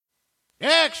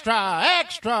Extra,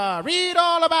 extra, read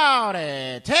all about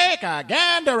it. Take a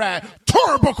gander at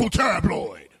Turnbuckle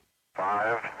Tabloid.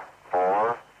 5,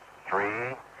 4, 3,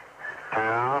 2,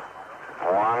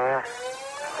 1,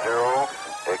 0,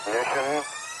 ignition,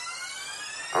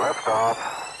 liftoff.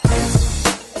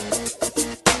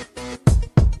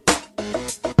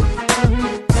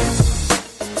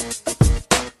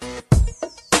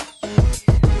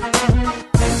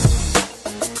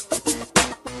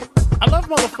 I love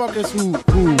motherfuckers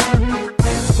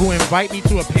who invite me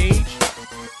to a page.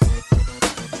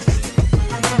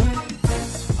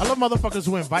 I love motherfuckers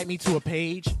who invite me to a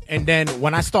page, and then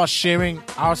when I start sharing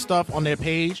our stuff on their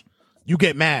page, you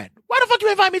get mad. Why the fuck you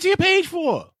invite me to your page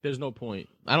for? There's no point.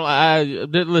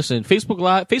 Listen, Facebook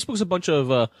Live. Facebook's a bunch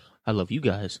of. I love you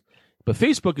guys, but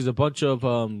Facebook is a bunch of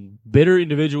bitter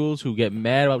individuals who get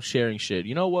mad about sharing shit.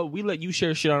 You know what? We let you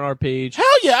share shit on our page. Hell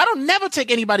yeah! I don't never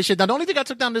take anybody's shit down. The only thing I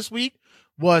took down this week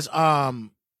was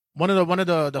one of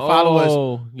the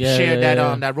followers shared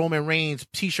that Roman Reigns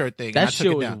t-shirt thing. That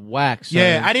shit was whack. Son.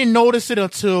 Yeah, I didn't notice it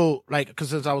until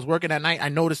because I was working at night. I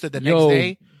noticed it the next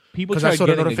day. Because I saw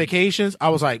the notifications. I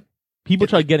was like, people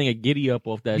tried getting a giddy up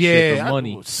off that shit for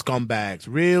money. Scumbags,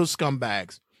 real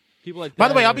scumbags. People like that. By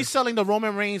the way, I'll be selling the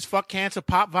Roman Reigns fuck cancer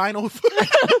pop vinyl.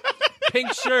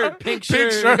 Pink shirt. Pink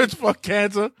shirts, fuck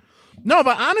cancer. No,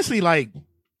 but honestly, like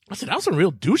I said, that was some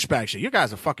real douchebag shit. You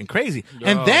guys are fucking crazy. Yo.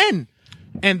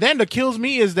 And then the kills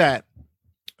me is that,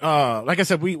 like I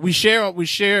said, we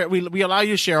allow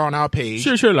you to share on our page.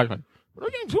 Sure, like.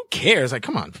 Who cares? Like,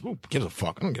 come on. Who gives a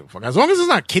fuck? I don't give a fuck. As long as it's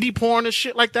not kiddie porn and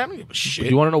shit like that, I don't give a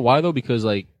shit. You want to know why though? Because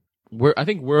like I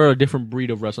think we're a different breed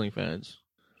of wrestling fans.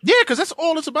 Yeah, because that's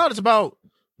all it's about. It's about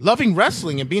loving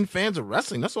wrestling and being fans of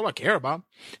wrestling. That's all I care about.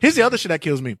 Here's the other shit that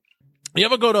kills me. You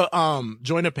ever go to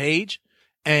join a page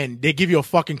and they give you a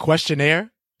fucking questionnaire?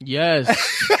 Yes.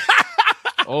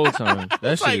 Old time.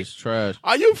 That shit is trash.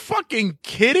 Are you fucking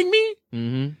kidding me?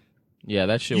 Mm-hmm. Yeah,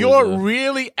 that shit. You're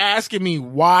really asking me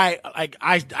why, like,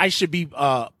 I should be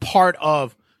part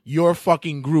of your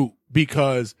fucking group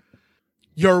because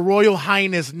your Royal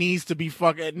Highness needs to be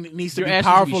powerful enough.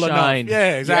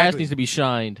 Yeah, exactly. Your ass needs to be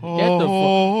shined.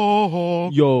 Yo,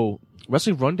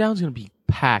 Wrestling Rundown's gonna be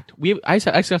packed. I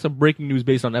actually got some breaking news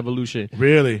based on Evolution.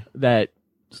 Really? That.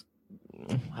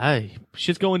 Hey,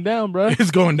 shit's going down, bro.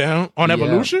 It's going down on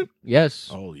Evolution? Yes.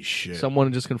 Holy shit.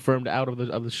 Someone just confirmed out of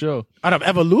the show. Out of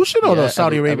Evolution or the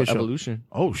Saudi Arabia show? Evolution.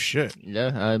 Oh shit.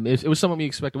 Yeah, it was something we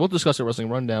expected. We'll discuss the Wrestling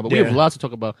Rundown, but we have lots to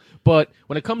talk about. But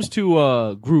when it comes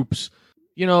to groups,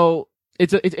 you know,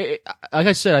 it's like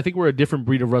I said, I think we're a different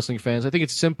breed of wrestling fans. I think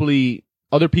it's simply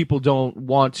other people don't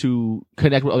want to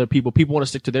connect with other people. People want to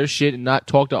stick to their shit and not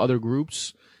talk to other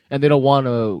groups, and they don't want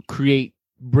to create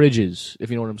bridges, if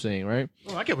you know what I'm saying, right?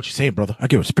 Oh, I get what you're saying, brother. I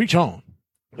get what preach on.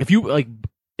 If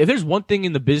there's one thing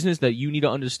in the business that you need to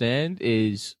understand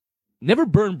is never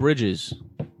burn bridges.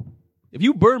 If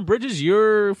you burn bridges,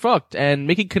 you're fucked. And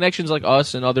making connections like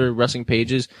us and other wrestling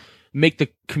pages make the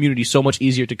community so much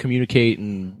easier to communicate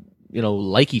and, you know,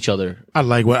 like each other. I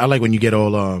like when you get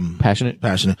all passionate.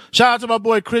 Shout out to my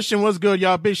boy Christian. What's good,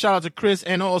 y'all? Big shout out to Chris,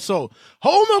 and also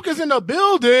Whole Milk is in the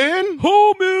building.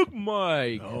 Whole Milk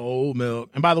Mike. Whole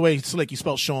Milk. And by the way, Slick, you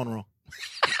spelled Sean wrong.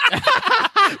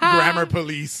 Grammar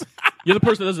police. You're the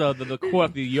person that does the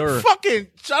quote the your. Fucking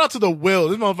shout out to the Will.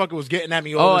 This motherfucker was getting at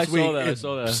me all this week. I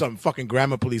saw that. Some fucking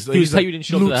grammar police. He was like, you didn't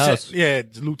show up to the house. Yeah,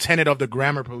 lieutenant of the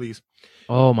grammar police.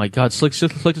 Oh my god, Slick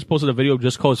just posted a video of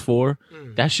Just Cause 4.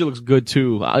 That shit looks good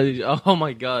too. Oh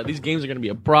my god, these games are gonna be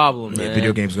a problem, man.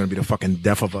 Video games are gonna be the fucking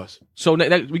death of us. So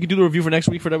we can do the review for next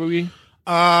week for WWE.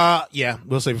 Yeah,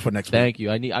 we'll save it for next week. Thank you.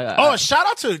 Shout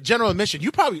out to General Admission.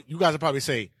 You guys will probably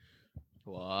say,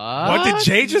 what did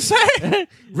Jay just say?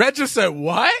 Red just said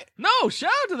what? No, shout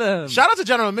out to them. Shout out to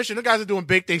General Admission. The guys are doing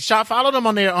big things. Follow them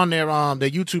on their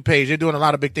YouTube page. They're doing a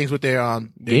lot of big things with their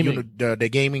gaming. Their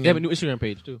gaming. They have a new Instagram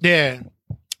page too. Yeah.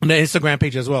 On the Instagram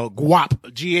page as well.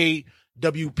 GWAP.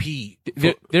 GAWP.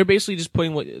 They're basically just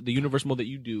putting the universe mode that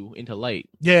you do into light.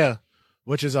 Yeah.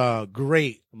 Which is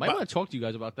great. I might want to talk to you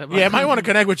guys about that. Yeah, I might want to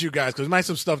connect with you guys because there might be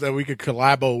some stuff that we could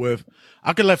collabo with.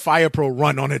 I could let Fire Pro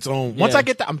run on its own. Once I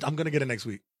get that, I'm gonna get it next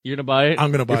week. You're gonna buy it?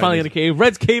 I'm gonna buy it. You're finally gonna cave.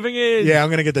 Red's caving in. Yeah, I'm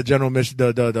gonna get the general mission,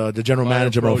 the general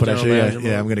manager mode for that shit.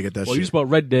 Yeah, I'm gonna get that shit. Well, you spelled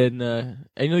Red Dead.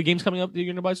 Any other games coming up that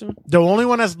you're gonna buy soon? The only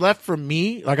one that's left for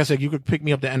me, like I said, you could pick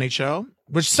me up the NHL.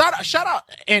 But shout out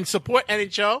and support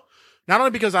NHL. Not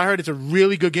only because I heard it's a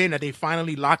really good game that they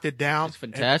finally locked it down. It's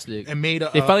fantastic. And made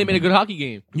they finally made a good hockey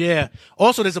game. Yeah.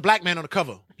 Also, there's a black man on the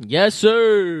cover. Yes,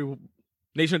 sir.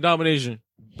 Nation of Domination.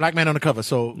 Black man on the cover.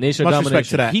 So Nation much of Domination. Respect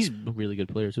to that. He's a really good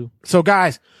player too. So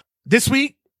guys, this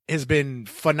week has been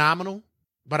phenomenal.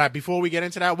 But before we get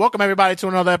into that, welcome everybody to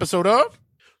another episode of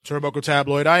Turnbuckle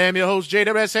Tabloid. I am your host,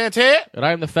 JW Santé. And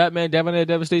I am the fat man, Debonair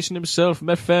Devastation himself,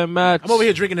 Met Fan Matt. I'm over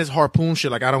here drinking this harpoon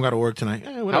shit like I don't got to work tonight.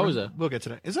 How is that? We'll get to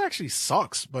that. It actually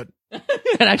sucks, but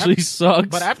it actually sucks.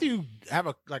 But after you have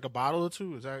a bottle or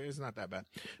two, it's not that bad.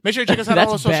 Make sure you check us out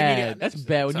on social media. That's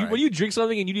bad. When you drink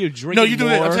something and you need to drink. No, you do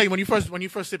more. that. I'll tell you when you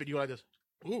first sip it, you go like this.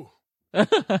 Ooh.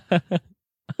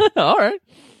 All right.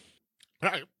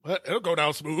 It'll go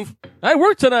down smooth. I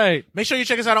work tonight. Make sure you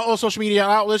check us out on all social media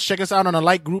outlets. Check us out on the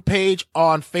like group page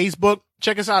on Facebook.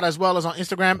 Check us out as well as on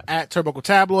Instagram at Turnbuckle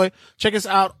Tabloid. Check us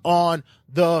out on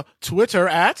the Twitter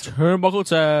at Turnbuckle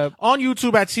Tab. On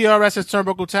YouTube at TRS as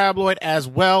Turnbuckle Tabloid, as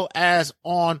well as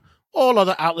on all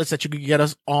other outlets that you can get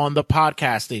us on the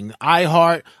podcasting.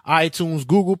 iHeart, iTunes,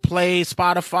 Google Play,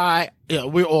 Spotify. Yeah,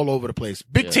 we're all over the place.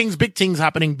 Big things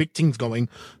happening, big things going.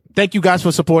 Thank you guys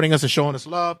for supporting us and showing us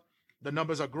love. The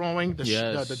numbers are growing. The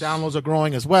downloads are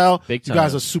growing as well. Big time. You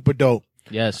guys are super dope.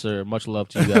 Yes, sir. Much love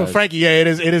to you guys. Frankie, yeah, it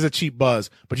is a cheap buzz.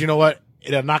 But you know what?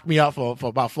 It'll knock me out for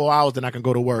about 4 hours, then I can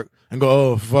go to work and go,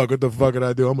 oh, fuck, what the fuck did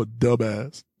I do? I'm a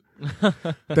dumbass.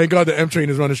 Thank God the M train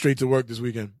is running straight to work this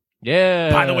weekend.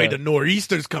 Yeah. By the way, the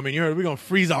nor'easter's coming. You heard we're gonna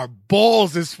freeze our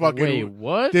balls this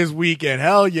this weekend.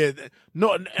 Hell yeah.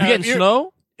 No, you getting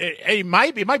snow? It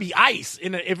might be ice.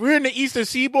 If we're in the eastern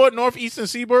seaboard, northeastern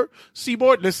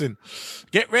seaboard, listen,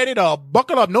 get ready to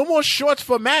buckle up. No more shorts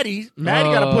for Maddie.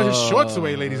 Maddie got to put his shorts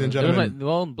away, ladies and gentlemen.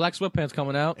 Well, black sweatpants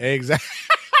coming out. Exactly.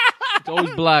 It's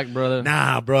always black, brother.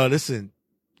 Nah, bro, listen,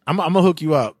 I'm gonna hook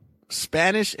you up.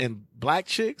 Spanish and black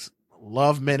chicks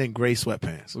love men in gray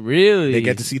sweatpants. Really? They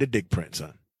get to see the dick print,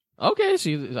 son. Okay, so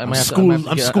I'm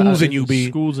schooling you, B.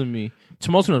 Schooling me.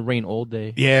 Tomorrow's gonna rain all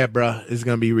day. Yeah, bruh. It's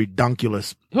gonna be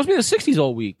redunculous. It's supposed to be in the 60s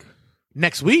all week.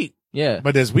 Next week. Yeah.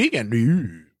 But this weekend,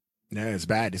 yeah, it's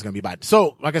bad. It's gonna be bad.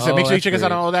 So, like I said, make sure you check us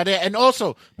out on all that. And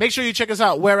also, make sure you check us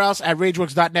out where else at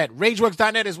RageWorks.net.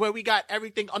 RageWorks.net is where we got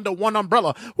everything under one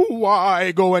umbrella.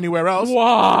 Why go anywhere else?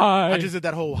 Why? I just did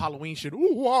that whole Halloween shit.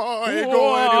 Why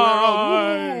go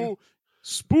anywhere else? Ooh.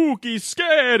 Spooky,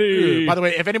 scary. By the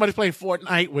way, if anybody's playing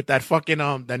Fortnite with that fucking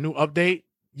that new update,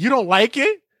 you don't like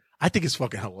it? I think it's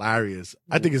fucking hilarious.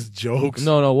 I think it's jokes.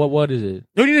 No. What is it?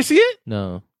 You didn't see it?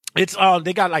 No. It's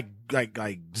they got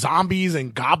like zombies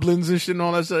and goblins and shit and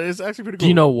all that stuff. It's actually pretty cool. Do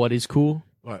you know what is cool?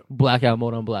 What? Blackout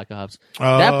mode on Black Ops.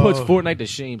 That puts Fortnite to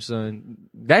shame, son.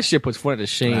 That shit puts Fortnite to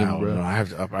shame, bro.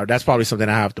 No, that's probably something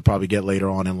I have to probably get later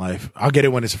on in life. I'll get it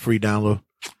when it's a free download.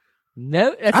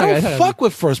 No, I don't fuck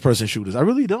with first person shooters. I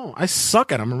really don't. I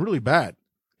suck at them. I'm really bad.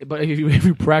 But if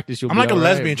you practice, I'm like a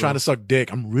lesbian trying to suck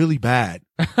dick. I'm really bad.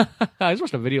 I just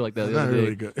watched a video like that. It's not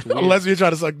really good. A lesbian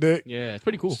trying to suck dick. Yeah, it's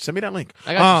pretty cool. Send me that link.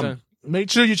 I got you, son. Make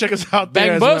sure you check us out Bang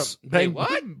there. Bus? Bang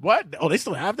what? What? Oh, they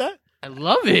still have that? I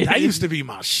love it. That used to be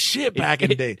my shit back in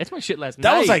the day. That's my shit last night.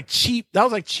 That was like cheap. That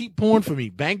was like cheap porn for me.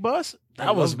 Bang Bus?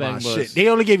 That was my Bang Bus. shit. They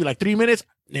only gave you like 3 minutes.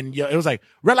 And it was like,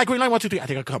 red light, green light, 1, 2, 3. I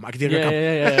think I'll come. I think I'll come.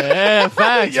 Yeah,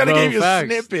 facts, They only bro, gave you facts. a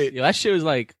snippet. Yo, that shit was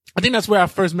like... I think that's where I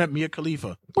first met Mia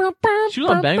Khalifa. She was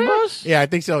on Bang Bus? Yeah, I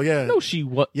think so, yeah. No, she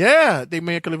what? Yeah, I think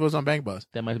Mia Khalifa was on Bang Bus.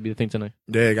 That might be the thing tonight.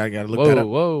 Yeah, I gotta look that up.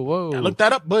 Whoa. Gotta look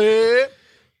that up, boy.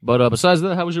 But besides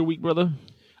that, how was your week, brother?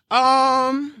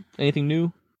 Anything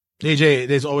new? AJ,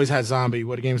 there's always had zombie.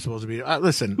 What the game's supposed to be.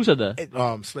 Listen. Who said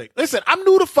that? Slick. Listen, I'm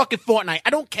new to fucking Fortnite. I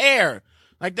don't care.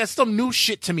 Like, that's some new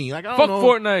shit to me. Like, I don't know.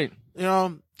 Fuck Fortnite. You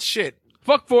know, shit.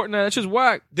 Fuck Fortnite. That's just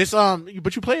whack. This,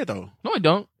 but you play it though. No, I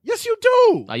don't. Yes, you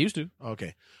do. I used to.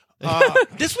 Okay.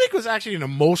 This week was actually an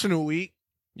emotional week.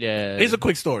 Yeah. Here's a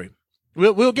quick story.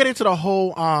 We'll get into the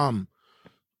whole,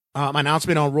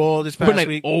 announcement on Raw this past Fortnite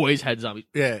week. always had zombies.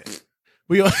 Yeah.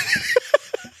 It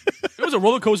was a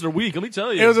roller coaster week, let me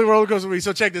tell you. It was a roller coaster week.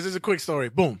 So check this. This is a quick story.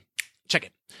 Boom. Check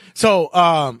it. So,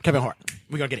 Kevin Hart.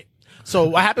 We're gonna get it. So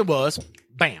what happened was,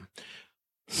 bam.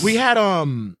 We had,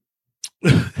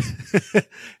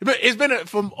 it's been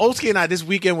from Olski and I, this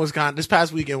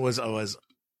past weekend was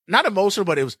not emotional,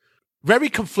 but it was very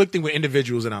conflicting with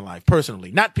individuals in our life,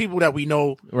 personally. Not people that we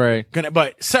know. Right.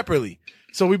 But separately.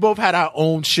 So we both had our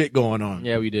own shit going on.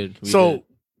 Yeah, we did.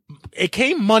 It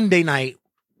came Monday night.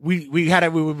 We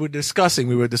were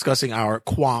discussing our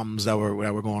qualms that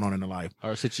were going on in the life.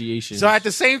 Our situation. So at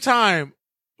the same time,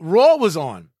 Raw was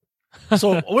on.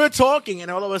 So we're talking and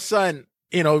all of a sudden,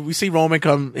 you know, we see Roman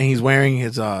come and he's wearing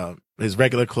his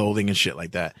regular clothing and shit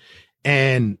like that.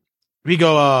 And we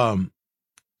go,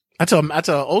 I tell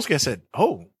Oski, I said,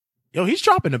 oh, yo, he's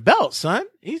dropping the belt, son.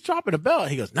 He's dropping the belt.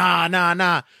 He goes,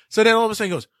 nah. So then all of a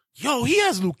sudden he goes, yo, he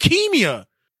has leukemia.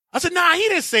 I said, nah, he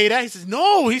didn't say that. He says,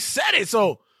 no, he said it.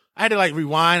 So I had to like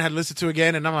rewind, had to listen to it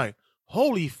again. And I'm like,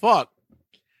 holy fuck.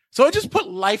 So it just put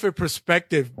life in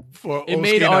perspective for It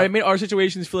made our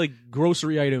situations feel like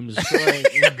grocery items.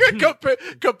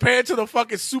 compared to the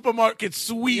fucking supermarket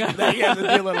sweep that he has to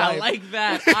deal in life. I like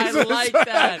that. I like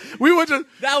that.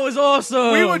 That was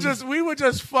awesome. We were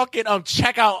just fucking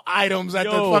checkout items at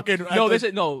the fucking.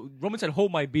 Roman said,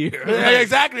 "Hold my beer." Yeah,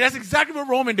 exactly. That's exactly what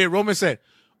Roman did. Roman said,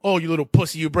 "Oh, you little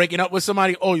pussy, you breaking up with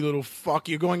somebody. Oh, you little fuck,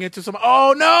 you're going into somebody.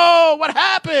 Oh no, what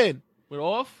happened? We're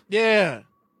off. Yeah.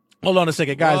 Hold on a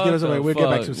second, guys. Give us a minute. We'll get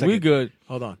back to a second. We good.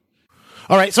 Hold on.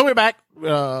 All right, so we're back.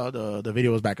 The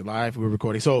video is back live. We're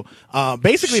recording. So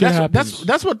basically,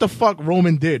 that's what the fuck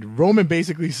Roman did. Roman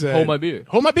basically said, "Hold my beer.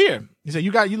 Hold my beer." He said,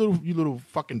 "You little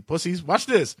fucking pussies. Watch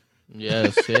this."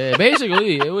 Yes. Yeah.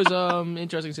 Basically, it was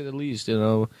interesting to say the least.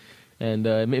 And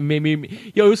it made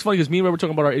me. It was funny because me and Rob were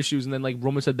talking about our issues, and then like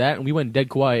Roman said that, and we went dead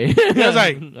quiet. I was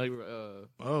like,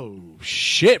 oh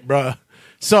shit, bro.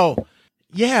 So.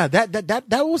 Yeah,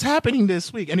 that was happening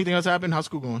this week. Anything else happened? How's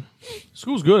school going?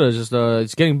 School's good. It's just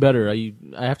it's getting better. I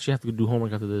actually have to do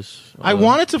homework after this. I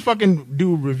wanted to fucking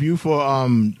do a review for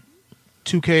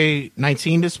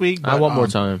 2K19 this week. But, I want more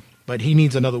time, but he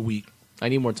needs another week. I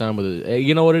need more time with it.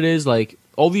 You know what it is? Like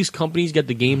all these companies get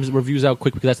the games reviews out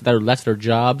quick because that's their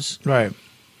jobs. Right.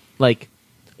 Like.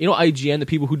 IGN, the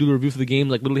people who do the review for the game,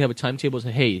 like literally have a timetable and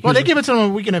say, "Hey." Well, they give it to them a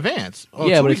week in advance.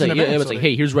 Yeah, but it's like,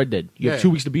 "Hey, here's Red Dead. You have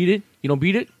 2 weeks to beat it. You don't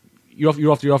beat it, you're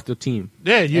off the team.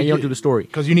 Yeah, you don't do the story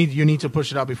because you need to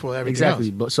push it out before everything else.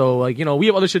 But so we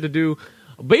have other shit to do.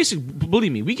 Basically,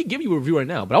 believe me, we could give you a review right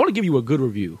now, but I want to give you a good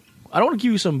review. I don't want to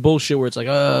give you some bullshit where it's like,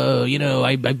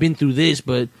 I've been through this,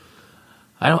 but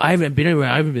I haven't been anywhere.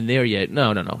 I haven't been there yet.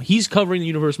 No. He's covering the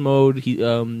universe mode.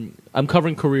 I'm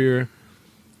covering career,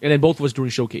 and then both of us doing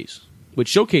showcase. Which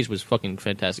showcase was fucking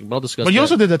fantastic, but I'll discuss. But you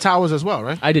also did the towers as well,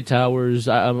 right? I did towers.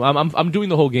 I'm doing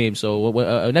the whole game, so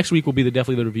next week will be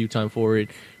definitely the review time for it.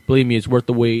 Believe me, it's worth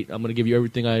the wait. I'm gonna give you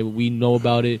everything we know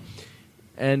about it,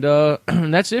 and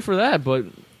that's it for that. But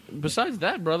besides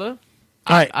that, brother,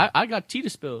 all right, I got tea to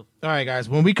spill. All right, guys,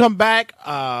 when we come back,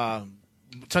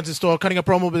 Sunset Store cutting a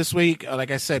promo this week.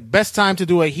 Like I said, best time to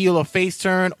do a heel or face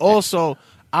turn. Also,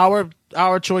 our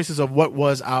choices of what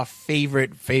was our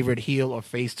favorite heel or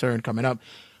face turn coming up.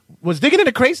 Was digging in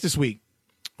the crates this week.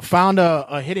 Found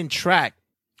a hidden track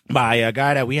by a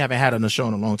guy that we haven't had on the show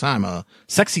in a long time.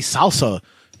 Sexy Salsa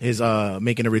is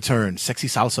making a return. Sexy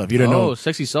Salsa. If you don't know,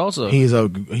 Sexy Salsa. He's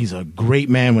a great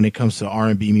man when it comes to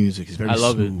R&B music. He's very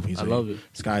smooth. I love it.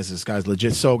 This guy's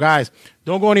legit. So guys,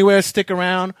 don't go anywhere. Stick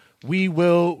around. We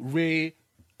will return.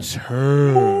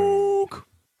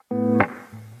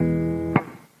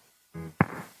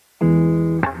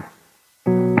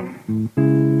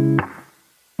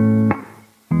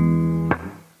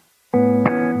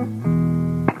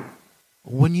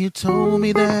 When you told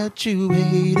me that you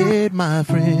hated my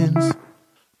friends,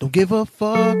 don't give a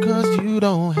fuck 'cause you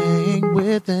don't hang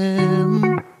with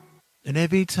them. And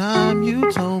every time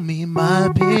you told me my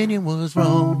opinion was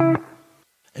wrong,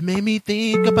 it made me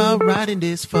think about writing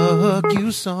this fuck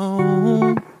you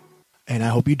song. And I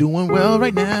hope you're doing well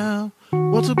right now.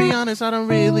 Well, to be honest, I don't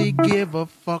really give a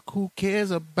fuck. Who cares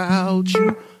about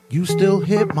you? You still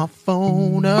hit my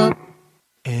phone up.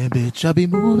 And bitch, I'll be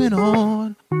moving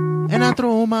on. And I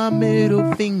throw my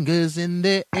middle fingers in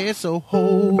the air, so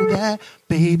hold that.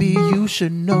 Baby, you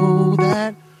should know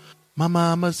that my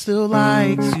mama still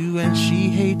likes you and she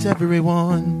hates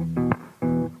everyone.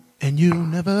 And you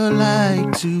never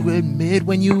like to admit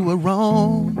when you were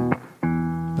wrong.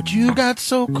 But you got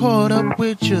so caught up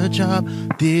with your job,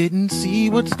 didn't see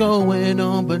what's going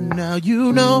on. But now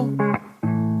you know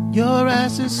your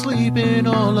ass is sleeping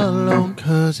all alone.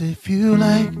 'Cause if you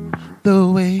like the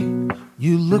way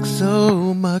you look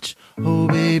so much, oh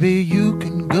baby, you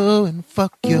can go and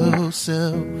fuck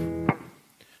yourself.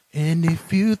 And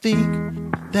if you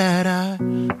think that I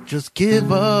just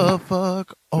give a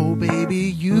fuck, oh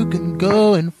baby, you can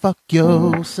go and fuck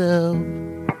yourself.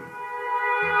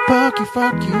 Fuck you,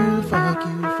 fuck you, fuck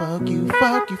you, fuck you,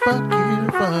 fuck you, fuck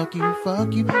you, fuck you,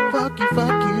 fuck you, fuck you,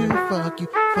 fuck you, fuck you,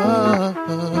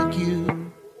 fuck you.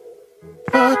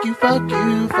 Fuck you, fuck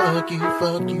you, fuck you,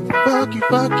 fuck you, fuck you,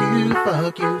 fuck you,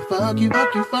 fuck you, fuck you,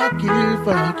 fuck you, fuck you,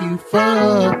 fuck you,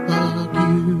 fuck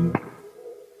you.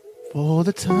 For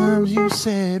the times you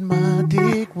said my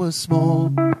dick was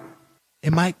small,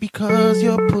 it might be 'cause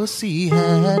your pussy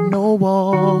had no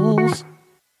walls.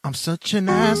 I'm such an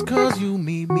ass 'cause you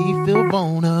made me feel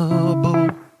vulnerable.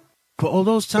 For all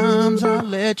those times I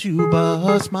let you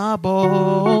bust my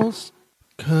balls.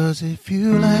 'Cause if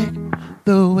you like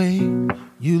the way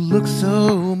you look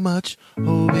so much,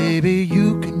 oh baby,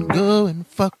 you can go and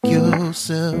fuck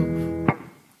yourself.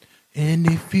 And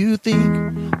if you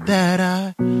think that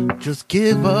I just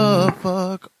give a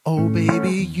fuck, oh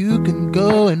baby, you can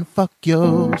go and fuck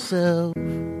yourself.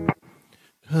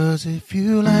 'Cause if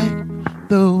you like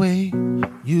the way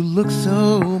you look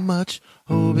so much,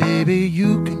 oh baby,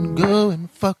 you can go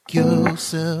and fuck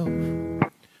yourself.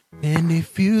 And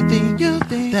if you think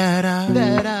that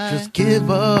I just give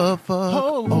a fuck,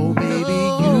 oh baby,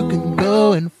 you can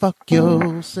go and fuck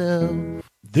yourself.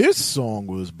 This song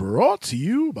was brought to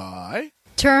you by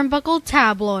Turnbuckle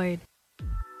Tabloid.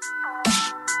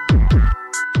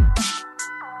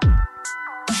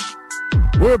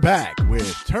 We're back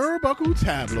with Turnbuckle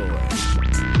Tabloid.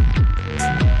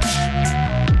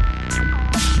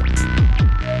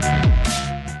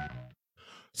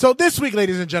 So this week,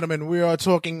 ladies and gentlemen, we are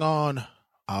talking on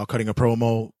cutting a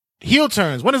promo. Heel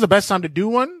turns. When is the best time to do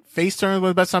one? Face turns. When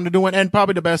is the best time to do one? And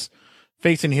probably the best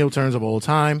face and heel turns of all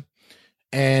time.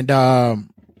 And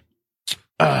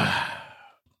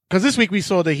because this week we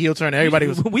saw the heel turn. Everybody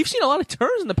was. We've seen a lot of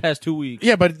turns in the past 2 weeks.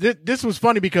 Yeah, but this was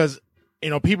funny because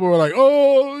people were like,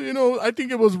 oh, I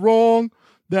think it was wrong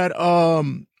that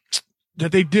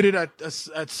that they did it at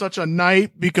such a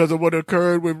night because of what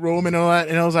occurred with Roman and all that.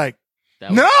 And I was like,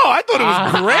 I thought it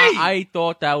was great. I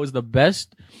thought that was the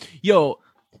best. Yo,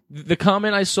 the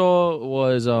comment I saw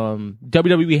was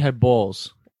WWE had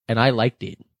balls, and I liked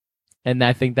it. And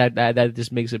I think that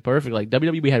just makes it perfect. Like,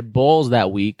 WWE had balls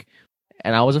that week,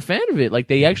 and I was a fan of it. Like,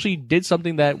 they actually did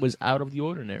something that was out of the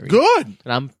ordinary. Good.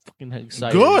 And I'm fucking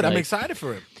excited. Good. Like, I'm excited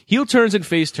for it. Heel turns and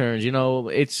face turns,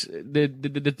 it's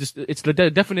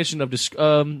the definition of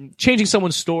changing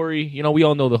someone's story. We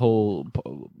all know the whole.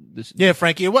 Yeah,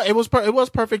 Frankie, it was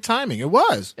perfect timing. It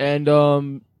was. And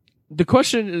the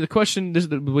question, this is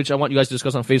which I want you guys to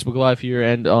discuss on Facebook Live here,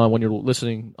 and when you're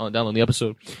listening down on the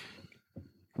episode.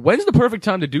 When's the perfect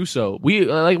time to do so? We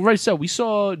like Ray said, we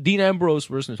saw Dean Ambrose.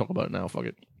 We're just gonna talk about it now. Fuck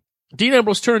it. Dean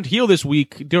Ambrose turned heel this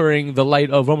week during the light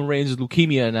of Roman Reigns'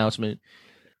 leukemia announcement.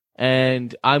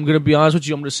 And I'm gonna be honest with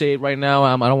you. I'm gonna say it right now.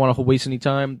 I don't want to waste any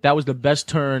time. That was the best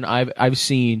turn I've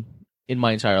seen in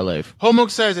my entire life. Homuk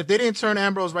says if they didn't turn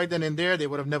Ambrose right then and there, they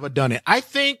would have never done it. I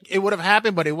think it would have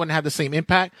happened, but it wouldn't have the same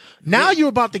impact. Now you're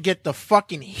about to get the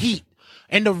fucking heat,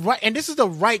 and this is the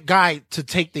right guy to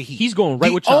take the heat. He's going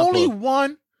right with Ciampa. The only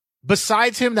one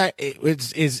besides him that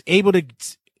is able to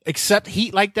accept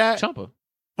heat like that. Ciampa.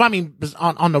 Well, I mean,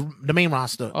 on the main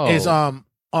roster is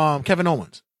Kevin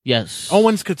Owens. Yes.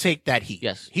 Owens could take that heat.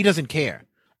 Yes. He doesn't care.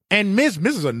 And Miz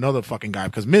is another fucking guy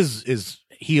because Miz is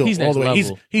heel all the way.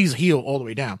 Level. He's heel all the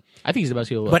way down. I think he's the best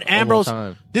heel. But Ambrose, of all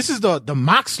time. This is the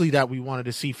Moxley that we wanted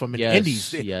to see from the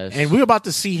Indies. Yes. And we're about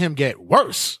to see him get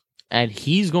worse. And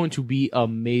he's going to be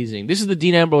amazing. This is the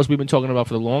Dean Ambrose we've been talking about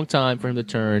for a long time for him to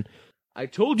turn. I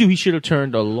told you he should have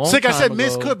turned a long time ago. Like I said,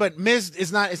 Miz could, but Miz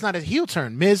is not. It's not a heel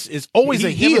turn. Miz is always a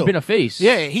heel. He's never been a face.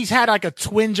 Yeah, he's had like a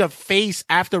twinge of face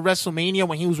after WrestleMania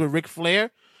when he was with Ric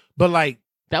Flair, but like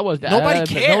nobody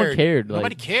cared. No one cared.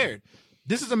 Nobody cared.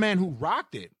 This is a man who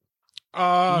rocked it.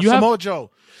 Samoa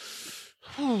Joe.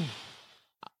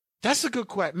 That's a good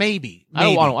question. Maybe. I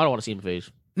don't want to see him face.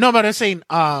 No, but I'm saying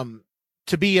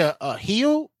to be a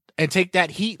heel and take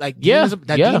that heat like Dean is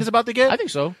about to get. I think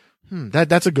so.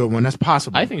 That's a good one. That's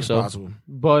possible. I think so. Possible.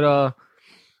 But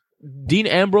Dean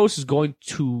Ambrose is going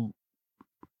to.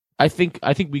 I think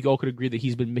we all could agree that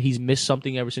he's missed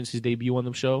something ever since his debut on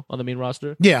the show on the main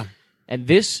roster. Yeah, and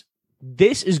this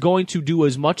is going to do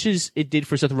as much as it did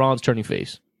for Seth Rollins turning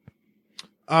face.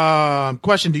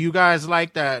 Question: do you guys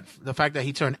like that? The fact that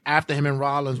he turned after him and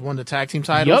Rollins won the tag team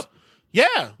titles? Yep.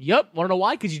 Yeah. Yep. Want to know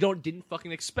why? Because you didn't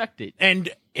fucking expect it. And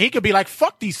he could be like,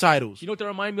 fuck these titles. You know what that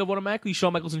reminded me of automatically?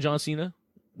 Shawn Michaels and John Cena?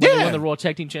 When they won the Raw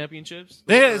Tag Team Championships?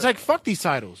 Yeah, it's like, fuck these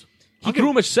titles. He threw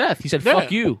him at Seth. He said, fuck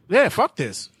you. Yeah, fuck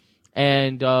this.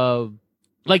 And,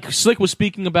 like Slick was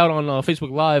speaking about on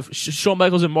Facebook Live, Shawn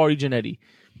Michaels and Marty Jannetty.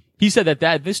 He said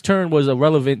that this turn was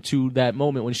irrelevant to that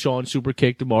moment when Shawn super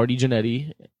kicked Marty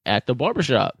Jannetty at the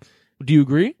barbershop. Do you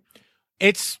agree?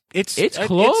 It's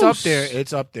close. It's up there.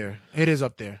 It's up there. It is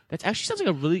up there. That actually sounds like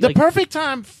a really perfect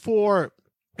time for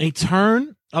a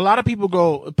turn. A lot of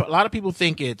people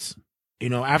think it's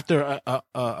after a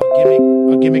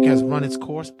gimmick has run its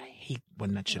course. I hate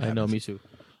when that shit happens. I know, me too.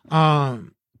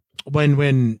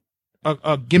 When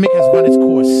a gimmick has run its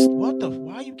course.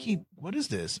 What is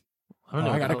this? I don't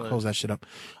know. I gotta close that shit up.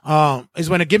 Is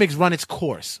when a gimmick's run its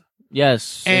course.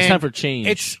 Yes. And it's time for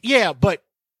change. But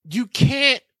you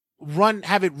can't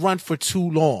have it run for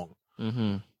too long.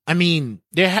 Mm-hmm. I mean,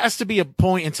 there has to be a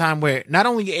point in time where not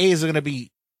only is it going to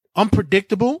be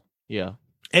unpredictable. Yeah.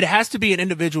 It has to be an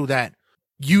individual that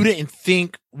you didn't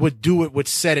think would do it with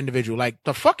said individual. Like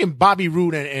the fucking Bobby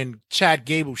Roode and Chad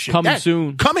Gable shit. Coming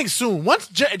soon. Coming soon. Once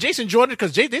Jason Jordan,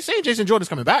 because they say Jason Jordan's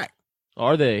coming back.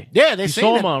 Are they? Yeah, they you say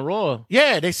saw that. him on Raw.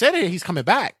 Yeah, they said it. He's coming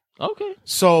back. Okay.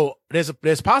 So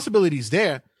there's possibilities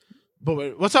there.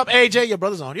 But what's up, AJ? Your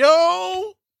brother's on.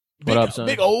 Yo. What up, son?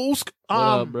 Big Osk. What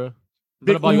up, bro?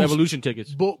 Big What about your Osk. Evolution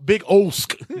tickets? Big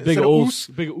Osk. Big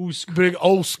Osk. Big Osk. Big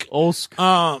Osk.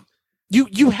 Osk.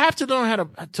 You have to learn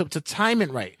how to time it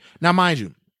right. Now, mind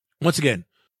you, once again,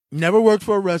 never worked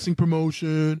for a wrestling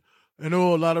promotion. I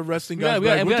know a lot of wrestling guys.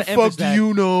 What the fuck do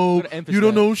you know? You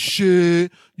don't know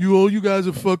shit. You guys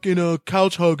are fucking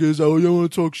couch huggers. Oh, you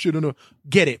want to talk shit on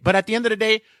get it. But at the end of the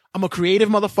day, I'm a creative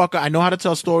motherfucker. I know how to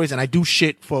tell stories, and I do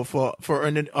shit for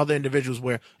other individuals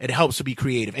where it helps to be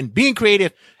creative. And being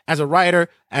creative as a writer,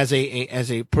 as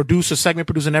a producer, segment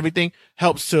producer, and everything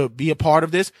helps to be a part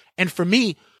of this. And for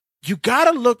me, you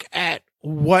gotta look at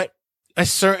what a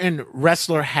certain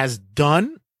wrestler has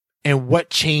done and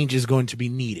what change is going to be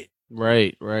needed.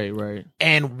 Right.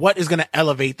 And what is going to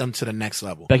elevate them to the next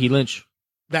level. Becky Lynch.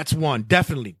 That's one,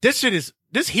 definitely. This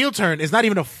heel turn is not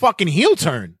even a fucking heel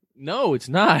turn. No, it's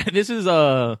not. This is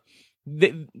the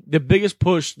biggest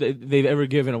push that they've ever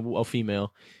given a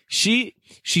female.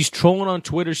 She's trolling on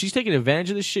Twitter. She's taking advantage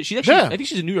of this shit. She's actually, I think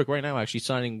she's in New York right now, actually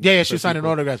signing. Yeah, she's signing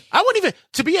autographs. I wouldn't even,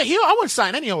 to be a heel, I wouldn't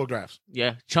sign any autographs.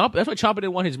 Yeah, Ciampa. That's why Ciampa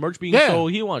didn't want his merch being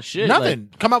sold. He didn't want shit. Nothing.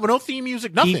 Come out with no theme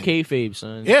music. Nothing. Keep kayfabe,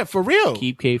 son. Yeah, for real.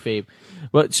 Keep kayfabe.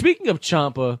 But speaking of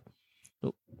Ciampa,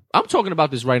 I'm talking about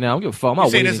this right now. I'm gonna fuck. I'm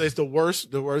not saying waiting. it's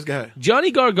the worst guy.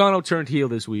 Johnny Gargano turned heel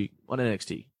this week on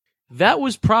NXT. That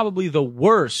was probably the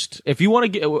worst. If you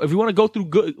want to go through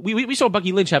good, we saw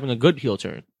Becky Lynch having a good heel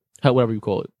turn, whatever you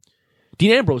call it.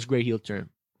 Dean Ambrose, great heel turn.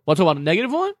 Want to talk about a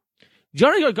negative one?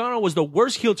 Johnny Gargano was the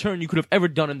worst heel turn you could have ever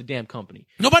done in the damn company.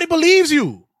 Nobody believes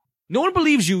you. No one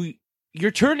believes you.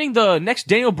 You're turning the next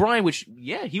Daniel Bryan, which,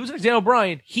 yeah, he was the next Daniel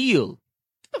Bryan, heel.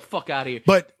 Get the fuck out of here.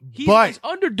 But he's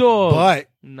underdog. But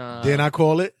nah. Didn't I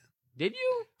call it? Did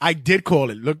you? I did call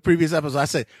it. Look, previous episode, I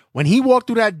said when he walked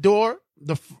through that door,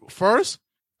 the first,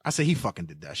 I said he fucking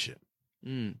did that shit.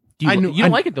 You don't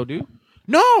like it though, dude?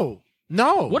 No.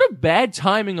 What a bad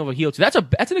timing of a heel turn.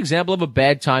 That's an example of a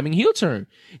bad timing heel turn.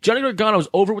 Johnny Gargano's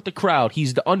over with the crowd.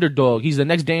 He's the underdog. He's the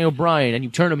next Daniel Bryan, and you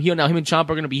turn him heel. Now him and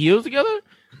Ciampa are gonna be heels together.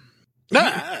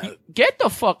 Get the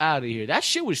fuck out of here. That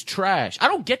shit was trash. I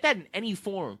don't get that in any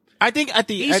form. I think at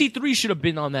the EC3 should have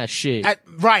been on that shit.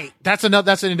 Right. That's an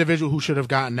individual who should have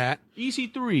gotten that.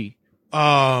 EC3.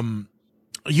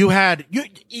 You had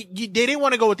they didn't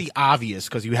want to go with the obvious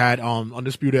because you had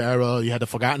Undisputed Era, you had the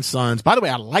Forgotten Sons. By the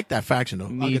way, I like that faction though.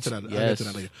 I'll get to that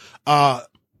later.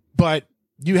 But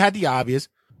you had the obvious.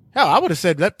 Hell, I would have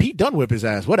said let Pete Dunne whip his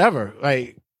ass. Whatever.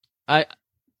 Like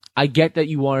I get that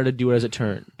you wanted to do it as a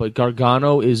turn, but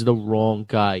Gargano is the wrong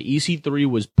guy. EC3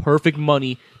 was perfect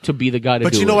money to be the guy to do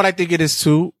it. But you know what I think it is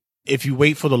too? If you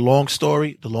wait for the long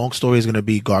story is going to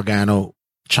be Gargano,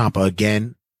 Ciampa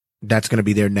again. That's going to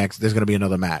be their next. There's going to be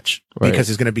another match because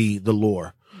it's going to be the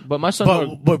lore. But my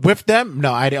son, but with them,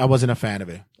 no, I wasn't a fan of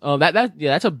it.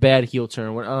 That's a bad heel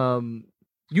turn.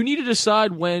 You need to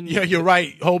decide when. Yeah, you're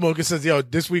right. Homoka says, "Yo,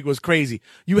 this week was crazy."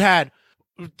 You had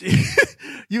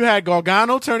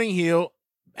Gargano turning heel,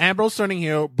 Ambrose turning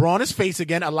heel, Braun's face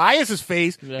again, Elias's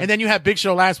face, and then you had Big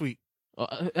Show last week.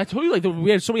 I told you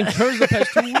we had so many turns the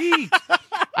past 2 weeks.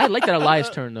 I like that Elias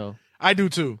turn though. I do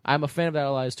too. I'm a fan of that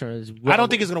Elias turn. I don't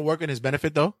think it's going to work in his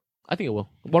benefit though. I think it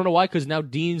will. Want to know why? Because now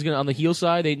Dean's going to on the heel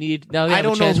side. They have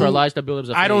a chance for Elias to build up as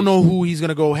a face. I don't know who he's going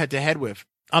to go head to head with,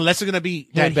 unless it's going to be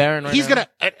that Baron. He's going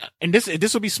to, and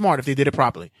this would be smart if they did it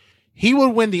properly. He will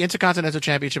win the Intercontinental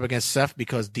Championship against Seth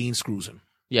because Dean screws him.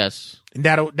 Yes, and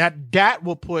that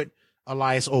will put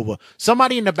Elias over.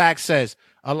 Somebody in the back says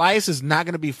Elias is not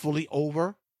going to be fully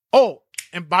over. Oh,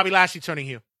 and Bobby Lashley turning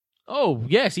heel. Oh,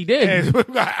 yes, he did.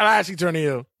 Lashley turning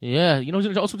heel. Yeah, you know who's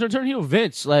going to also turn heel?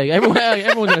 Vince. Like,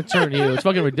 everyone's going to turn heel. It's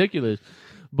fucking ridiculous.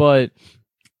 But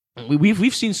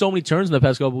we've seen so many turns in the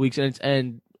past couple of weeks,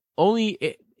 and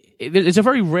it's a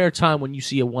very rare time when you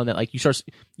see a one that, like,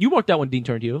 you marked out when Dean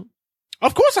turned heel.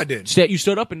 Of course I did. You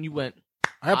stood up and you went.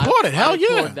 I applauded. Hell yeah.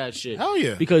 I applauded that shit. Hell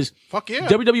yeah. Because fuck yeah.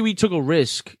 WWE took a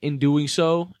risk in doing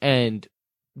so, and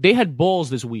they had balls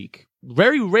this week.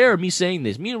 Very rare, me saying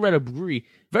this. Me and Red agree.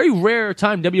 Very rare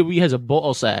time WWE has a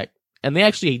ball sack, and they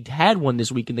actually had one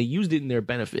this week, and they used it in their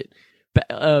benefit.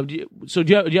 So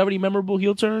do you have any memorable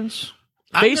heel turns?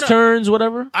 Face turns,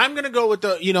 whatever? I'm going to go with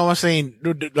I'm saying,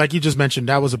 like you just mentioned,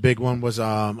 that was a big one, was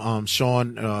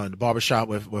Sean, the barbershop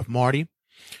with Marty.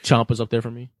 Ciampa's up there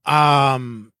for me.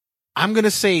 I'm going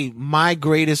to say my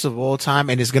greatest of all time,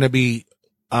 and it's going to be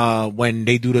when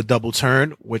they do the double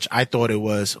turn, which I thought it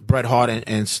was Bret Hart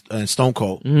and Stone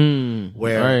Cold,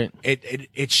 where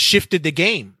it shifted the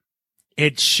game.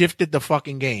 It shifted the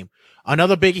fucking game.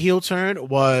 Another big heel turn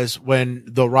was when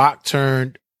The Rock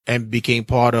turned and became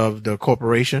part of the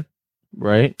corporation.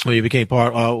 Right. When he became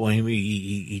part of, when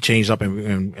he changed up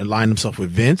and aligned himself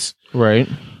with Vince. Right.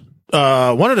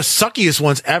 One of the suckiest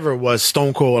ones ever was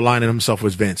Stone Cold aligning himself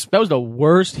with Vince. That was the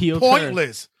worst heel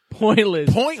Pointless. turn.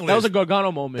 Pointless. That was a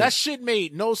Gargano moment. That shit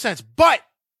made no sense. But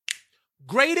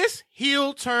greatest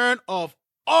heel turn of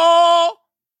all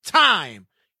time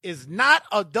is not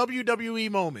a WWE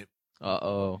moment.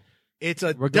 Uh-oh. It's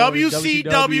a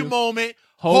WCW moment.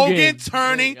 Hogan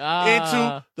turning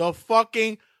into the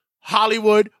fucking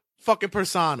Hollywood fucking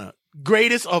persona.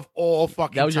 Greatest of all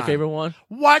fucking That was time. your favorite one?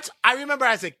 What? I remember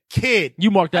as a kid.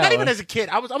 You marked that. Not even as a kid.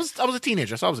 I was a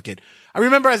teenager, so I was a kid. I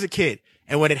remember as a kid.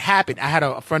 And when it happened, I had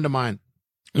a friend of mine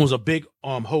who was a big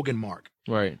Hogan mark.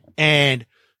 Right. And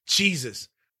Jesus,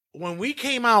 when we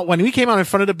came out in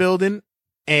front of the building,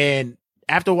 and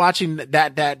after watching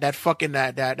that fucking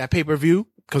pay-per-view,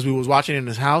 because we was watching it in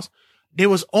his house, there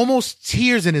was almost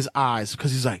tears in his eyes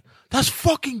because he's like, "That's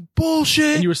fucking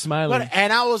bullshit." And you were smiling.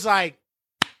 And I was like,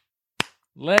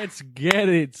 "Let's get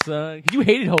it, son." You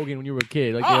hated Hogan when you were a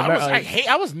kid. Like,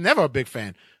 I was never a big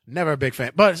fan. Never a big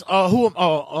fan. But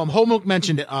Homework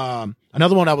mentioned it.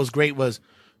 Another one that was great was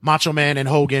Macho Man and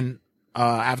Hogan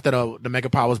after the Mega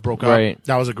Powers broke up. Right.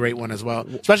 That was a great one as well.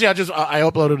 Especially I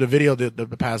uploaded a video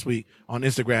the past week on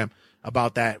Instagram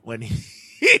about that when he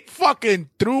fucking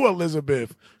threw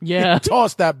Elizabeth. Yeah. He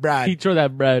tossed that Brad. He threw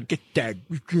that Brad. Get that.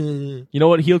 You know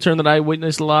what heel turn that I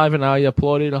witnessed live and I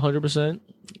applauded 100%?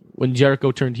 When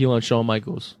Jericho turned heel on Shawn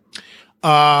Michaels. What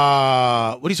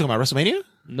are you talking about? WrestleMania?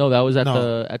 No, that was at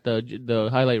the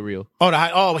highlight reel.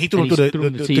 He threw him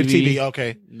through the TV.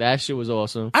 Okay. That shit was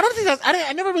awesome. I don't think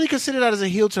I never really considered that as a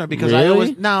heel turn because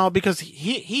Really? because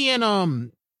he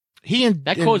and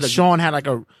Shawn had like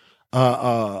a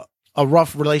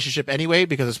rough relationship anyway,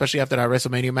 because especially after that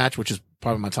WrestleMania match, which is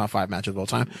probably my top 5 match of all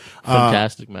time.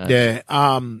 Fantastic match.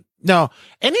 Yeah. No,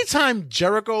 anytime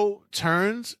Jericho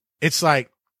turns, it's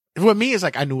like, for me, it's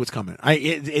like, I knew it's coming.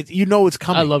 It's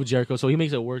coming. I love Jericho, so he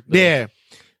makes it work. Though. Yeah.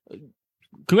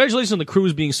 Congratulations on the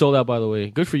cruise being sold out, by the way.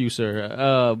 Good for you,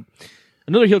 sir.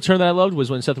 Another heel turn that I loved was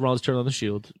when Seth Rollins turned on the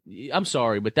Shield. I'm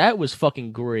sorry, but that was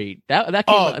fucking great. That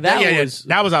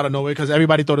was out of nowhere because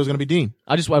everybody thought it was going to be Dean.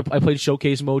 I played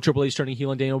showcase mode. Triple H turning heel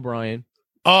on Daniel Bryan.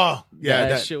 Oh, yeah.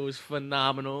 That shit was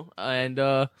phenomenal. And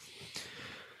I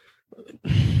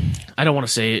don't want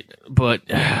to say it, but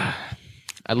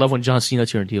I love when John Cena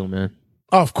turned heel, man.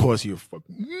 Of course you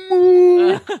fucking.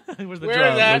 Where's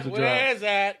Where's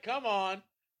that? Come on.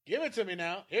 Give it to me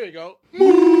now. Here we go.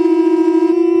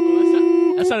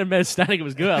 That sounded mad static. It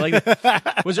was good. I like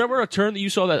that. Was there ever a turn that you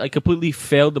saw that like completely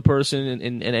failed the person?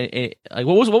 And like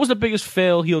what was the biggest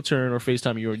fail heel turn or face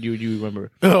time you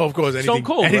remember? Oh, of course. Stone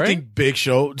Cold, right? Big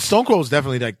Show. Stone Cold's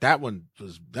definitely like that one.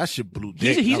 That shit blew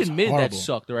dick. He's admitted that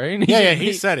sucked, right?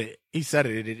 He said it. He said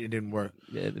it. It didn't work.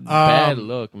 Yeah, bad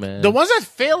look, man. The ones that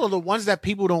fail are the ones that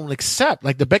people don't accept.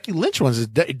 Like the Becky Lynch ones,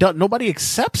 nobody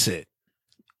accepts it.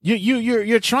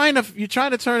 You're trying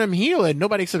to turn him heel and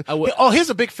nobody accepts. Here's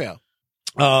a big fail.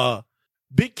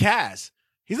 Big Cass.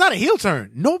 He's not a heel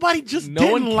turn. Nobody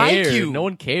didn't like you. No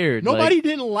one cared. Nobody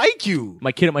didn't like you.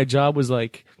 My kid at my job was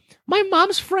like, my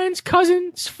mom's friend's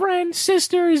cousin's friend,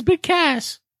 sister is Big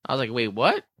Cass. I was like, wait,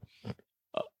 what?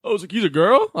 I was like, he's a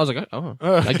girl? I was like, oh,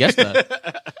 I guess not.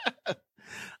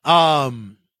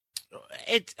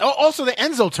 It's also the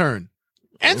Enzo turn.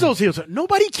 Enzo's heel turn.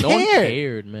 Nobody cared. No one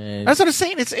cared, man. That's what I'm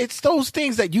saying. It's those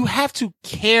things that you have to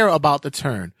care about the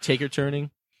turn. Taker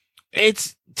turning.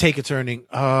 It's Taker turning.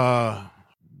 When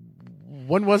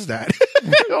was that?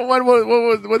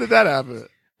 when did that happen?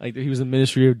 Like he was in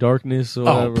Ministry of Darkness or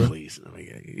whatever. Oh, please.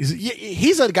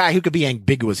 He's a guy who could be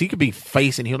ambiguous. He could be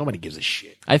face and heel. Nobody gives a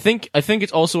shit. I think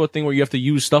it's also a thing where you have to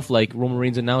use stuff like Roman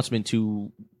Reigns' announcement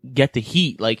to get the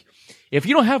heat. Like, if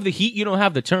you don't have the heat, you don't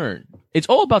have the turn. It's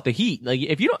all about the heat. Like,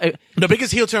 if you don't... The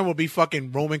biggest heel turn will be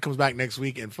fucking Roman comes back next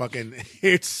week and fucking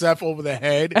hits Seth over the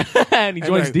head. And he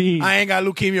joins Dean. I ain't got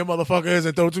leukemia, motherfuckers,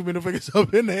 and throw 2 middle fingers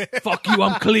up in there. Fuck you,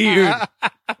 I'm cleared.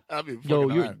 That'd be Yo,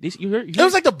 you heard? It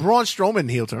was like the Braun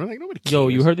Strowman heel turn. Like, nobody cares. Yo,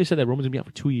 you heard they said that Roman's gonna be out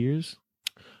for 2 years?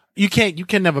 You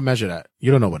can never measure that.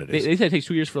 You don't know what it is. They said it takes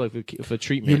 2 years for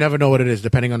treatment. You never know what it is,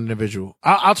 depending on the individual.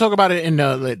 I'll talk about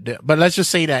it but let's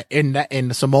just say that in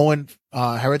the Samoan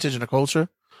heritage and the culture,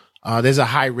 there's a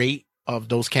high rate of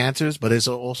those cancers, but there's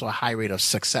also a high rate of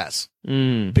success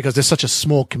Mm. because there's such a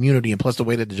small community, and plus the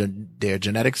way that their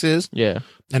genetics is, Yeah.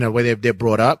 and the way they're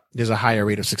brought up, there's a higher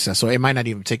rate of success. So it might not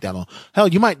even take that long. Hell,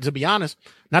 you might, to be honest,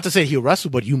 not to say he'll wrestle,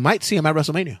 but you might see him at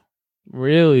WrestleMania.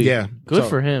 Really? Yeah. Good So-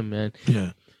 for him, man.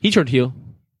 Yeah. He turned heel.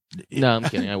 No, I'm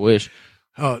kidding. I wish.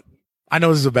 I know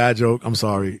this is a bad joke. I'm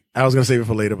sorry. I was gonna save it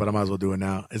for later, but I might as well do it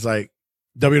now. It's like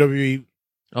WWE.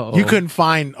 Uh-oh. You couldn't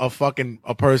find a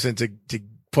person to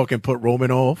fucking put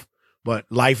Roman off, but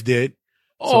life did.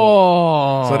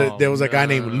 So there was a guy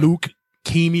named Luke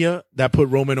Kemia that put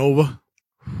Roman over.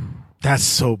 That's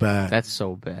so bad. That's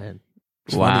so bad.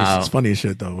 It's Wow. funny, it's funny as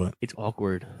shit though. But It's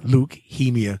awkward. Luke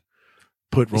Kemia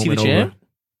put Is he Roman the over. champ?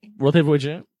 World Heavyweight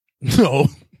champ? No,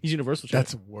 He's Universal champ.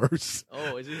 that's worse.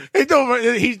 Oh, is he? It's over.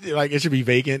 He's like it should be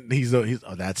vacant.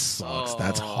 That sucks.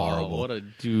 That's horrible. What a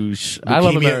douche. I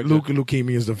love America.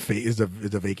 Leukemia is the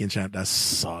vacant champ. That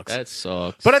sucks. That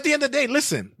sucks. But at the end of the day,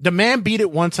 listen, the man beat it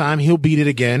one time. He'll beat it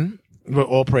again. With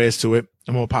all praise to it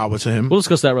and more power to him. we'll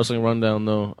discuss that wrestling rundown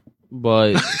though.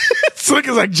 But Slick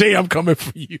is like, Jay, I'm coming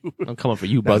for you. I'm coming for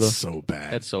you, brother. That's so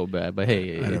bad. That's so bad. But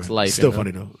hey, Anyway, it's life. Still you know?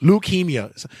 funny though.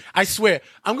 Leukemia. I swear,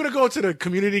 I'm gonna go to the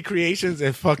community creations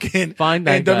and fucking Find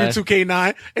that and guy.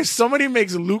 W2K9. If somebody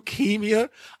makes leukemia,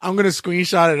 I'm gonna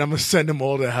screenshot it and I'm gonna send them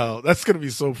all to hell. That's gonna be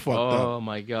so fucked up. Oh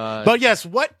my god. But yes,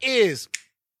 what is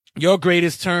your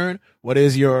greatest turn? What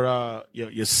is your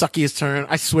suckiest turn?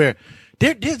 I swear,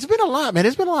 there's been a lot, man.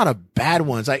 There's been a lot of bad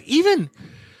ones. Like even,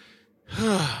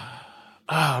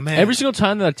 oh man, Every single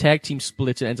time that a tag team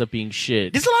splits, it ends up being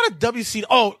shit. there's a lot of WC.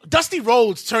 Oh, Dusty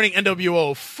Rhodes turning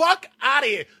NWO. Fuck out of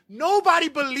here. Nobody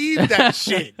believed that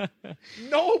shit.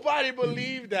 Nobody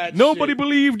believed that. Nobody shit.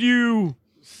 believed you.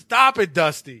 Stop it,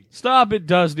 Dusty. Stop it,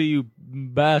 Dusty, you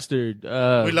bastard.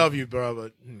 We love you, bro,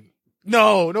 but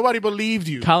no, nobody believed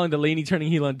you. Colin Delaney turning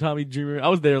heel on Tommy Dreamer. I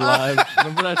was there live.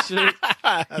 Remember that shit?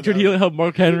 He turned heel and helped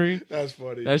Mark Henry. That's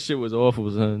funny. That shit was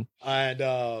awful, son. And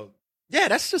yeah,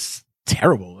 that's just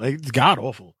terrible. Like, it's god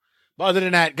awful. But other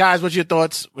than that, guys, what's your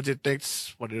thoughts? What's your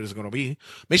thinks? What it is going to be?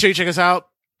 Make sure you check us out.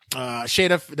 Share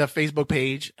the Facebook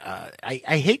page. I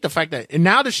hate the fact that and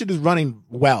now this shit is running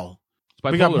well. It's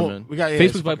bipolar, We got more- man. we got- yeah,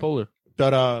 Facebook's it's fucking- bipolar.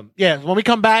 But yeah, when we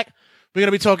come back, we're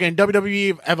gonna be talking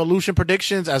WWE Evolution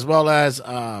predictions as well as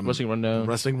Wrestling rundown.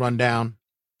 Wrestling rundown.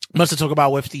 Much to talk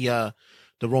about with the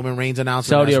Roman Reigns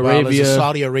announcement. Saudi as well as Arabia. the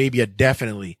Saudi Arabia,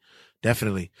 definitely.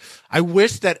 I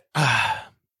wish that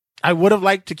I would have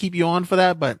liked to keep you on for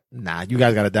that, but nah, you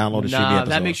guys got to download the shitty Nah,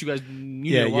 episode. that makes you guys.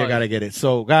 need yeah, to you watch. got to get it.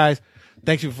 So, guys,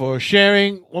 thank you for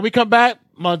sharing. When we come back,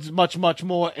 much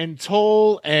more in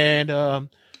toll, and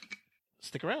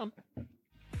stick around.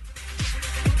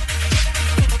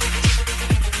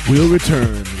 We'll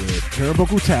return with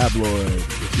Turnbuckle Tabloid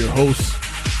with your hosts,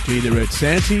 Jay the Red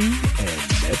Santy and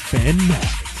Netfan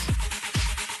Matt.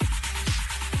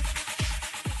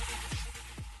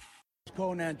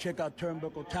 Conan, check out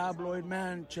Turnbuckle Tabloid,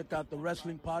 man. Check out the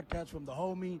wrestling podcast from the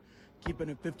homie, keeping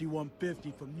it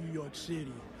 5150 from New York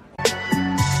City.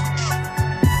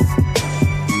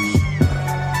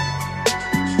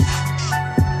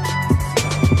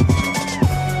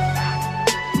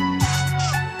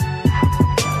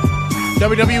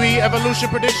 WWE Evolution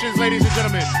predictions, ladies and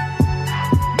gentlemen.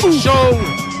 Show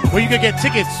where you can get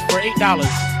tickets for $8.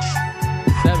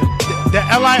 $7. The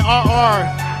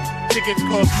LIRR tickets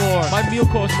cost more. My meal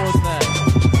costs more than that.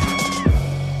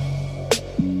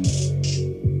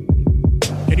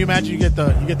 Can you imagine you get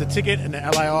the ticket and the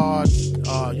LIR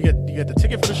you get the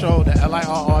ticket for the show, the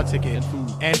LIRR ticket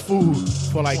and food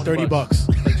for like $30.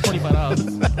 Like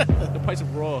 $25. The price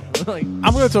of Raw. Like, I'm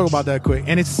gonna talk about that quick,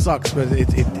 and it sucks, but it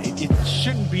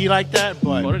shouldn't be like that,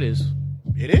 but what it is.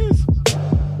 it is.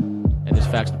 And there's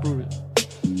facts to prove it.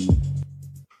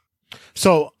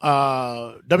 So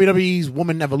WWE's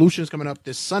Woman Evolution is coming up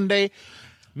this Sunday.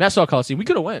 Nassau Coliseum. We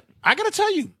could have went. I gotta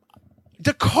tell you,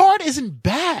 the card isn't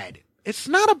bad. It's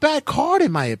not a bad card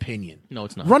in my opinion. No,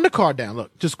 it's not. Run the card down.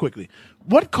 Look, just quickly.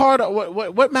 What card?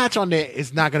 What match on there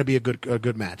is not going to be a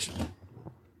good match?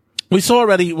 We saw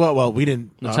already. Well, we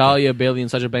didn't. Natalia, Bailey, and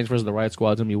Sasha Banks versus the Riot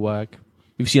Squad's gonna be whack.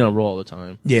 We've seen it on Raw all the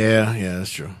time. Yeah, that's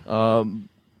true. Shayna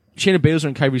Baszler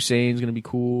and Kairi Sane's gonna be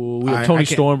cool. We have I Toni can't-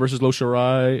 Storm versus Lo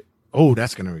Shirai. Oh,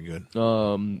 that's going to be good.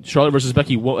 Charlotte versus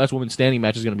Becky. That's women's standing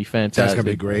match is gonna be fantastic. That's going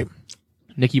to be great.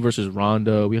 Nikki versus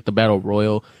Ronda. We have the Battle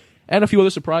Royal. And a few other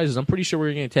surprises. I'm pretty sure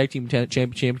we're going to get a tag team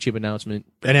championship announcement.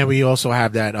 And then we also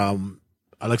have that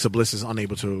Alexa Bliss is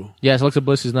unable to. Yes, Alexa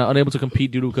Bliss is now unable to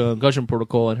compete due to concussion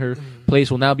protocol, and her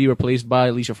place will now be replaced by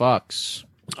Alicia Fox.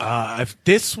 If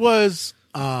this was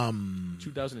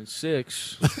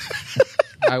 2006.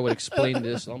 I would explain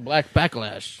this on Black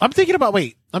Backlash. I'm thinking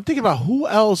about who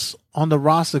else on the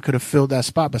roster could have filled that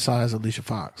spot besides Alicia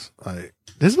Fox. Like,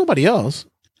 there's nobody else.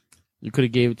 You could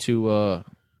have gave it to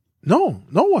no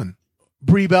one.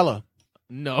 Brie Bella.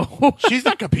 No. She's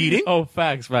not competing. Oh,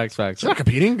 facts. She's not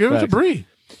competing. Give it to Facts. Brie.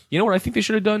 You know what I think they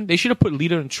should have done? They should have put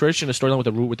Lita and Trish in a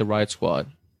storyline with the Riot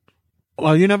Squad.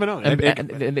 Well, you never know.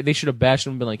 And they should have bashed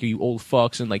them and been like, you old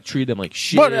fucks, and like treated them like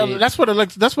shit. But that's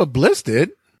what Bliss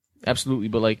did. Absolutely,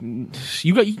 but like,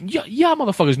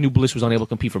 motherfuckers knew Bliss was unable to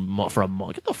compete for a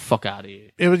month. Get the fuck out of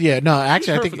here. It was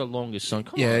actually I think for the longest, son.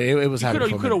 Come yeah, on. it was happening.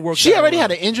 You could have worked. She already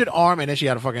had an injured arm, and then she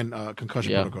had a fucking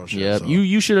concussion protocol. Shit, yeah. so.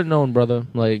 You should have known, brother.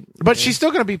 Like, but she's still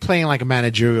gonna be playing like a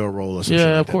managerial role or something.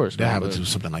 Yeah, like of course. They have to do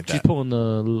something like She's that. pulling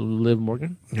the Liv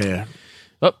Morgan. Yeah.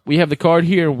 Oh, we have the card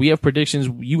here. We have predictions.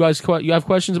 You have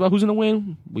questions about who's gonna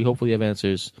win? We hopefully have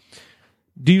answers.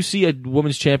 Do you see a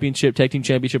women's championship, tag team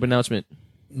championship announcement?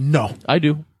 No, I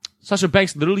do. Sasha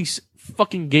Banks literally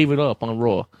fucking gave it up on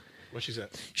Raw. what she said?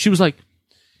 She was like,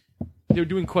 they were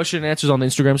doing question and answers on the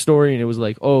Instagram story, and it was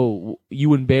like, oh,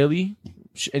 you and Bailey?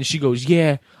 And she goes,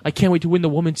 yeah, I can't wait to win the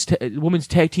women's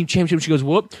tag team championship. She goes,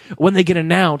 whoop, when they get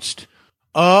announced.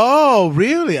 Oh,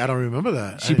 really? I don't remember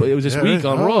that. It was this week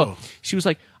on Raw. She was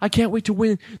like, I can't wait to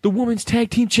win the women's tag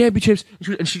team championships.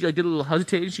 And she did a little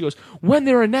hesitation. She goes, when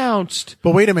they're announced.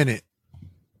 But wait a minute.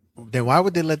 Then why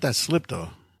would they let that slip though?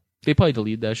 They probably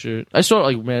deleted that shit. I saw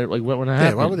it when it happened.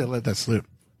 Yeah, why would they let that slip?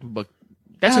 But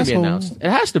that's going to be announced. It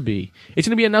has to be. It's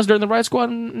going to be announced during the Riot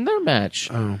Squad in their match.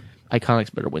 Oh.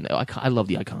 Iconics better win that. I love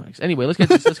the Iconics. Anyway, let's get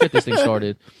this thing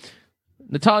started.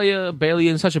 Natalia, Bailey,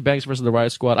 and Sasha Banks versus the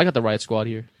Riot Squad. I got the Riot Squad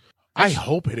here. I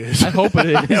hope it is. I hope it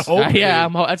is.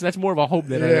 I That's more of a hope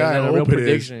than I a real hope it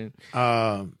prediction.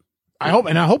 I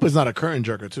hope it's not a curtain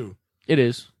jerker too. It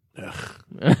is.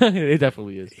 It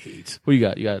definitely is. Who you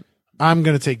got? You got. I'm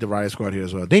gonna take the Riot Squad here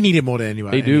as well. They need it more than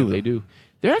anybody. They do.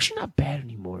 They're actually not bad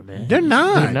anymore, man. They're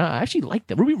not. I actually like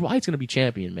them. Ruby Riot's gonna be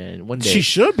champion, man. One day. She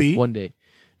should be. One day.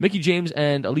 Mickey James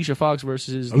and Alicia Fox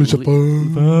versus Alicia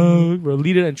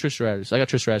Lita and Trish Stratus. I got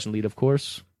Trish Stratus and Lita, of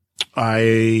course. You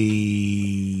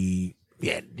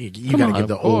gotta give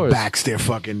the old backs their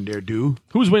due.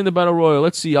 Who's winning the Battle Royal?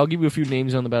 Let's see. I'll give you a few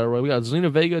names on the Battle Royal. We got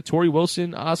Zelina Vega, Tori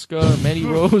Wilson, Asuka, Mandy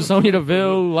Rose, Sonya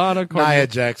Deville, Lana Carmella. Nia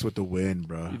Jax with the win,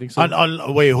 bro. You think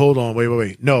so? Wait, hold on.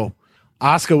 Wait. No.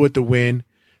 Asuka with the win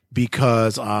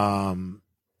because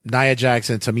Nia Jax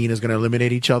and Tamina's going to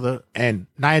eliminate each other. And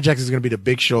Nia Jax is going to be the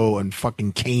Big Show and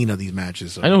fucking Kane of these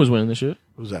matches. So. I know who's winning this shit.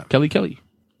 Who's that? Kelly.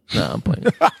 Nah, I'm playing.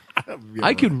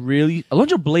 I could really...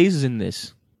 Alundra Blaze is in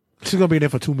this. She's going to be there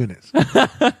for 2 minutes.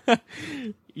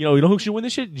 You know who should win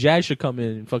this shit? Jazz should come in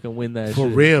and fucking win that For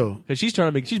shit. real. Because she's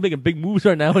making big moves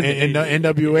right now. In the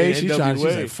NWA, she's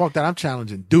like, fuck that. I'm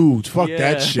challenging dudes. Fuck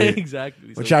that shit.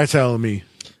 Exactly. What y'all telling me?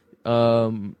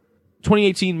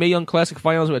 2018 Mae Young Classic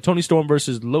Finals. We had Toni Storm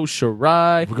versus Lo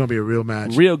Shirai. We're going to be a real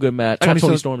match. Real good match. I got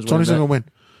Toni Storm's Toni's going to win.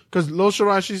 Because Lo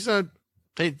Shirai, she said,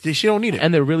 she don't need it.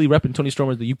 And they're really repping Toni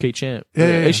Storm as the UK champ. Yeah.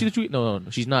 Is she the truth? No,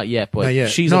 she's not yet. But not yet.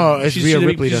 She's it's Rhea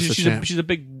Ripley that's the champ. She's a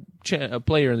big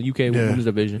player in the UK women's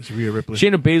division. It's Rhea Ripley.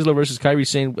 Shayna Baszler versus Kairi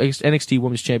Sane NXT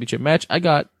Women's Championship match. I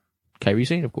got Kairi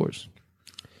Sane, of course.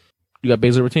 You got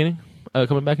Baszler retaining?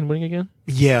 Coming back and winning again?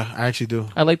 Yeah, I actually do.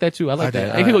 I like that too. I like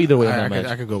that. I could go either way in that match.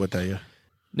 I could go with that, yeah.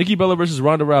 Nikki Bella versus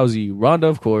Ronda Rousey. Ronda,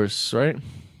 of course, right?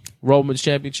 Raw Women's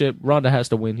Championship. Ronda has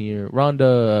to win here.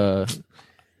 Ronda...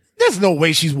 There's no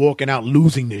way she's walking out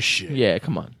losing this shit. Yeah,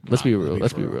 come on. Let's be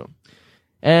real.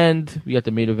 And we got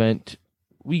the main event.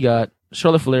 We got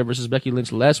Charlotte Flair versus Becky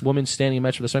Lynch. Last woman standing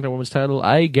match for the SmackDown Women's title.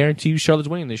 I guarantee you Charlotte's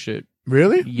winning this shit.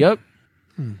 Really? Yep.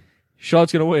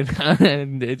 Charlotte's gonna win.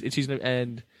 And it's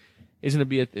gonna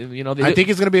be I think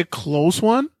it's gonna be a close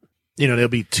one. There'll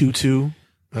be 2-2,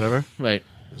 whatever. Right.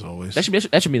 As always. That should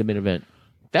be the main event.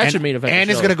 That should main event.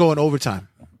 And it's gonna go in overtime.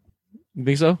 You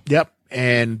think so? Yep.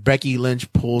 And Becky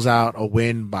Lynch pulls out a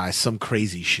win by some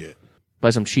crazy shit.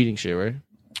 By some cheating shit, right?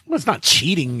 Well, it's not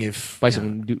cheating if... By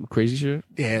some crazy shit?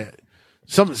 Yeah.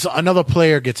 So another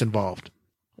player gets involved.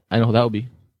 I know who that would be.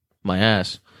 My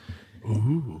ass.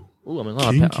 Ooh, I'm in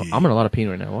a lot of pain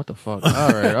right now. What the fuck? All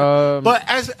right. But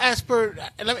as per...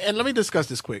 And let me discuss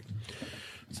this quick.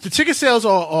 The ticket sales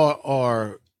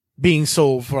are being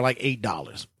sold for like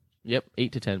 $8. Yep,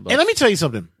 $8 to $10. And let me tell you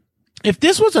something. If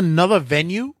this was another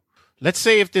venue... Let's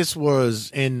say if this was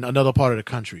in another part of the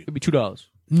country. It'd be $2.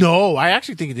 No, I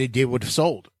actually think they would have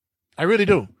sold. I really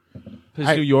do. It's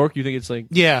New York, you think it's like...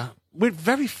 Yeah. We're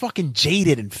very fucking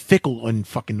jaded and fickle in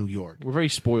fucking New York. We're very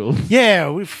spoiled. Yeah,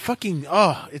 we're fucking...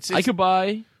 I could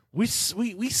buy... We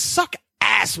suck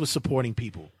ass ass with supporting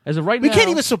people. As of right We now, can't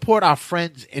even support our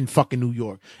friends in fucking New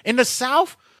York. In the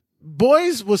South,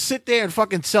 boys will sit there and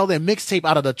fucking sell their mixtape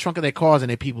out of the trunk of their cars and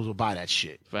their peoples will buy that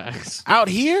shit. Facts. Out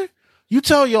here, you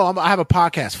tell I have a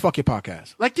podcast. Fuck your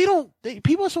podcast. Like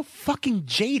people are so fucking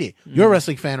jaded. You're a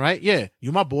wrestling fan, right? Yeah.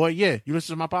 You my boy. Yeah. You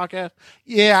listen to my podcast?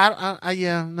 Yeah.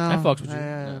 No. I fucks with you.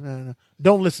 No.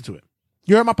 Don't listen to it.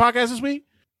 You heard my podcast this week?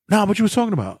 No, what you was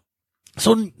talking about.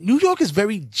 So New York is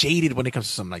very jaded when it comes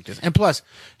to something like this. And plus,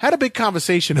 had a big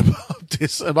conversation about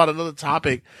this, about another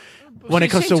topic when it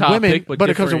comes to women, but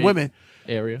it comes to women.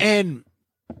 Area. And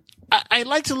I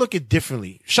like to look at it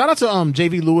differently. Shout out to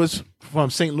JV Lewis from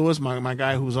St. Louis, my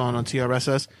guy who's on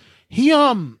TRSS.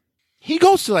 He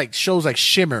goes to like shows like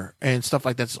Shimmer and stuff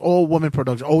like that. It's all women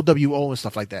production, OWO and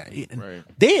stuff like that. And Right.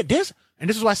 this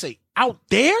is why I say out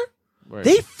there, Right.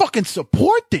 they fucking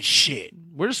support this shit.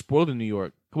 We're just spoiled in New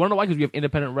York. I want to know why? Because we have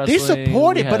independent wrestling. They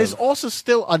support it, we but have- it's also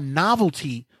still a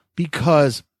novelty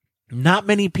because not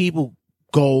many people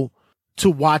go to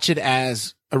watch it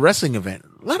as a wrestling event.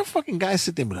 A lot of fucking guys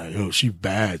sit there and be like, yo, she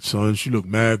bad, son. She look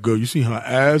mad good. You see her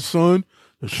ass, son?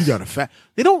 She got a fat.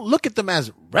 They don't look at them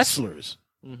as wrestlers.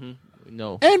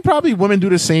 no. And probably women do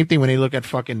the same thing when they look at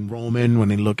fucking Roman, when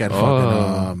they look at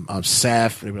fucking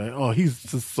Seth. They be like, oh, he's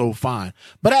just so fine.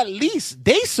 But at least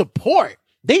they support.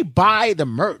 They buy the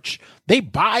merch. They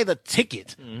buy the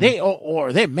ticket. They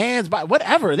or their man's buy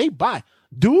whatever they buy.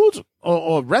 Dudes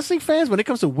or wrestling fans when it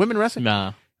comes to women wrestling.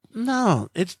 Nah. No,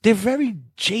 they're very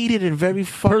jaded and very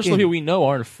fucking. Personally, here we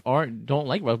know don't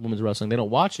like women's wrestling. They don't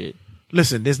watch it.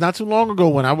 Listen, there's not too long ago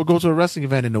when I would go to a wrestling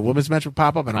event and the women's match would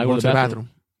pop up and I go to the bathroom.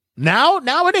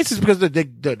 Nowadays it's because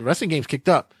the wrestling game's kicked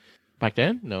up. Back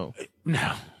then, no.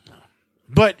 No.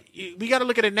 But we got to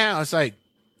look at it now. It's like,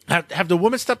 have the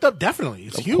women stepped up? Definitely.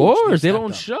 It's huge. Of course, they stepped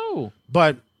don't up. show.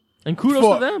 But And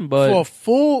kudos to them, but for a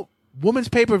full women's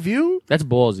pay-per-view, that's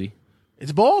ballsy.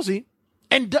 it's ballsy.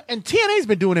 And TNA's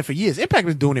been doing it for years. Impact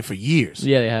been doing it for years.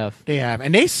 Yeah, they have. They have.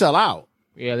 And they sell out.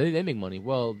 Yeah, they make money.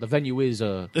 Well, the venue is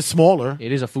It's smaller.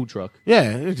 it is a food truck.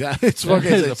 Yeah, exactly. It's fucking,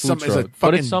 It is a it's food some- it's truck, a but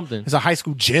fucking, it's something. It's a high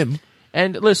school gym.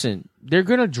 And listen, they're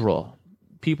gonna draw.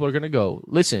 People are gonna go.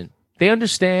 Listen, they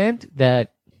understand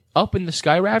that up in the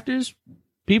Sky Rafters,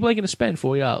 people ain't gonna spend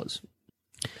 $40.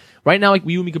 Right now, like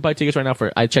you and me could buy tickets right now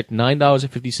for I checked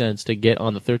 $9.50 to get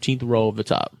on the 13th row of the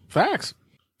top. Facts.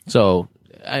 So,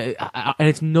 and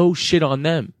it's no shit on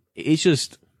them. It's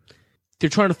just they're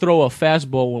trying to throw a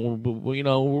fastball when you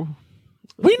know.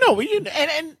 We know.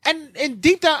 And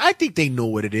deep down, I think they know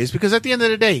what it is because at the end of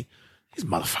the day, these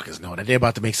motherfuckers know that they're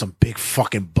about to make some big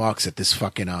fucking bucks at this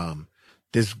fucking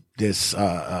this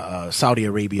Saudi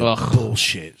Arabia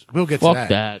bullshit. We'll get to Fuck that.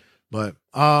 that. But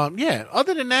yeah.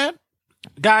 Other than that,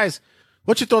 guys,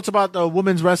 what's your thoughts about the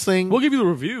women's wrestling? We'll give you the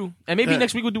review, and maybe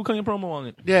next week we'll do a cutting promo on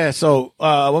it. Yeah. So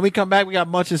when we come back, we got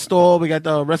much in store. We got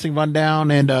the wrestling rundown,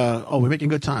 and we're making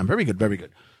good time. Very good. Very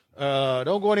good.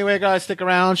 Don't go anywhere, guys. Stick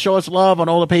around. Show us love on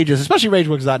all the pages, especially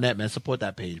RageWorks.net, man. Support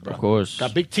that page, bro. Of course.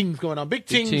 Got big things going on. Big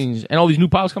things. Teams. And all these new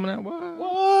piles coming out. What?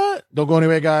 What? Don't go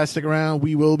anywhere, guys. Stick around.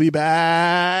 We will be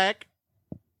back.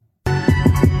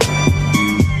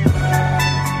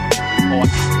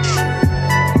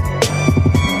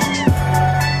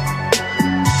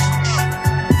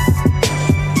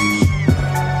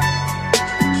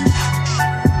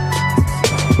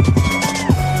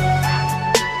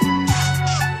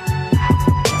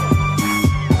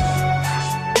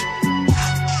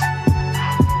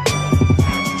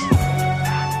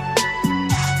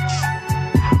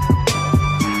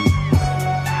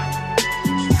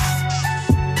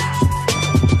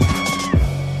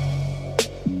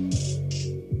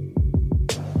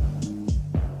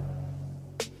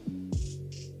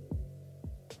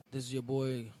 This is your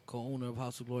boy, co-owner of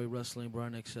House of Glory Wrestling,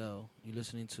 Brian XL. You're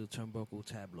listening to Turnbuckle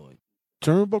Tabloid.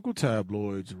 Turnbuckle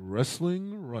Tabloid's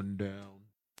Wrestling Rundown.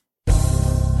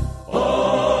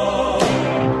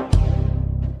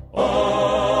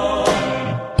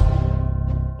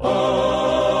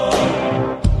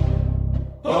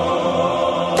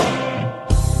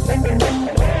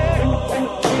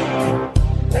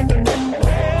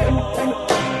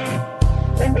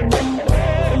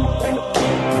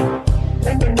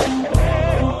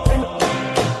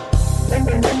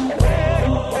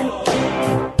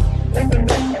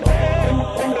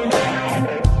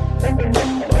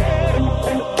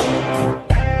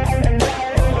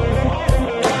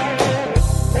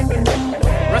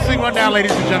 Wrestling Rundown,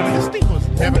 ladies and gentlemen. This thing was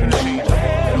never going to change.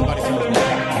 Nobody tells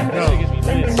me.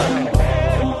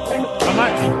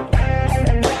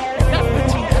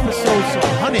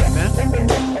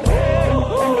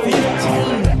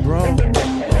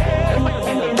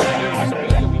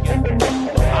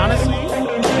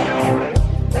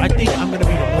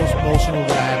 emotional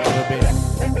than I have ever been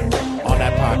on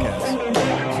that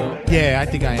podcast. Yeah, I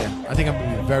think I am. I think I'm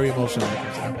going to be very emotional when it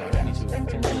comes to that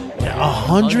podcast. Yeah,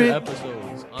 100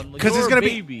 episodes. Because it's going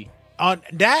to be on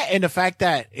that, and the fact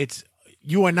that it's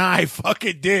you and I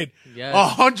fucking did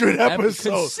 100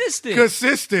 episodes.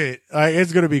 Consistent. Like,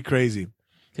 it's going to be crazy.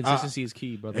 Consistency is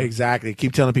key, brother. Exactly.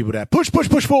 Keep telling people that. Push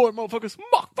forward, motherfuckers.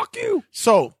 Fuck you.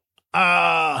 So,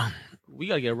 we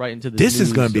gotta get right into this news,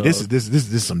 is gonna be this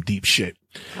is some deep shit.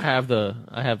 I have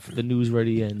the news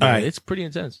ready, and right. It's pretty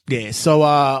intense. Yeah. So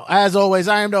as always,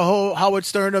 I am the whole Howard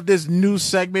Stern of this news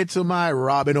segment to my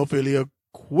Robin Ophelia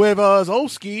Quivers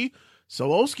Oski.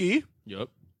 So Oski, Yep.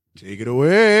 take it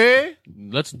away.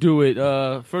 Let's do it.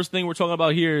 First thing we're talking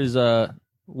about here is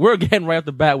we're getting right off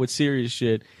the bat with serious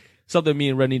shit. Something me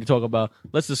and Red need to talk about.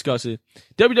 Let's discuss it.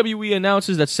 WWE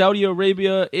announces that Saudi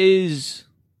Arabia is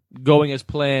going as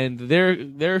planned.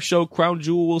 Their show Crown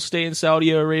Jewel will stay in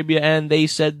Saudi Arabia, and they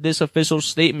said this official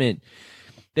statement.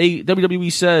 WWE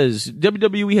says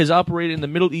WWE has operated in the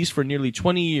Middle East for nearly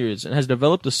 20 years and has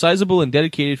developed a sizable and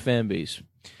dedicated fan base.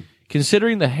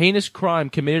 Considering the heinous crime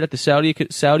committed at the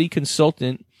Saudi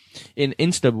consultant in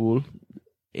Istanbul,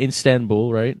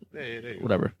 right?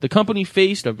 Whatever. The company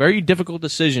faced a very difficult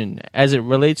decision as it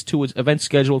relates to its event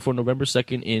scheduled for November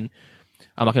 2nd in,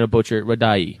 I'm not going to butcher it,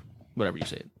 Radai. Whatever you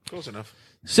say it. Close enough.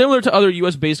 Similar to other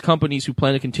U.S.-based companies who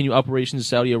plan to continue operations in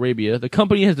Saudi Arabia, the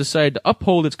company has decided to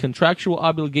uphold its contractual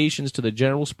obligations to the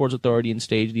General Sports Authority and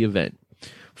stage the event.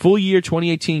 Full year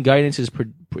 2018 guidance is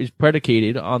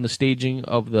predicated on the staging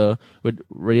of the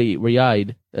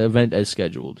Riyadh event as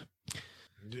scheduled.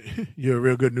 You're a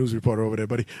real good news reporter over there,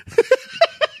 buddy.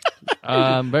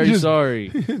 I'm very sorry.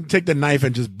 Take the knife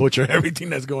and just butcher everything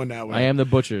that's going that way. I am the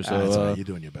butcher, so that's all right. You're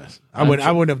doing your best. I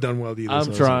wouldn't have done well either.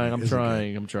 I'm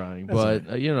trying. But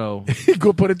right. You know,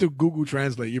 go put it to Google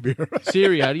Translate. You'll be all right.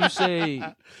 Siri, how do you say?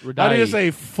 How do you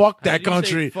say fuck that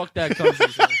country? Fuck that country.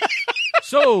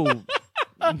 So,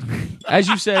 as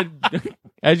you said,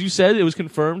 it was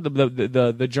confirmed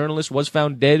the journalist was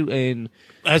found dead in.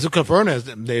 As it confirmed, as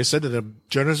they said that the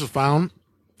journalist was found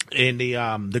in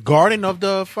the garden of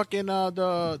the fucking what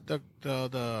the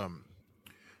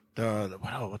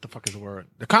fuck is the word?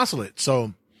 The consulate.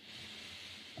 So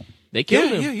they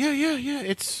killed him. Yeah.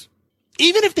 It's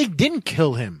even if they didn't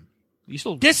kill him,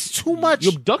 there's too much.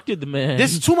 You abducted the man.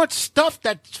 There's too much stuff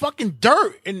that's fucking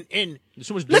dirt and there's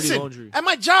too much dirty laundry. At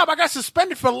my job, I got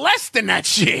suspended for less than that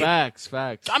shit. Facts.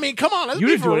 I mean, come on, let's you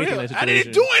be didn't for do real. anything in that I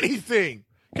didn't do anything.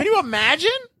 Can you imagine?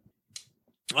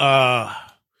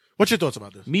 What's your thoughts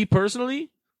about this? Me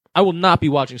personally, I will not be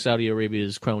watching Saudi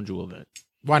Arabia's Crown Jewel event.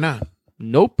 Why not?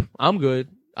 Nope, I'm good.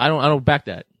 I don't back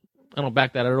that. I don't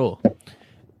back that at all.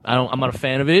 I'm not a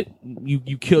fan of it.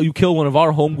 You kill one of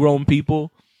our homegrown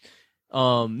people.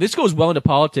 This goes well into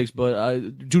politics, but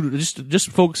due to just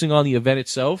focusing on the event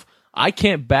itself, I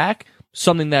can't back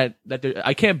something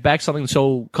I can't back something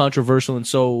so controversial and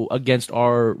so against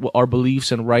our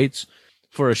beliefs and rights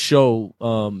for a show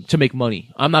to make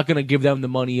money. I'm not gonna give them the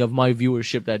money of my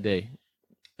viewership that day,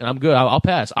 and I'm good. I'll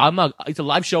pass. I'm not. It's a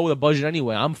live show with a budget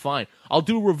anyway. I'm fine. I'll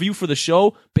do a review for the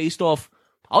show based off.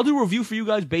 I'll do a review for you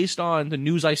guys based on the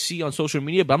news I see on social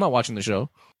media, but I'm not watching the show.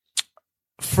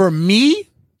 For me,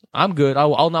 I'm good.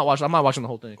 I'll not watch. I'm not watching the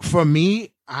whole thing. For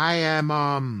me, I am.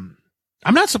 I'm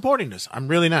not supporting this. I'm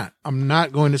really not. I'm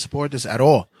not going to support this at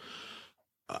all.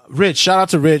 Rich, shout out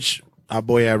to Rich, our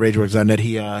boy at RageWorks.net.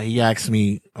 He asked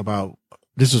me about.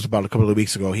 This was about a couple of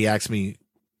weeks ago. He asked me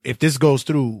if this goes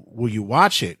through, will you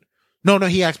watch it? No.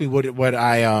 He asked me would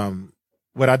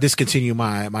I discontinue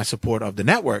my support of the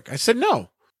network? I said no,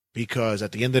 because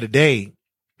at the end of the day,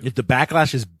 if the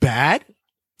backlash is bad,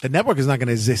 the network is not going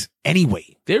to exist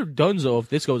anyway. They're donezo if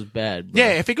this goes bad. Bro. Yeah,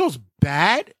 if it goes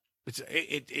bad,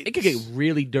 it could get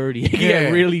really dirty. It could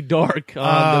get really dark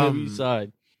on the WWE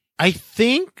side. I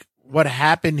think what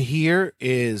happened here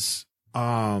is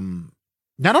not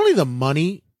only the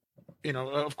money,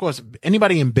 of course,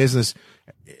 anybody in business,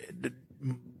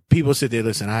 people sit there,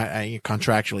 listen, I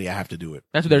contractually I have to do it.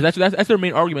 That's their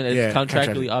main argument is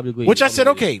contractually obligated. Which I said,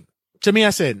 okay. To me,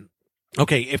 I said,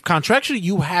 okay, if contractually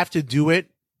you have to do it,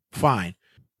 fine.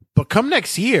 But come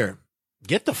next year,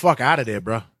 get the fuck out of there,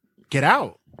 bro. Get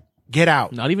out.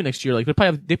 Not even next year. Like they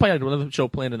probably have another show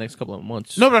planned in the next couple of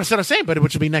months. No, but that's what I'm saying. But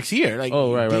it should be next year. Like,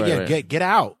 right. Get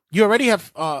out. You already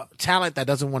have talent that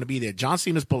doesn't want to be there. John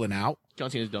Cena's pulling out. John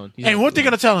Cena's done. And what they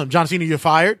gonna tell him? John Cena, you're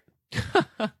fired.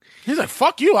 He's like,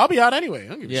 fuck you. I'll be out anyway. I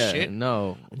don't give a shit.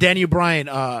 No. Daniel Bryan,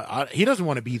 he doesn't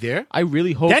want to be there. I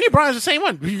really hope. Daniel Bryan's the same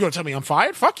one. You gonna tell me I'm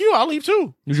fired? Fuck you. I'll leave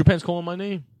too. New Japan's calling my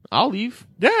name. I'll leave.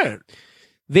 Yeah.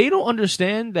 They don't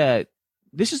understand that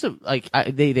this is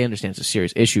they understand it's a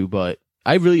serious issue, but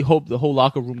I really hope the whole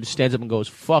locker room just stands up and goes,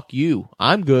 "Fuck you,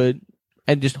 I'm good,"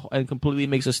 and completely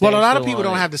makes a stand. Well, a lot of people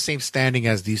don't have the same standing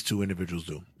as these two individuals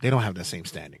do. They don't have that same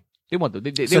standing. They want they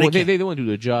want to do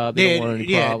their job. They don't want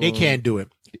any problems. They can't do it.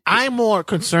 I'm more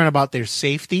concerned about their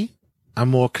safety. I'm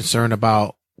more concerned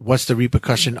about what's the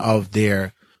repercussion of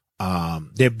their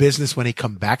business when they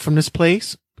come back from this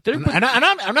place. And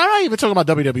I'm not even talking about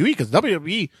WWE, because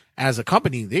WWE as a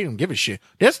company, they don't give a shit.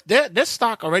 Their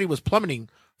stock already was plummeting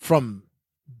from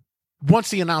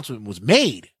once the announcement was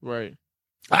made. Right.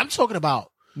 I'm talking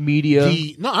about media.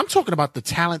 I'm talking about the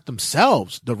talent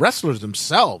themselves, the wrestlers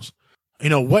themselves. You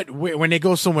know, when they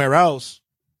go somewhere else,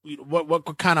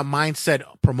 what kind of mindset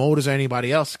promoters or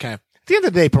anybody else can. At the end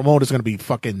of the day, promoters going to be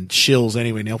fucking shills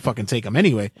anyway, and they'll fucking take them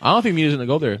anyway. I don't think media's going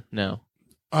to go there now.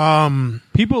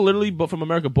 People literally from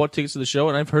America bought tickets to the show,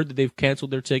 and I've heard that they've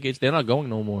canceled their tickets. They're not going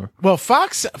no more. Well,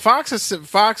 Fox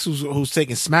who's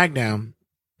taking SmackDown,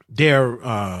 they're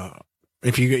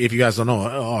if you guys don't know,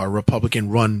 a Republican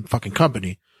run fucking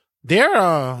company. They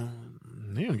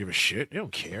don't give a shit. They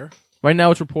don't care. Right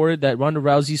now, it's reported that Ronda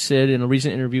Rousey said in a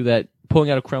recent interview that pulling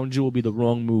out a crown jewel would be the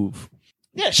wrong move.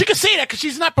 Yeah, she could say that because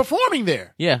she's not performing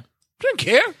there. Yeah, she doesn't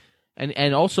care.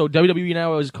 And also, WWE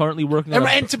now is currently working on...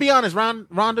 And to be honest,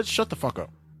 Ronda, shut the fuck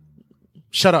up.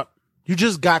 Shut up. You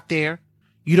just got there.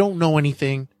 You don't know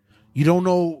anything. You don't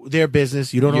know their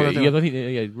business. You don't know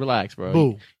anything. Yeah, relax, bro.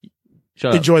 Boo.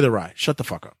 Shut up. Enjoy the ride. Shut the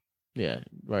fuck up. Yeah,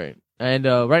 right. And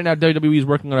right now, WWE is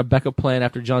working on a backup plan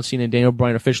after John Cena and Daniel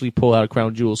Bryan officially pull out a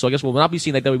crown jewel. So I guess we'll not be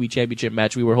seeing that WWE Championship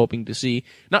match we were hoping to see.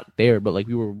 Not there, but like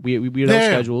we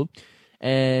had scheduled.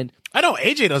 And I know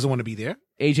AJ doesn't want to be there.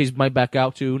 AJ's might back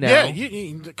out too now.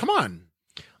 Yeah, come on.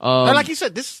 And like you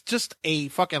said, this is just a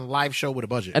fucking live show with a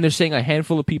budget. And they're saying a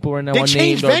handful of people right now they are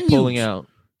named are pulling out.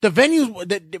 The venues,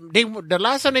 the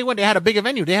last time they went, they had a bigger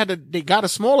venue. They got a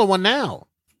smaller one now.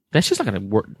 That's just not gonna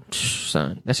work,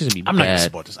 son. That's just gonna be I'm bad. not gonna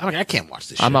support this. I can't watch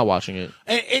this shit. I'm not watching it.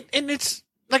 And it's,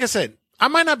 like I said,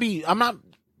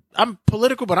 I'm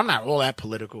political, but I'm not all that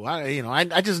political.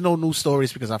 I just know news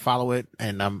stories because I follow it,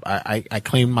 and I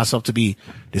claim myself to be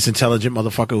this intelligent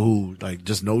motherfucker who like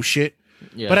just knows shit.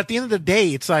 Yeah. But at the end of the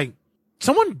day, it's like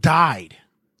someone died.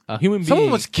 A human being.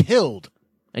 Someone was killed.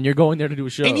 And you're going there to do a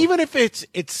show. And even if it's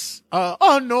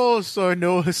oh no, sir,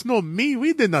 no, it's not me.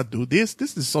 We did not do this.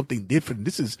 This is something different.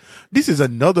 This is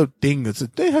another thing.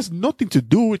 It has nothing to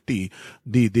do with the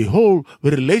whole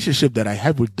relationship that I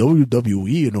have with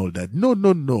WWE and all that.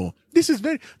 No. This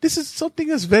is something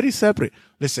that's very separate.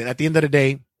 Listen, at the end of the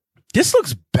day, this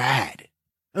looks bad.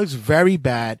 It looks very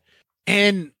bad.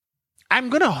 And I'm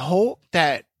gonna hope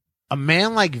that a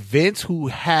man like Vince, who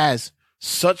has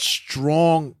such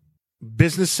strong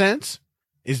business sense,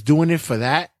 is doing it for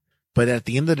that, but at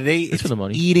the end of the day, it's for the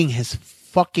money. Eating his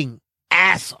fucking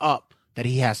ass up that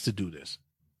he has to do this.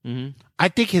 Mm-hmm. I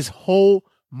think his whole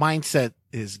mindset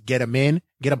is get him in,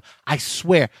 get him. I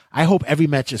swear, I hope every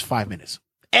match is 5 minutes.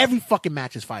 Every fucking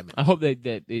match is 5 minutes. I hope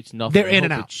that it's nothing. They're in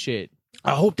and out. Shit.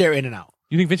 I hope they're in and out.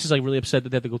 You think Vince is like really upset that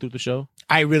they have to go through the show?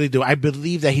 I really do. I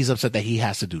believe that he's upset that he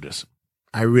has to do this.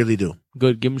 I really do.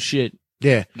 Good. Give him shit.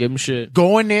 Yeah. Give him shit.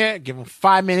 Go in there, give him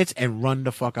 5 minutes, and run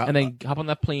the fuck out. And then hop on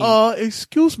that plane.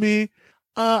 Excuse me.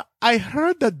 I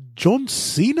heard that John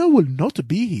Cena will not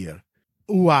be here.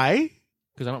 Why?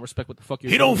 Because I don't respect what the fuck you're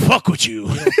doing. He don't fuck with you.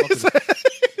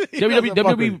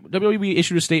 WWE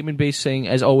issued a statement saying,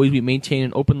 as always, we maintain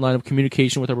an open line of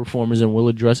communication with our performers and will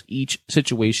address each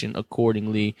situation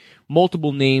accordingly.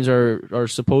 Multiple names are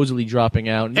supposedly dropping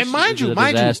out. And mind you,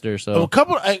 so a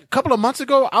couple of months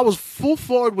ago, I was full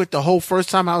forward with the whole first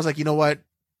time. I was like, you know what?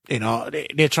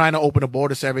 They're trying to open the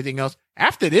borders to everything else.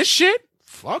 After this shit,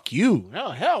 fuck you.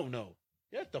 Oh, hell no.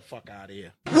 Get the fuck out of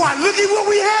here. Why, look at what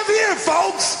we have here,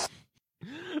 folks.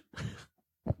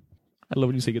 I love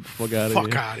when you say get the fuck out of here.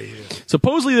 Fuck out of here.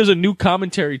 Supposedly there's a new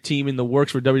commentary team in the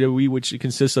works for WWE, which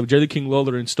consists of Jerry the King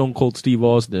Lawler and Stone Cold Steve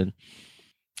Austin.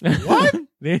 What?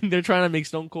 They're trying to make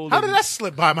Stone Cold... How did that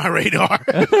slip by my radar?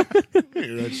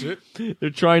 That shit.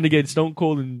 They're trying to get Stone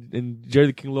Cold and Jerry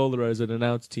the King Lawler as an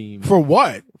announced team. For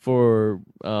what? For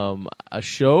a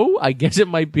show? I guess it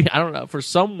might be. I don't know. For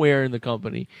somewhere in the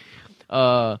company.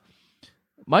 My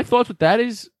thoughts with that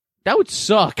is... That would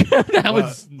suck.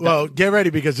 Well, get ready,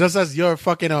 because just as your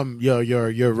fucking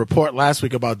your report last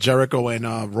week about Jericho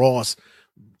and Ross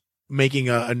making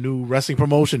a new wrestling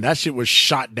promotion, that shit was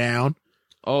shot down.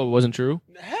 Oh, it wasn't true?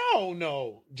 Hell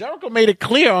no. Jericho made it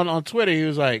clear on Twitter. He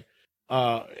was like,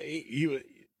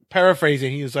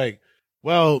 paraphrasing, he was like,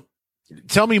 well,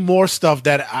 tell me more stuff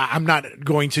that I'm not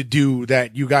going to do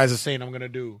that you guys are saying I'm going to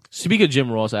do. Speaking of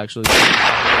Jim Ross, actually.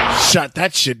 Shut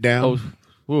that shit down. Oh,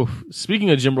 Oof. Speaking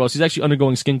of Jim Ross, he's actually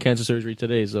undergoing skin cancer surgery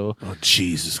today. So, Oh,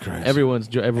 Jesus Christ.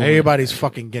 everybody's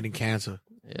fucking getting cancer.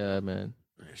 Yeah, man.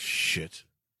 Shit.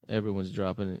 Everyone's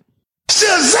dropping it.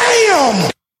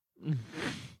 Shazam!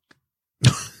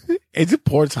 Is it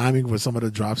poor timing for some of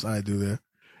the drops I do there?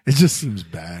 It just seems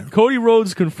bad. Cody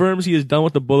Rhodes confirms he is done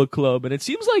with the Bullet Club, and it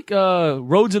seems like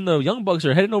Rhodes and the Young Bucks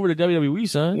are heading over to WWE,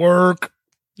 son. Work.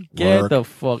 Get the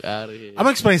fuck out of here. I'm gonna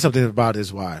explain something about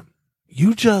this. Why?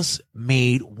 You just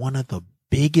made one of the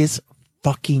biggest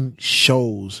fucking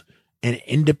shows an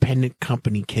independent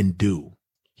company can do.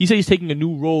 He said he's taking a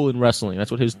new role in wrestling.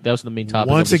 That was the main topic.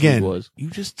 Once of this again, week was. you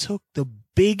just took the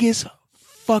biggest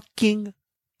fucking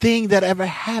thing that ever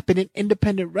happened in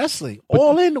independent wrestling.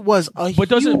 All In was a But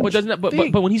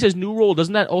huge but when he says new role,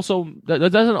 doesn't that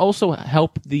doesn't also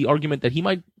help the argument that he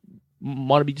might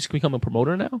want to be just become a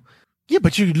promoter now? Yeah,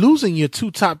 but you're losing your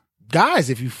two top guys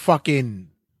if you fucking.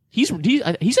 He said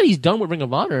he's done with Ring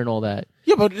of Honor and all that.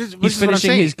 Yeah, but He's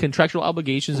finishing his contractual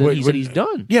obligations, and he said he's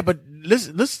done. Yeah, but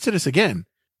listen to this again.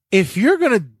 If you're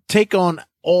gonna take on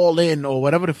All In or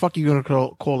whatever the fuck you're gonna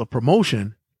call a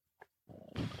promotion,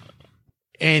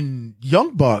 and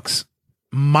Young Bucks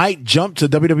might jump to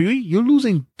WWE, you're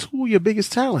losing two of your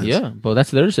biggest talents. Yeah, but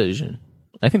that's their decision.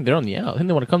 I think they're on the out. I think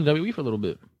they want to come to WWE for a little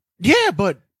bit. Yeah,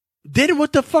 but then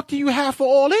what the fuck do you have for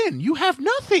All In? You have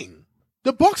nothing.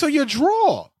 The Bucks are your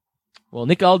draw. Well,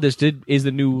 Nick Aldis is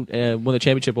the new won the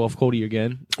championship off Cody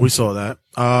again. We saw that.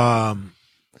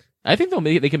 I think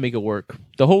they can make it work.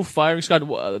 The whole firing squad.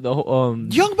 The whole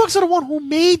Young Bucks are the one who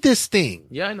made this thing.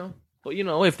 Yeah, I know. But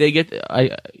if they get, I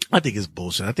think it's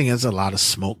bullshit. I think there's a lot of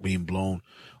smoke being blown.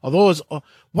 Although it's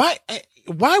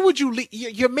why would you?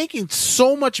 You're making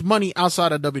so much money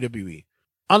outside of WWE,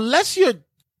 unless you're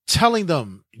telling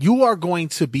them you are going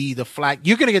to be the flag.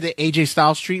 You're going to get the AJ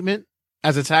Styles treatment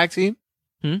as a tag team.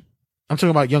 I'm talking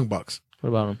about Young Bucks. What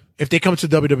about them? If they come to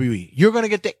WWE, you're going to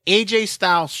get the AJ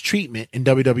Styles treatment in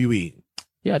WWE.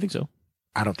 Yeah, I think so.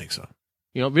 I don't think so.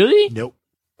 Really? Nope.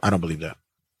 I don't believe that.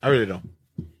 I really don't.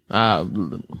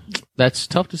 That's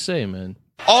tough to say, man.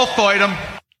 I'll fight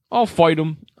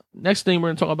him. Next thing we're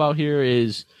going to talk about here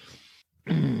is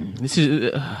this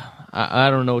is I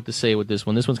don't know what to say with this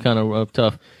one. This one's kind of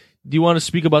tough. Do you want to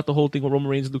speak about the whole thing with Roman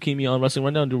Reigns' leukemia on Wrestling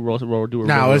Rundown?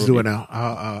 Let's do it now.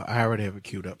 I already have it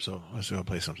queued up, so let's go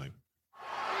play something.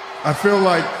 I feel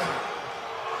like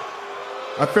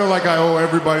I owe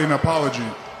everybody an apology.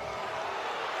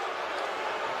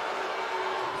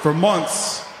 For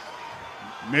months,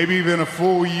 maybe even a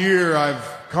full year, I've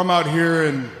come out here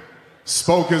and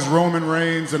spoke as Roman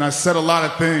Reigns, and I said a lot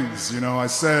of things. I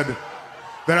said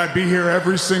that I'd be here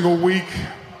every single week.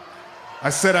 I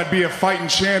said I'd be a fighting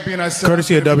champion. I said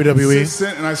courtesy of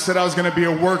WWE. And I said I was going to be a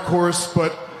workhorse,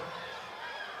 but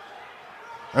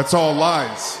that's all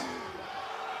lies.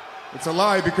 It's a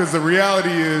lie because the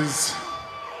reality is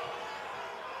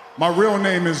my real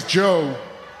name is Joe.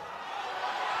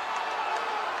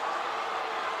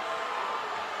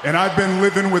 And I've been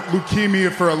living with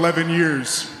leukemia for 11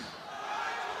 years.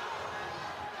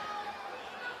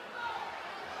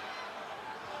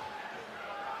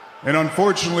 And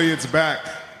unfortunately, it's back.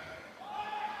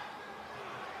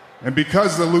 And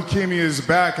because the leukemia is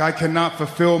back, I cannot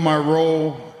fulfill my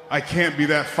role. I can't be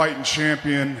that fighting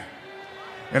champion.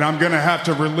 And I'm going to have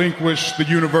to relinquish the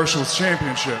Universal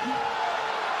Championship.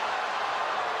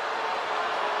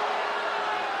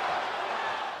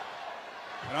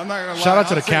 And I'm not gonna lie, Shout out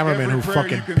to the I'll take cameraman every who prayer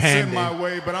fucking you can panned send my and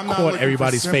way, but I'm not caught looking for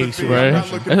everybody's face, sympathy. right? I'm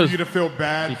not looking for you to feel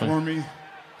bad for me.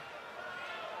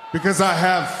 Because I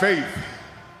have faith.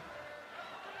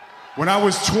 When I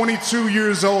was 22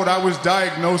 years old, I was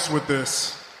diagnosed with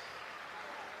this.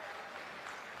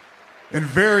 And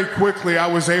very quickly, I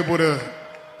was able to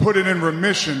put it in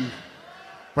remission.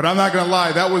 But I'm not going to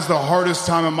lie, that was the hardest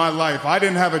time of my life. I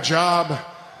didn't have a job.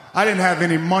 I didn't have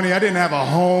any money. I didn't have a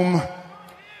home.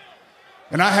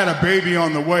 And I had a baby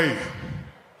on the way.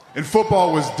 And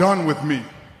football was done with me.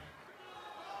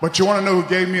 But you want to know who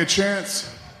gave me a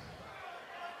chance?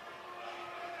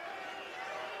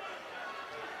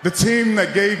 The team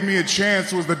that gave me a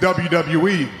chance was the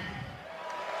WWE.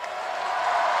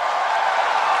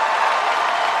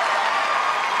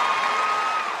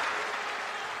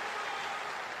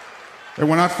 And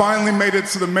when I finally made it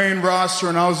to the main roster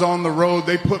and I was on the road,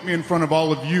 they put me in front of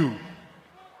all of you,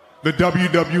 the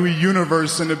WWE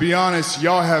Universe. And to be honest,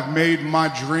 y'all have made my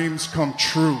dreams come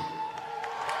true.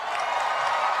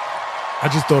 I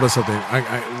just thought of something.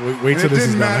 Wait till this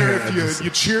is done. It didn't matter if you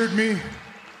cheered me,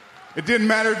 It didn't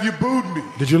matter if you booed me.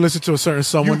 Did you listen to a certain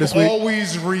someone this week? You've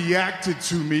always reacted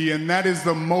to me, and that is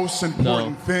the most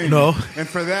important thing. No. And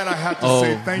for that, I have to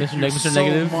say thank you Mr. so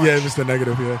Negative? much. Yeah, Mr.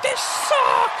 Negative, yeah. This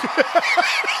sucked.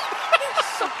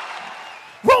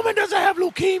 Roman doesn't have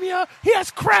leukemia. He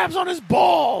has crabs on his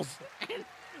balls.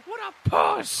 What a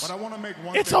puss. But I want to make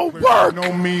one It's thing a clear. work. By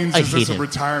no means I is this hate a him.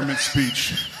 retirement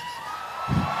speech.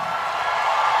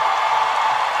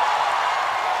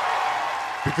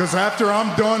 Because after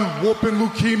I'm done whooping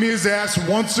leukemia's ass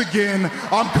once again,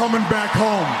 I'm coming back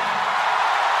home.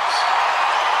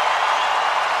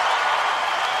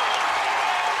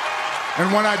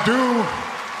 And when I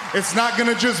do, it's not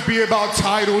going to just be about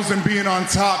titles and being on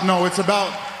top. No, it's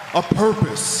about a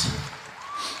purpose.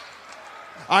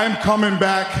 I am coming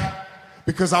back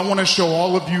because I want to show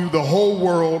all of you, the whole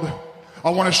world, I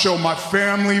want to show my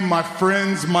family, my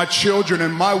friends, my children,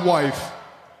 and my wife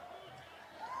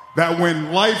that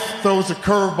when life throws a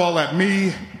curveball at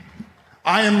me,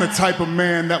 I am the type of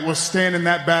man that will stand in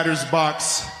that batter's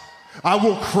box. I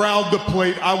will crowd the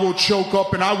plate, I will choke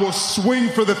up, and I will swing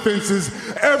for the fences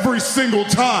every single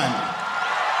time.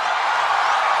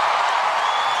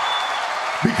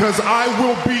 Because I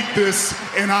will beat this,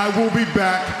 and I will be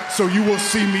back, so you will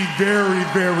see me very,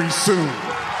 very soon.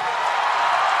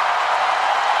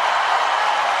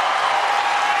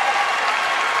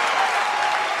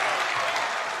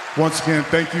 Once again,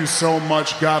 thank you so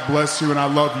much. God bless you, and I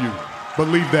love you.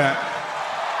 Believe that.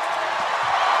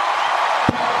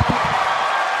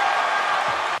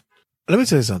 Let me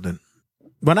tell you something.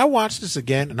 When I watched this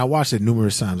again, and I watched it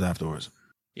numerous times afterwards,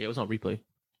 Yeah, it was on replay.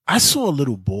 I saw a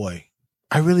little boy.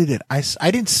 I really did. I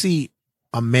didn't see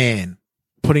a man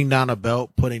putting down a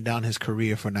belt, putting down his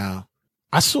career for now.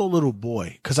 I saw a little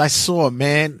boy because I saw a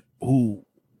man who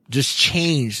just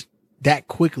changed that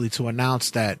quickly to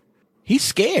announce that he's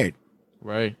scared.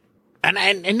 Right.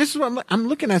 And this is what I'm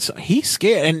looking at. He's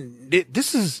scared. And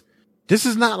this is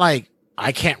not like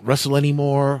I can't wrestle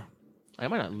anymore. I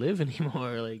might not live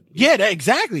anymore. Like, Yeah,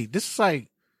 exactly. This is like,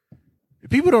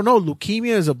 people don't know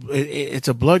leukemia is it's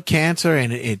a blood cancer,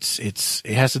 and it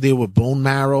has to deal with bone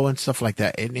marrow and stuff like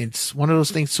that. And it's one of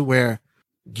those things to where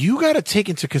you got to take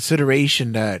into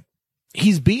consideration that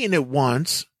he's beaten it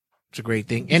once. It's a great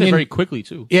thing. And very quickly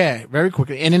too. Yeah, very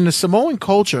quickly. And in the Samoan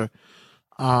culture,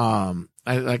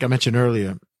 like I mentioned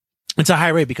earlier, it's a high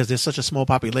rate because there's such a small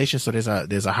population. So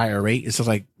there's a higher rate. It's just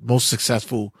like most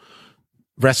successful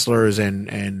wrestlers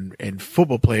and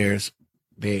football players.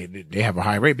 They have a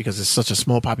high rate because it's such a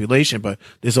small population, but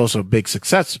there's also a big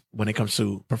success when it comes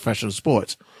to professional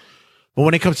sports. But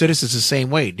when it comes to this, it's the same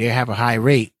way. They have a high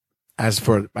rate as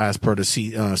per the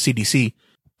CDC,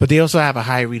 but they also have a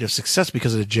high rate of success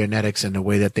because of the genetics and the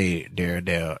way that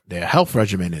their health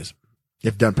regimen is,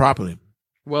 if done properly.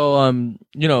 Well,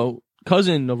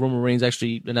 cousin of Roman Reigns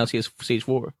actually announced he has stage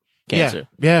 4 cancer.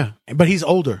 Yeah. But he's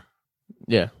older.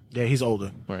 Yeah. Yeah, he's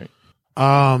older. Right.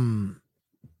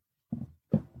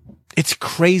 It's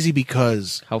crazy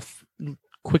because How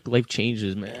quick life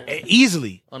changes, man.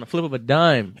 easily, On a flip of a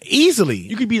dime. easily.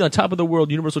 You could be on top of the world,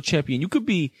 Universal Champion. You could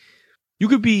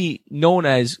be known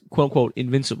as quote unquote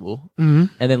invincible, Mhm.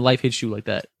 and then life hits you like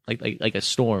that, like a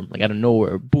storm, like out of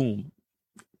nowhere, boom.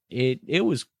 It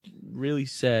was really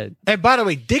sad. And by the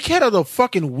way, dickhead of the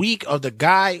fucking week of the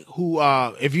guy who,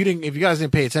 if you guys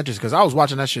didn't pay attention, because I was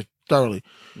watching that shit thoroughly.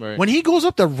 Right. When he goes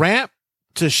up the ramp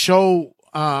to show,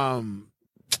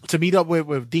 to meet up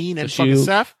with Dean and The fucking Shield.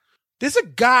 Seth, there's a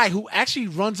guy who actually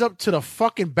runs up to the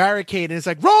fucking barricade and it's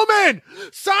like, Roman,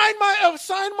 sign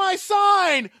my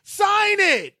sign, sign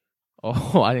it.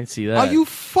 Oh, I didn't see that. Are you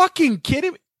fucking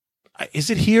kidding me? Is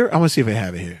it here? I want to see if I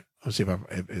have it here. Let's see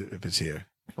if it's here.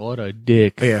 What a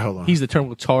dick. Yeah, hold on. He's the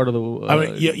Turnbuckle tard of the I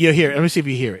mean, you're here. Let me see if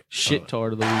you hear it. shit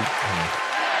tard of the week.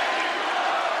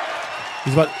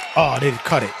 He's about. Oh, they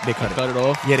cut it. They cut it. Cut it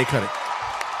off. Yeah, they cut it.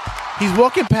 He's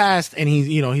walking past and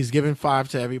he's giving 5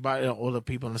 to everybody, all the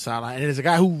people on the sideline. And there's a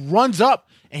guy who runs up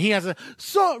and he has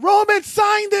Roman,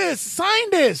 sign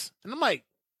this. And I'm like,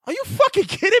 are you fucking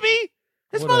kidding me?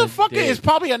 This What a motherfucker dick. is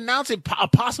probably announcing a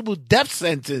possible death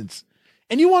sentence.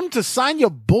 And you want him to sign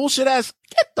your bullshit ass?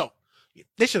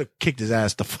 They should have kicked his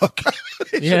ass the fuck out.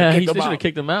 They Yeah, kicked they him should out. have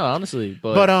kicked him out, honestly.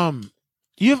 But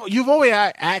you've always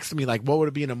asked me like, what would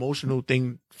it be an emotional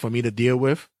thing for me to deal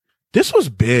with? This was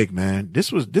big, man.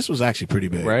 This was actually pretty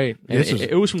big, right, and This was,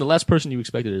 it was from the last person you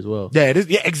expected as well. yeah, it is.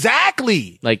 Yeah,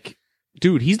 exactly. Like,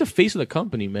 dude, he's the face of the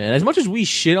company, man. As much as we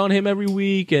shit on him every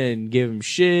week and give him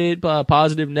shit,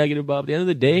 positive, negative, at the end of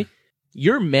the day,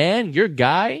 your man, your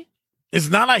guy. It's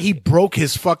not like he broke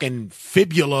his fucking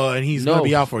fibula and he's gonna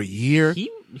be out for a year. He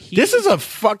This is a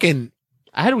fucking.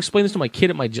 I had to explain this to my kid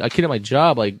at my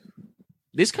job. Like,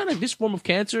 this form of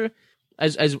cancer,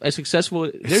 as successful,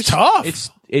 it's tough.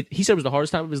 He said it was the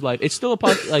hardest time of his life. It's still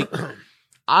like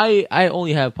I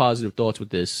only have positive thoughts with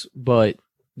this, but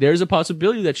there's a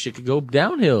possibility that shit could go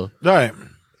downhill. Right.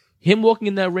 Him walking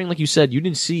in that ring, like you said, you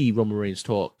didn't see Roman Reigns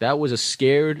talk. That was a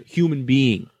scared human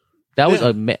being. That was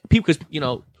because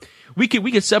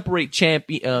we could separate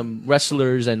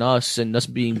wrestlers and us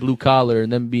being blue collar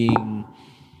and them being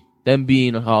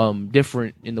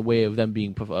different in the way of them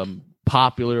being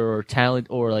popular or talent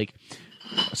or like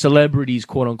celebrities,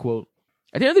 quote unquote.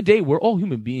 At the end of the day, we're all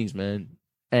human beings, man.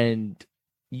 And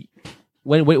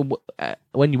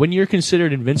when you're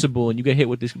considered invincible and you get hit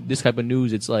with this type of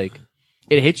news, it's like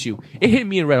it hits you. It hit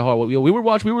me in red hard. We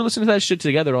were listening to that shit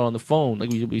together on the phone, like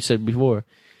we said before,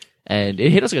 and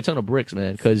it hit us like a ton of bricks,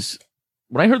 man. Because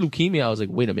when I heard leukemia, I was like,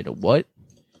 wait a minute, what?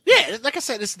 Yeah, like I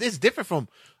said, it's different from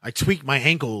I tweaked my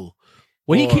ankle.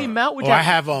 When he came out with that, I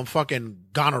have fucking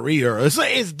gonorrhea.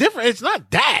 It's different. It's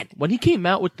not that. When he came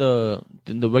out with the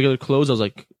regular clothes, I was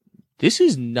like, this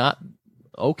is not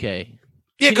okay.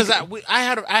 Yeah, because I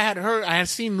had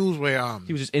seen news where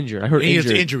he was just injured. I heard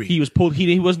injury. He was pulled.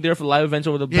 He wasn't there for live events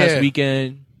over the past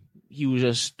weekend. He was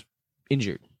just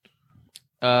injured.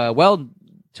 Well,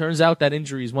 turns out that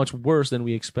injury is much worse than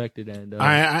we expected. And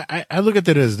I look at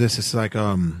it as this. It's like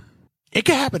it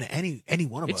could happen to any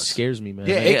one of us. It scares me, man.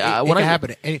 Yeah, it can happen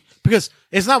to any, because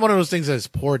it's not one of those things that's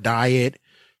poor diet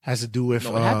has to do with.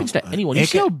 No, it happens to anyone. You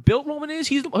see how built Roman is?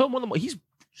 He's a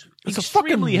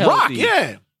fucking healthy. rock.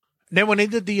 Yeah. Then when they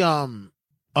did the on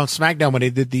SmackDown, when they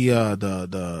did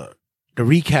the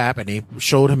recap and they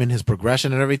showed him in his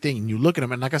progression and everything, and you look at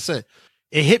him, and like I said,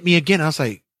 it hit me again. I was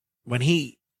like, when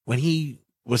he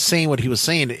was saying what he was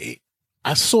saying,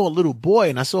 I saw a little boy,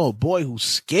 and I saw a boy who's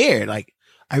scared. Like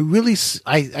I've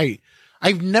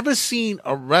never seen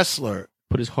a wrestler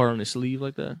put his heart on his sleeve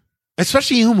like that,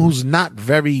 especially him who's not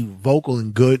very vocal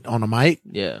and good on a mic.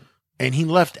 Yeah, and he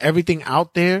left everything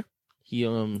out there. He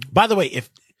By the way, if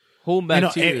hold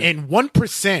back and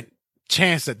 1%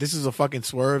 chance that this is a fucking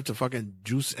swerve to fucking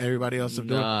juice everybody else to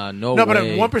do it. No, but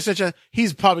a 1% chance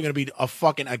he's probably gonna be a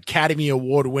fucking Academy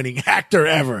Award winning actor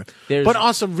ever. But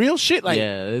on some real shit, like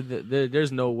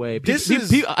there's no way.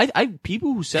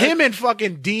 People who said him and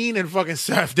fucking Dean and fucking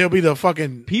Seth, they'll be the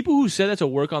fucking people who said that to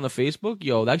work on the Facebook.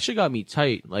 Yo, that shit got me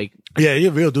tight. Like, yeah,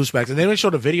 you're real douchebags. And they didn't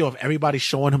show the video of everybody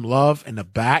showing him love in the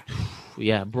back.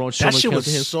 Yeah, Braun Strowman. That shit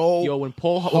was so. Yo, when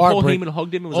Paul Heyman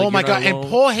hugged him, it was like, my god! And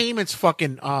Paul Heyman's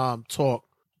fucking talk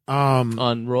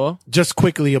on Raw. Just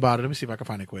quickly about it. Let me see if I can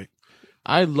find it quick.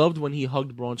 I loved when he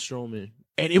hugged Braun Strowman,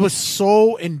 and it was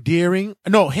so endearing.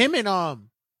 No, him and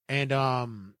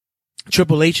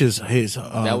Triple H's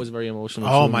that was very emotional.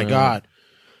 Oh my god!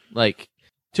 Like,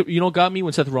 got me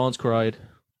when Seth Rollins cried.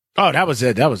 Oh, that was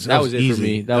it. That was it easy. For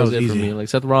me. That was it for me. Like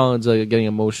Seth Rollins getting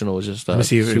emotional was just Let me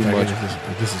see if too much.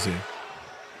 This is it.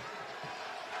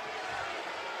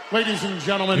 Ladies and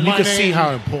gentlemen, and you can see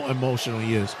how emotional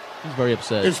he is. He's very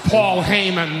upset. Is Paul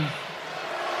Heyman.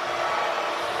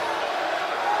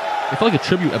 It felt like a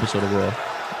tribute episode of Raw.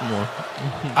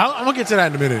 I'm going to get to that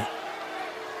in a minute.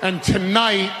 And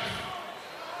tonight,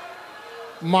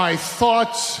 my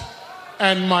thoughts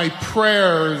and my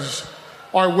prayers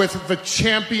are with the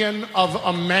champion of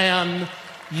a man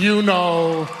you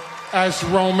know as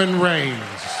Roman Reigns.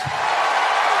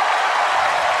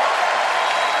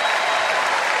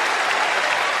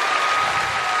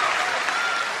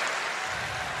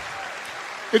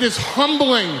 It is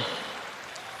humbling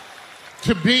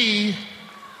to be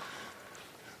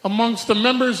amongst the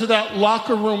members of that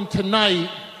locker room tonight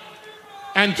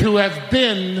and to have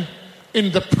been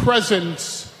in the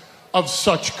presence of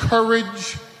such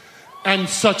courage and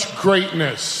such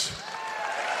greatness.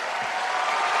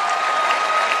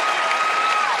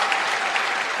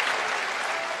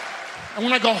 And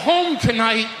when I go home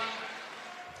tonight,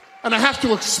 and I have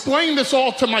to explain this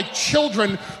all to my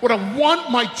children, what I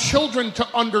want my children to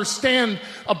understand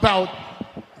about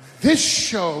this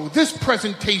show, this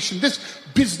presentation, this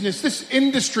business, this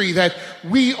industry that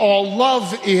we all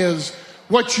love is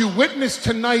what you witnessed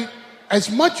tonight,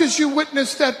 as much as you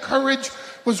witnessed that courage,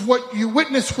 was what you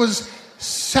witnessed was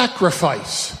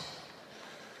sacrifice.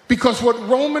 Because what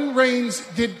Roman Reigns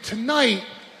did tonight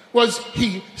was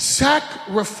he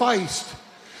sacrificed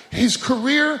his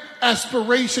career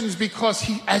aspirations because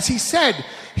he, as he said,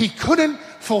 he couldn't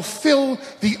fulfill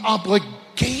the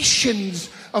obligations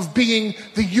of being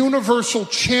the Universal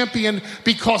Champion,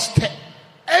 because to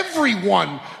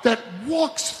everyone that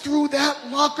walks through that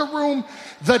locker room,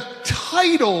 the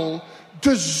title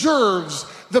deserves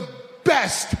the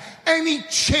best any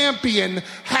champion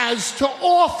has to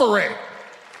offer it.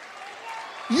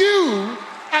 You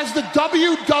as the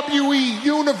WWE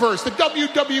universe, the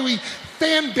WWE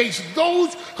fan base,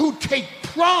 those who take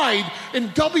pride in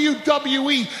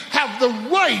WWE have the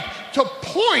right to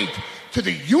point to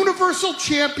the Universal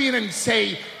Champion and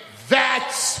say,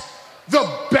 that's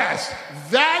the best.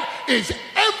 That is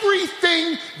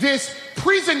everything this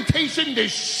presentation,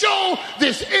 this show,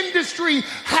 this industry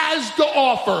has to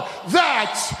offer.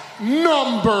 That's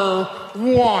number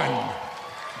one.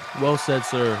 Well said,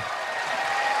 sir.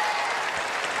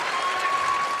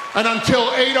 And until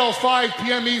 8:05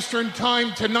 p.m. Eastern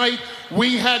Time tonight,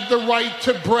 we had the right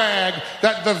to brag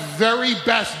that the very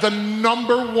best, the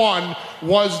number one,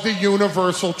 was the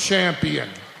Universal Champion.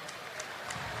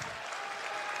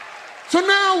 So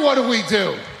now what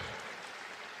do?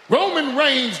 Roman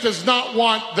Reigns does not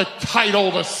want the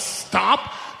title to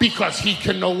stop because he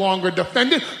can no longer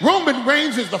defend it. Roman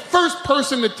Reigns is the first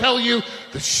person to tell you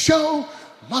the show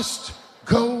must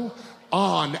go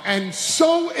on. And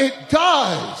so it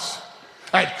does.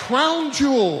 At Crown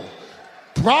Jewel,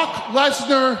 Brock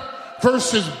Lesnar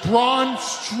versus Braun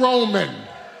Strowman.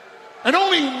 And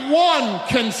only one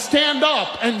can stand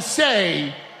up and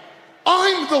say,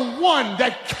 I'm the one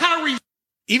that carries.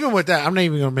 Even with that, I don't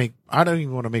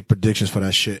even want to make predictions for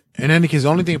that shit. In any case, the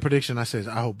only thing prediction I say is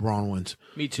I hope Braun wins.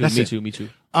 Me too. That's Me it. too.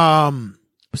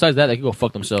 Besides that, they can go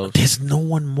fuck themselves. There's no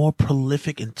one more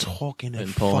prolific in talking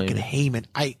than Paul fucking Heyman.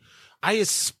 I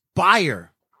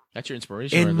aspire That's your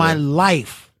inspiration. in right my there.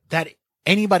 life that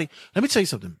anybody, let me tell you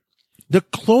something. The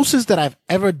closest that I've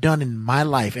ever done in my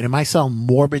life, and it might sound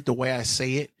morbid the way I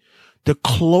say it, the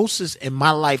closest in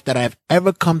my life that I've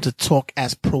ever come to talk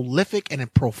as prolific and as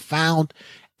profound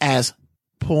as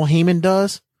Paul Heyman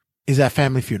does is at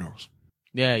family funerals.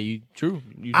 Yeah, true.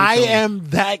 You I am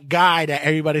that guy that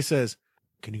everybody says,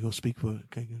 can you go speak for it?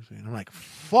 And I'm like,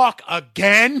 fuck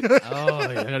again. Oh,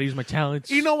 I gotta use my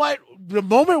talents. You know what? The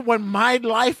moment when my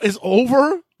life is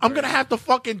over, I'm going to have to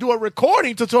fucking do a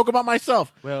recording to talk about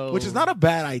myself. Well, which is not a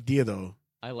bad idea, though.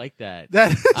 I like that.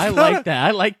 I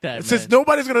like that. Since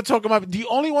nobody's going to talk about the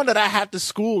only one that I have to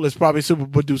school is probably super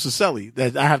producer Sally,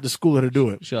 that I have to school her to do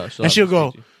it. And she'll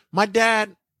go, my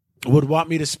dad would want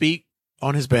me to speak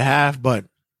on his behalf, but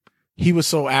he was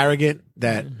so arrogant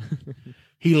that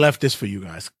he left this for you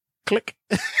guys. Click.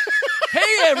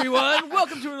 Hey, everyone.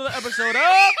 Welcome to another episode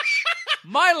of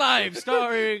My Life,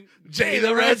 starring Jay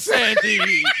the Red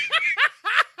Santy.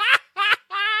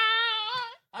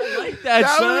 I like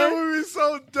that, son. That would be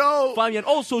so dope. Find me on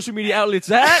all social media outlets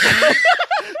at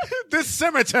this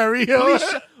cemetery. Big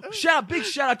shout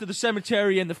out to the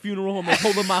cemetery and the funeral home that's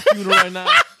holding my funeral right now.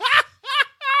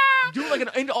 Do like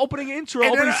an opening intro,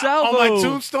 And opening then salvo. on my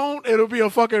tombstone, it'll be a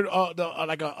fucking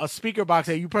like a speaker box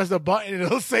that you press the button and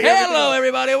it'll say, "Hello,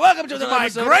 everybody. Welcome to my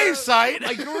episode gravesite."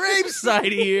 My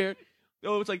gravesite here.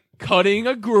 Oh, it's like cutting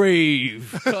a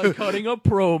grave, cutting a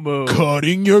promo,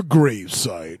 cutting your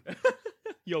gravesite.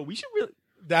 Yo, we should really.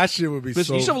 That shit would be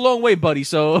Listen, you still have a long way, buddy.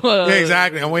 So yeah,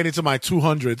 exactly. I'm waiting to my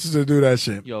 200s to do that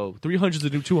shit. Yo, 300's the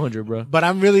new 200, bro. But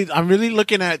I'm really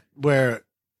looking at where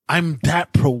I'm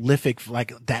that prolific,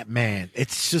 like that man.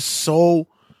 It's just so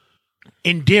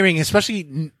endearing,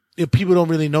 especially if people don't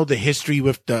really know the history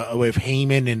with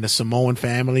Heyman and the Samoan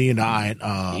family and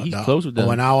he's close with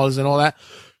them. Owens and all that.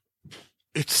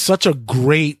 It's such a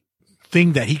great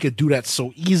thing that he could do that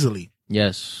so easily.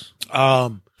 Yes.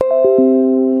 Turn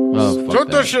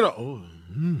that shit up. Oh,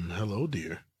 hello,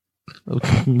 dear. Was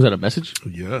that a message?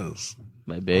 Yes.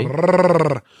 My babe.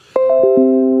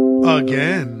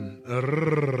 Again.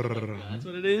 That's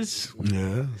what it is.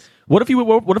 Yes. What if you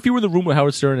were in the room with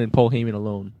Howard Stern and Paul Heyman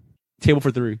alone? Table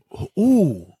for three.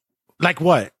 Ooh. Like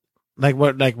what? Like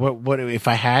what if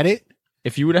I had it?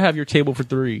 If you were to have your table for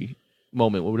three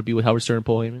moment, what would it be with Howard Stern and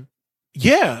Paul Heyman?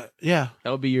 Yeah. That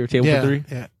would be your table for three.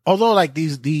 Yeah. Although, like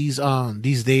these days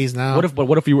now.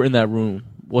 What if you were in that room?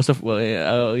 What's the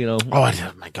you know?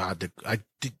 Oh my God!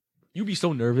 You'd be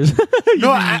so nervous.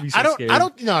 No, I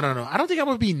don't. No. I don't think I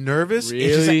would be nervous. Really?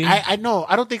 It's just, I know.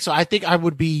 I don't think so. I think I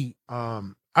would be.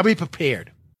 I'd be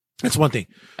prepared. That's one thing.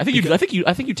 I think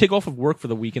you take off of work for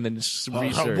the week and then just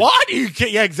research. What?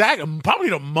 Yeah, exactly. Probably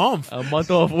a month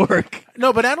off work.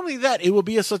 No, but not only that, it would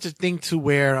be such a thing to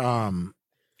where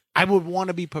I would want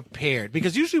to be prepared,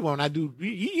 because usually when I do,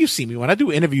 you see me when I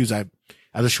do interviews, I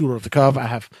as a shooter off the cuff, I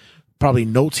have probably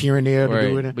notes here and there to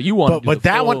do it. But you want, but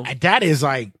that one, that is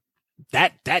like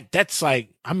that's like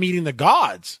I'm meeting the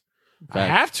gods. Fact. I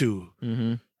have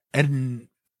to, and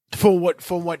for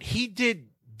what he did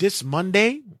this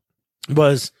Monday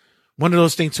was one of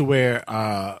those things to where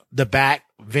the back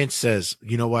Vince says,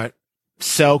 you know what,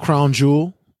 sell Crown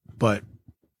Jewel, but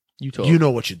you know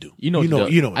what you do. You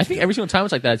know. I think every single time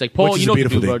it's like that. It's like, Paul, you know what you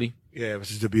do, buddy. Yeah,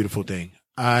 which is a beautiful thing.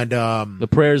 And the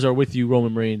prayers are with you,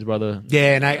 Roman Reigns, brother.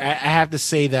 Yeah, and I have to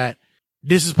say that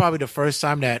this is probably the first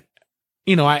time that,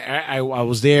 you know, I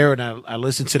was there and I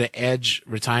listened to the Edge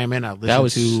retirement. I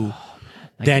listened to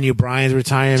Daniel Bryan's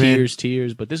retirement.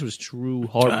 Tears, but this was true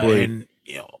heartbreak. And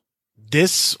you know,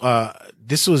 this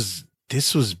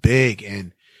was big,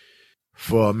 and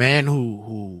for a man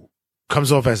who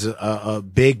comes off as a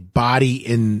big body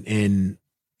in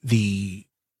the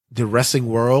wrestling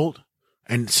world,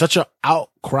 and such an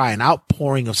outcry, an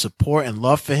outpouring of support and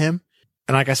love for him.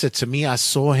 And like I said, to me, I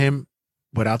saw him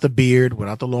without the beard,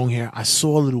 without the long hair. I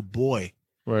saw a little boy,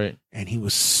 right, and he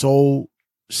was so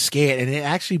scared, and it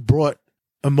actually brought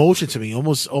emotion to me,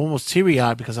 almost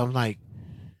teary-eyed, because I'm like,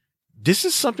 this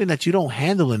is something that you don't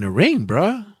handle in the ring,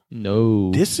 bruh.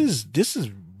 No, this is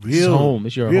real. It's home.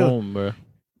 It's your home, bruh.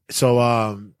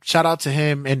 So, shout out to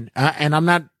him, and I'm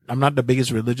not the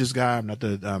biggest religious guy. I'm not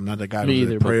the guy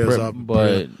who prayers up,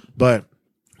 but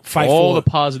fight all forward. the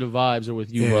positive vibes are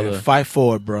with you, brother. Fight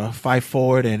forward, bro. Fight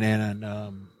forward,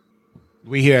 and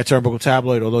we here at Turnbuckle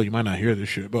Tabloid, although you might not hear this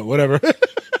shit, but whatever.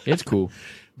 It's cool.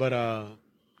 But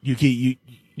you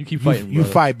keep fighting. You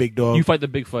fight, big dog. You fight the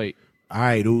big fight. All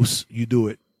right, Oos, you do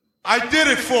it. I did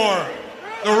it for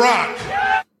The Rock.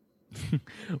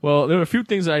 Well, there are a few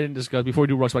things that I didn't discuss before we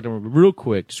do Rock's Backdoor. Real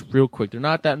quick. They're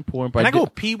not that important. But Can I go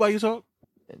pee while you talk?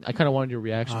 I kind of wanted your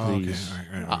reaction, please.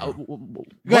 Okay. All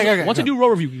right. Once I do Raw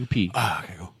review, you pee.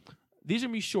 Okay, go. These are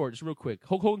me short, just real quick.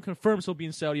 Hulk Hogan confirms he'll be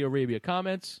in Saudi Arabia.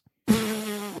 Comments?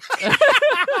 I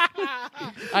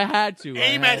had to.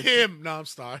 Aim at him. No, I'm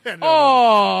sorry.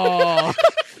 Oh.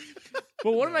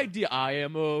 But what an idea. I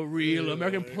am a real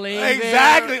American player.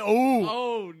 Exactly. Ooh.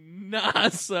 Oh, nah,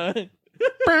 son.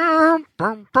 You'll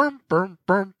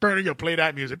play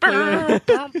that music.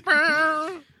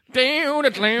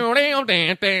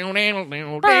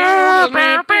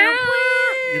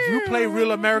 If you play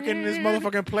Real American in this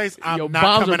motherfucking place, I'm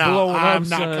not coming out. I'm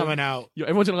not coming out. Yo,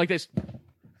 everyone's gonna like this.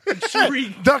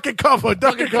 Duck and cover,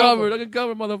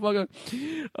 motherfucker.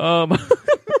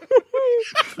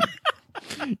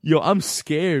 Yo, I'm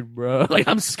scared, bro. Like,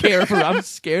 I'm scared for them. I'm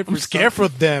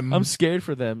scared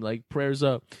for them. Like, prayers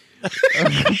up.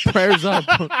 Prayers up.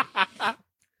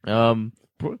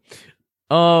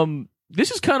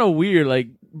 This is kind of weird. Like,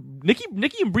 Nikki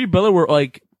and Brie Bella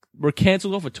were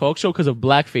canceled off a talk show because of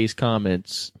blackface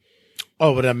comments.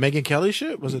 Oh, but that Megyn Kelly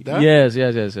shit? Was it that? Yes.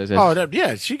 Oh,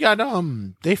 yeah. She got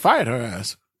they fired her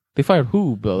ass. They fired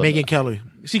who, Bella? Megyn Kelly.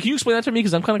 See, can you explain that to me?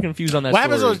 Because I'm kind of confused on that. What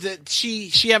story. happens was that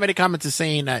she had made a comment to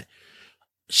saying that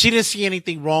she didn't see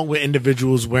anything wrong with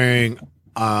individuals wearing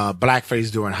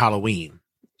blackface during Halloween.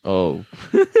 Oh.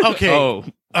 Okay. Oh.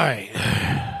 All right.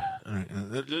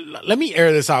 Let me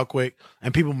air this out quick,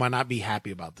 and people might not be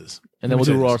happy about this. And then we'll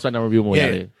do a Raw SmackDown review more.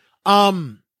 Yeah. A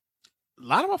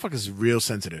lot of motherfuckers are real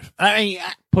sensitive. I mean,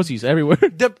 pussies everywhere.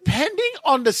 Depending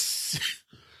on the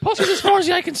pussies as far as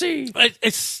I can see.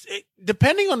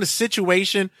 Depending on the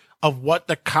situation of what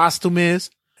the costume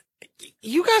is,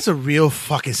 you guys are real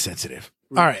fucking sensitive.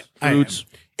 All right. Roots.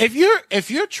 If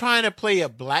you're trying to play a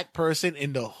black person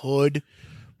in the hood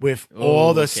with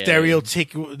all the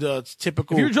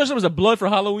typical, if you're dressed up as a blood for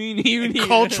Halloween, even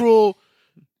cultural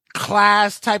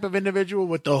class type of individual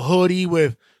with the hoodie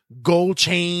with gold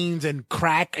chains and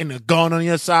crack and a gun on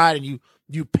your side, and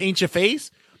you paint your face,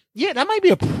 yeah, that might be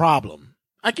a problem.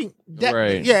 I can get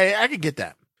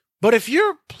that. But if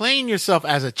you're playing yourself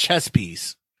as a chess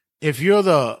piece, if you're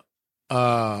the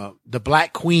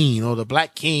black queen or the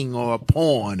black king or a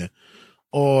pawn,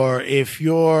 or if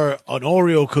you're an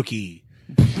Oreo cookie,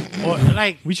 or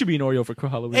like we should be an Oreo for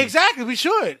Halloween. Exactly, we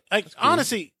should. Like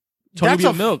honestly, Tony will be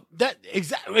the milk.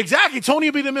 Exactly. Tony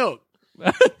will be the milk.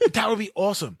 That would be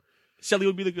awesome. Shelly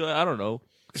would be the I don't know.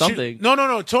 Something.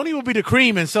 No. Tony will be the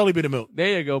cream and Sully be the milk.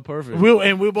 There you go. Perfect.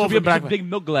 We'll both be a black. Big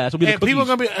milk glass. We'll be the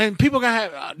cookies. People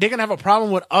they're gonna have a problem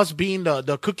with us being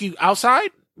the cookie outside.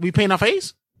 We paint our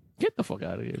face. Get the fuck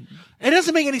out of here. It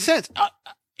doesn't make any sense.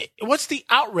 What's the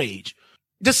outrage?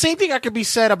 The same thing that could be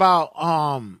said about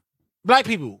black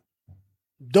people.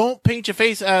 Don't paint your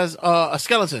face as a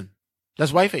skeleton.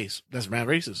 That's whiteface. That's mad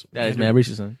racist. That is mad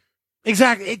racist, son.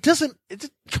 Exactly. It doesn't.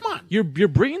 Come on. You're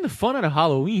bringing the fun out of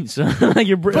Halloween, son. But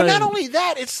not only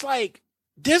that, it's like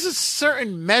there's a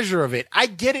certain measure of it. I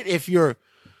get it if you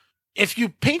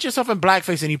paint yourself in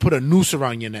blackface and you put a noose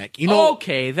around your neck. You know.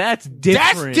 Okay, that's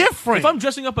different. That's different. If I'm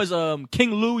dressing up as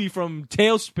King Louie from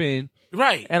Tailspin,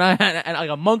 right, and I like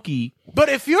a monkey. But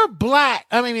if you're black,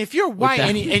 I mean, if you're white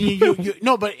and you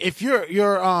no, but if you're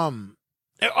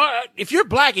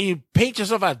black and you paint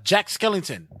yourself as Jack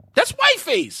Skellington, that's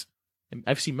whiteface.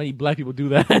 I've seen many black people do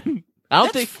that. I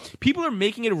don't think people are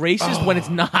making it racist when it's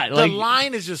not. The Like,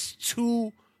 line is just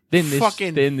too thin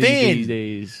fucking thin thin. these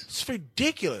days. It's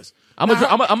ridiculous. I'm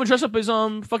gonna dress up as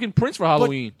fucking Prince for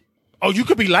Halloween. Oh, you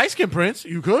could be light skinned Prince.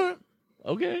 You could.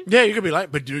 Okay. Yeah, you could be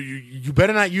light, but you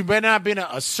better not. You better not be in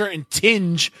a certain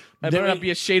tinge. I better not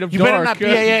be a shade of you dark. better not be.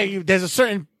 Yeah. There's a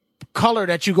certain color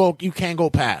that you can't go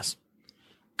past.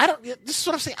 This is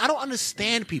what I'm saying. I don't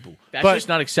understand people. That's but just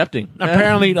not accepting.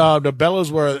 Apparently, the Bellas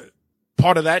were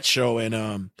part of that show,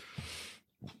 and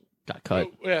got cut.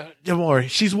 Yeah, don't worry.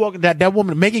 She's walking. That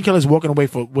woman, Megan Kelly's walking away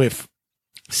with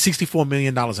 $64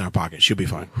 million in her pocket. She'll be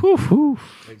fine. Whew, whew.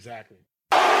 Exactly.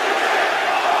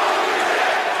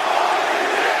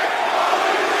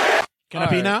 Can I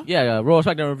pee now? Yeah, Raw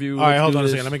SmackDown review. All right, Let's hold do on a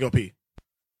this. second. Let me go pee.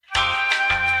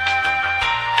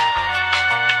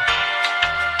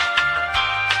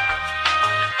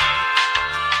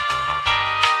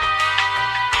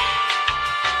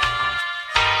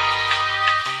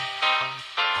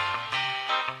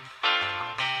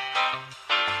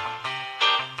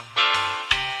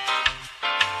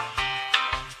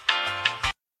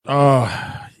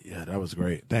 Oh, yeah, that was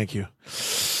great. Thank you.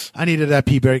 I needed that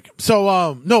pee break.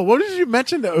 So, no, what did you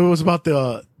mention? That it was about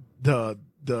was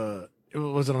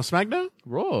it on SmackDown?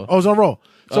 Raw. Oh, it was on Raw.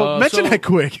 So mention that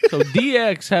quick. So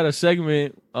DX had a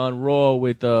segment on Raw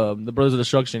with the Brothers of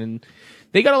Destruction, and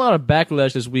they got a lot of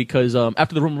backlash this week because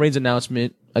after the Roman Reigns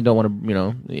announcement, I don't want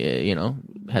to,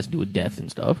 has to do with death and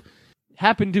stuff.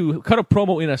 Happened to cut a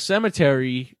promo in a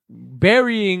cemetery,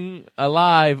 burying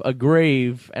alive a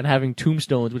grave and having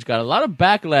tombstones, which got a lot of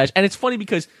backlash. And it's funny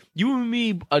because you and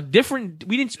me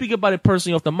we didn't speak about it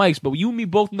personally off the mics, but you and me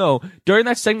both know during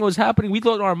that segment was happening, we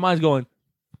thought in our minds going,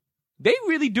 they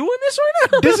really doing this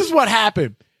right now? This is what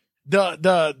happened.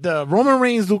 The Roman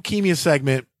Reigns leukemia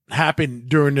segment happened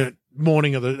during the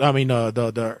morning of the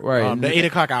 8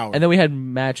 o'clock hour. And then we had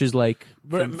matches like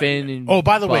from Finn and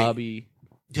by the Bobby.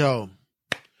 Yo,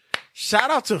 shout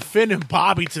out to Finn and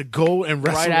Bobby to go and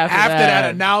wrestle Right after after that that.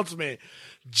 announcement.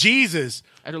 Jesus.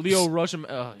 After Leo Rush him.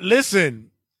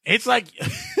 Listen, it's like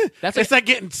it's like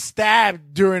getting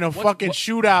stabbed during a fucking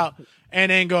shootout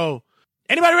and then go,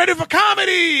 anybody ready for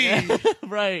comedy?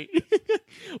 Right.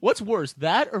 What's worse,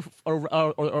 that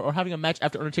or having a match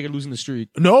after Undertaker losing the streak?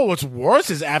 No, what's worse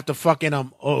is after fucking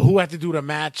who had to do the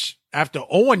match after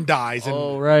Owen dies. And,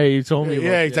 Oh, right. You told me about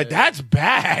yeah, he's like, that's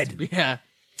bad. Yeah.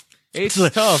 It's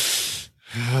tough.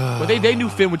 But they knew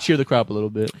Finn would cheer the crowd up a little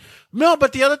bit. No,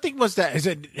 but the other thing was that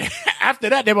after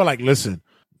that they were like, listen,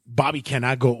 Bobby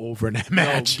cannot go over in that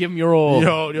match. Give him your all.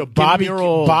 Yo,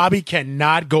 Bobby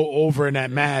cannot go over in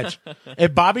that match.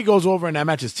 If Bobby goes over in that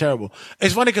match, it's terrible.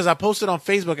 It's funny because I posted on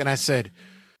Facebook and I said,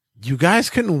 you guys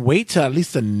couldn't wait till at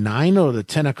least the 9 or the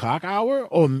 10 o'clock hour,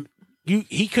 or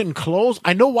he couldn't close.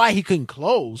 I know why he couldn't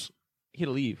close. He had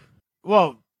to leave.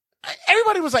 Well,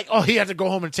 everybody was like, oh, he had to go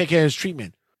home and take care of his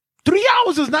treatment. 3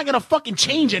 hours is not gonna fucking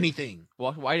change anything.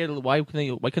 Why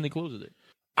couldn't they close it?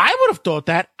 I would have thought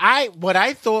that. What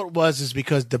I thought is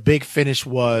because the big finish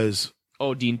was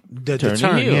Dean the turning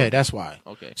turn. heel. Yeah, that's why.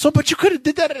 Okay. So, but you could have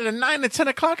did that at the 9 to 10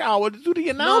 o'clock hour to do the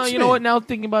announcement. No, you know what? Now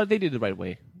thinking about it, they did it the right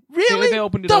way. Really? They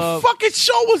opened it the up. fucking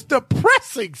show was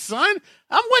depressing, son.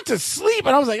 I went to sleep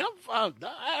and I was like,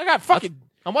 I got fucking.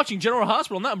 I'm watching General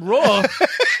Hospital, not Raw. It's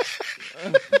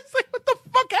like, what the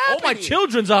fuck happened? Oh, my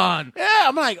children's on. Yeah,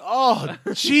 I'm like, oh,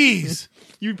 jeez.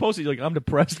 You posted, you're like, I'm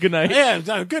depressed. Good night.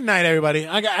 Yeah, good night, everybody.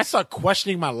 I start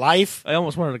questioning my life. I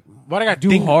almost wanted to What I got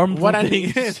do harmful what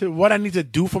things. what I need to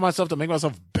do for myself to make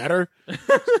myself better.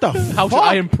 What the How should fuck?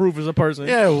 I improve as a person?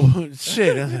 Yeah, well,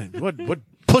 shit. What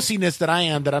pussiness that I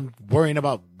am that I'm worrying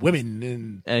about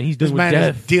women And he's this dealing with man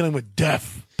is death. dealing with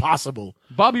death. Possible.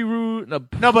 Bobby Roode. No.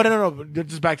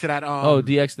 Just back to that.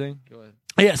 DX thing. Go ahead.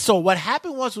 Yeah. So what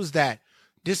happened was that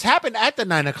this happened at the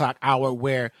 9 o'clock hour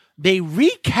where they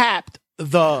recapped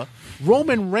the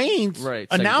Roman Reigns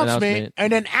announcement,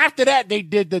 and then after that they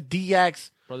did the DX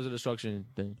Brothers of Destruction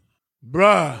thing.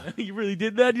 Bruh. You really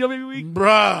did that the other week?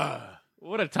 Bruh.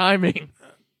 What a timing.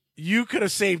 You could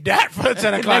have saved that for the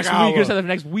 10 o'clock next hour. week. You said that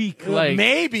next week. Like,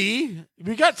 maybe.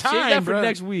 We got time, save that for bruh.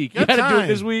 next week. Got You gotta do time. it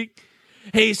this week.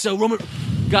 Hey, so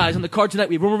guys, on the card tonight,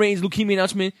 we have Roman Reigns' leukemia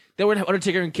announcement. Then we're going to have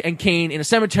Undertaker and Kane in a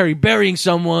cemetery burying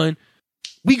someone.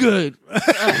 We good.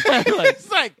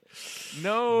 It's like,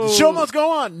 no. the show must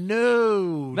go on.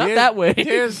 No. Not that way.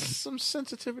 There's some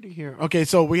sensitivity here. Okay,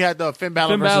 so we had the Finn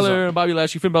Balor Finn versus... Balor and Bobby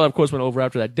Lashley. Finn Balor, of course, went over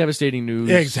after that devastating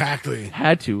news. Exactly.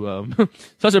 Had to.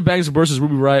 Sasha Banks versus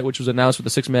Ruby Riott, which was announced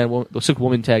with the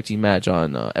 6-woman tag team match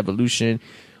on Evolution.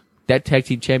 That tag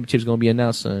team championship is going to be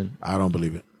announced, son. I don't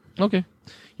believe it. Okay.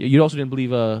 You also didn't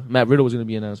believe Matt Riddle was going to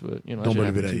be announced, but Don't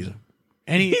believe it either.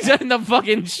 And He's in the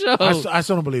fucking show. I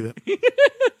still don't believe it.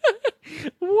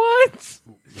 What?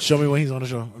 Show me when he's on the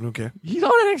show. I don't care. He's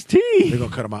on NXT. They're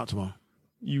gonna cut him out tomorrow.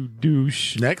 You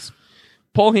douche. Next.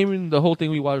 Paul Heyman, the whole thing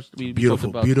we watched. We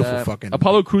Beautiful, talked about beautiful that. fucking.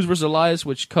 Apollo Crews versus Elias,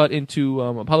 which cut into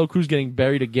Apollo Crews getting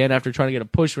buried again after trying to get a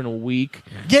push in a week.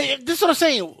 Yeah, this is what I'm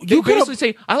saying. They You basically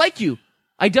say, "I like you,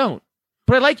 I don't,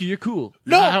 but I like you. You're cool."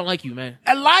 No. I don't like you, man.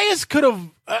 Elias could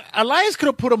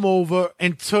have put him over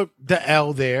and took the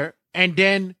L there, and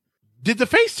then did the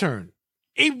face turn.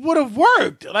 It would have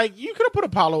worked. Like you could have put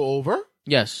Apollo over.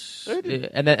 Yes,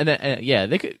 and then yeah,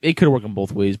 they could have worked on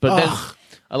both ways, but then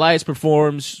Elias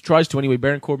tries to anyway.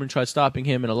 Baron Corbin tries stopping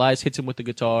him, and Elias hits him with the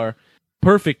guitar.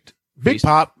 Perfect. Big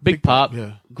pop.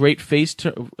 Yeah. Great face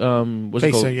turn. What's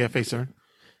it called? Turn, yeah, face turn.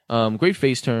 Great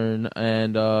face turn,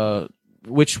 and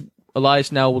which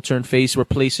Elias now will turn face,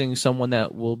 replacing someone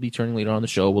that will be turning later on the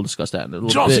show. We'll discuss that in a little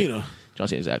John bit. Cena. John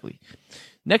Cena, exactly.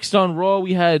 Next on Raw,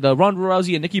 we had Ronda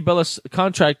Rousey and Nikki Bella's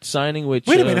contract signing. Which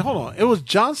wait a minute, hold on. It was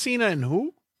John Cena and who? What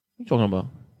are you talking about?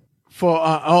 For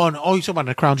you talking about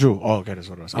the Crown Jewel? Oh, okay, that's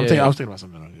what it was. I was thinking about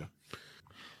something else.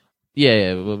 Yeah.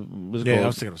 I was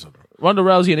thinking about something. Ronda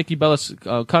Rousey and Nikki Bella's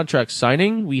contract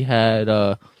signing. We had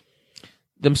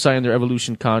them signing their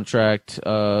Evolution contract.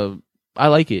 I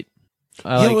like it.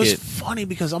 It was funny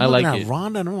because I'm looking at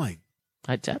Ronda and I'm like,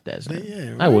 I tapped that.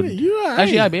 Yeah, I wouldn't. Right.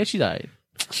 Actually, I bet she died.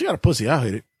 She got a pussy. I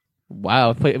hate it.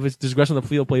 Wow. If it's discretion on the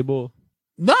field, play ball.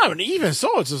 No, even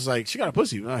so, it's just like she got a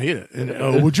pussy. I hit it.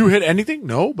 And, would you hit anything?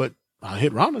 No, but I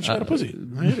hit Ronda. She got a pussy.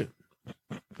 I hit it.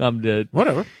 I'm dead.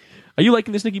 Whatever. Are you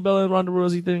liking this Nikki Bella and Ronda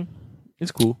Rousey thing?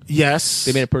 It's cool. Yes.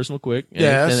 They made it personal quick.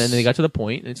 Yes. And then they got to the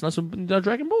point. It's not some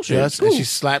Dragon Ball shit. Yes. Cool. And she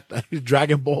slapped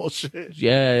Dragon Ball shit.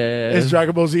 Yeah. It's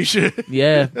Dragon Ball Z shit.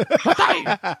 Yeah.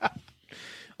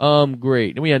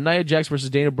 Great. And we had Nia Jax versus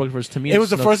Dana Brooke versus Tamina. It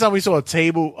was the first time we saw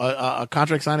a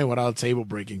contract signing without a table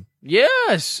breaking.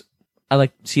 Yes.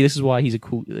 This is why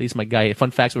he's my guy.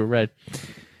 Fun facts were read.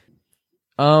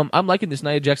 I'm liking this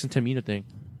Nia Jax and Tamina thing.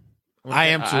 I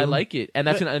am too. I like it. And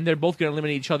and they're both going to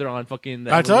eliminate each other on fucking,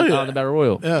 I told you on the Battle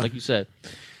Royal. Yeah. Like you said.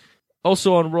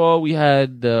 Also on Raw, we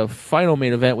had the final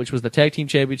main event, which was the tag team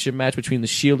championship match between The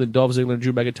Shield and Dolph Ziggler and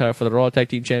Drew McIntyre for the Raw tag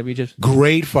team championships.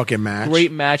 Great fucking match.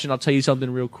 Great match, and I'll tell you something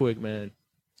real quick, man.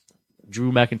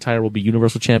 Drew McIntyre will be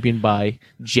Universal Champion by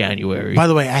January. By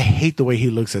the way, I hate the way he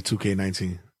looks at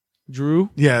 2K19. Drew?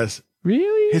 Yes.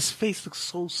 Really? His face looks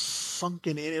so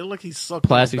sunken in. It looks like he sucked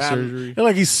plastic surgery. It looks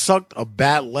like he sucked a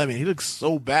bad lemon. He looks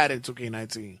so bad in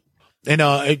 2K19.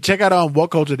 And check out What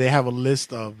Culture. They have a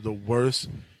list of the worst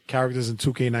characters in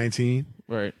 2K19.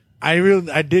 Right.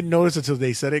 I didn't notice until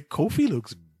they said it. Kofi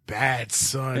looks bad,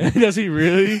 son. Does he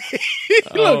really?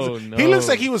 He looks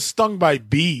like he was stung by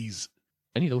bees.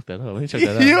 I need to look that up. Let me check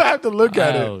that out. You have to look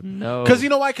at it. Oh, no. Because you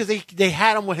know why? Because they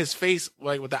had him with his face,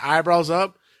 like with the eyebrows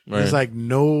up. Right. He's like,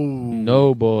 no.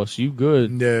 No, boss. You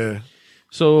good. Yeah.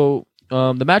 So,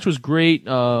 the match was great.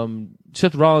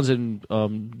 Seth Rollins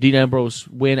and Dean Ambrose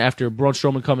win after Braun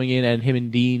Strowman coming in and him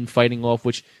and Dean fighting off,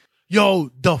 which...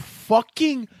 Yo, the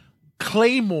fucking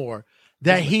Claymore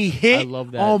that he hit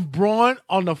on Braun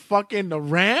on the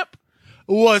ramp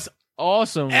was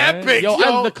awesome, man. Epic,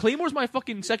 yo. The Claymore's my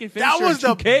fucking second finisher. That was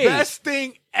in 2K. The best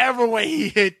thing ever when he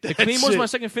hit that. The Claymore's shit. my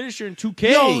second finisher in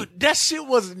 2K. Yo, that shit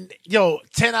was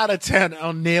 10 out of 10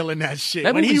 on nailing that shit.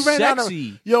 That when movie's he ran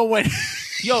sexy. Yo,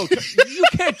 you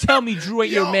can't tell me Drew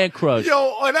ain't your man crush.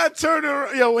 Yo, when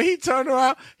he turned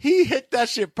around, he hit that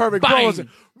shit perfect. Bang. Bro was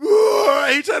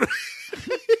he turned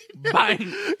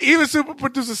Bang. Even super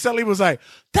producer Sally was like,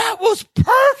 that was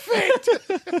perfect.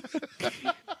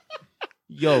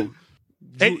 Yo.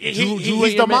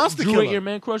 He's the monster killer. Drew ain't your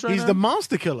man crush right now? He's the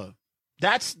monster killer.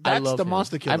 That's the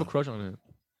monster killer. I have a crush on him.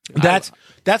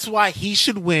 That's why he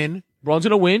should win. Braun's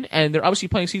gonna win, and they're obviously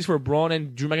playing seeds for a Braun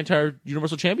and Drew McIntyre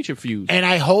Universal Championship feud. And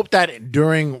I hope that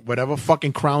during whatever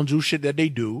fucking Crown Jewel shit that they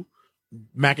do,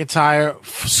 McIntyre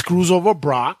screws over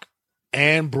Brock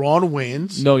and Braun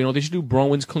wins. No, you know what they should do? Braun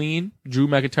wins clean. Drew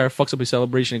McIntyre fucks up his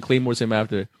celebration and Claymore's him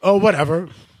after. Oh, whatever.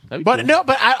 But cool. No,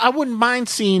 but I wouldn't mind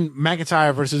seeing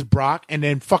McIntyre versus Brock, and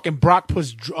then fucking Brock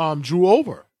puts Drew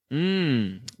over.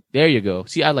 There you go.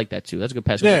 See, I like that too. That's a good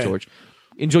pass for George.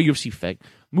 Enjoy UFC Feg.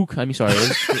 Mook, I mean, sorry.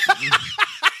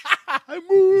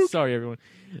 Sorry, everyone.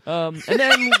 And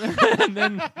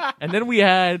then we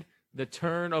had the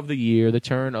turn of the year, the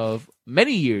turn of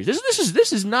many years. This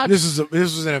was in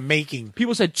the making.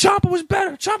 People said Ciampa was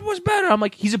better. Ciampa was better. I'm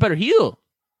like, he's a better heel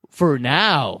for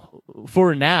now.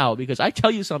 Because I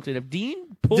tell you something, if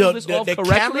Dean pulls this off correctly,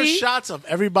 the camera shots of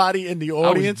everybody in the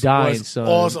audience was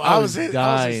awesome. I was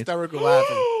hysterical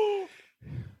laughing.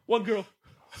 One girl.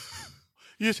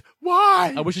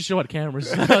 Why? I wish the show had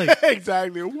cameras.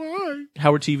 Exactly. Why?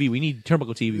 Howard TV. We need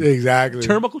Turnbuckle TV. Exactly.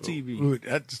 Turnbuckle TV. Ooh,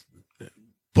 that's,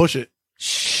 push it.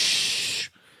 Shh.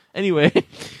 Anyway,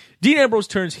 Dean Ambrose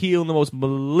turns heel in the most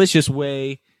malicious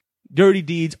way. Dirty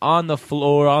deeds on the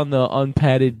floor, on the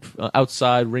unpadded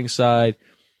outside ringside.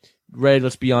 Red,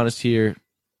 let's be honest here.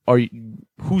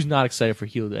 Who's not excited for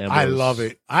heel Ambrose? I love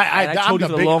it. I told you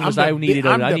for the longest I needed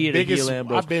a heel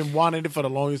Ambrose. I've been wanting it for the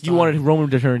longest time. You wanted Roman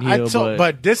to turn heel,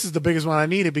 but this is the biggest one I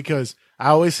needed because I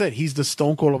always said he's the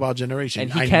Stone Cold of our generation.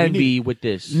 And he can be with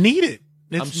this. Need it.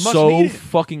 I'm so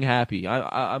fucking happy.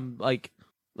 I'm like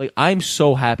I'm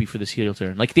so happy for this heel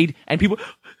turn. Like people,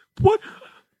 what?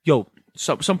 Yo,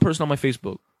 some person on my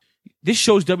Facebook. This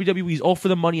shows WWE's all for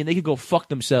the money and they could go fuck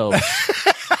themselves.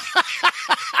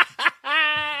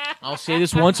 I'll say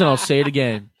this once and I'll say it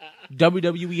again.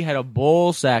 WWE had a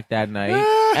ball sack that night,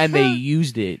 and they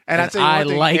used it. And I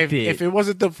liked it. If it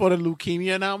wasn't for the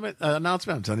leukemia announcement,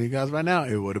 I'm telling you guys right now,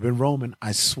 it would have been Roman.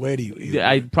 I swear to you.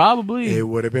 It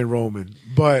would have been Roman.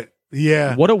 But,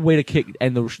 yeah. What a way to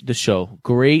end the show.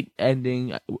 Great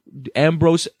ending.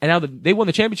 Ambrose, and now they won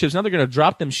the championships. Now they're going to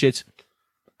drop them shits.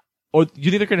 Or do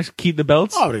you think they're going to keep the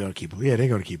belts? Oh, they're going to keep them. Yeah, they're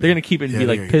going to keep it. They're going to keep it and be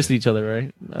like pissed at each other,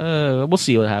 right? We'll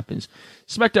see what happens.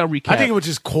 SmackDown recap. I think it was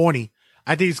just corny.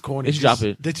 I think it's corny. They should drop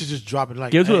it. They should just drop it.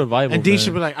 Like, give it to a revival. And Dean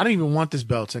should be like, I don't even want this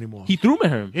belts anymore. He threw them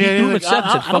at him. Yeah, he threw them at Seth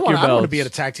and said, fuck your belts. I don't want to be in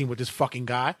a tag team with this fucking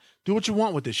guy. Do what you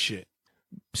want with this shit.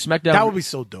 SmackDown. That would be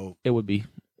so dope. It would be.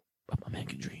 But my man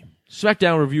can dream.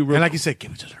 SmackDown review. And like you said,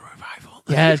 give it to the revival.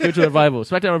 Yeah, give it to the revival.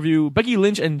 SmackDown review. Becky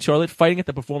Lynch and Charlotte fighting at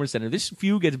the Performance Center. This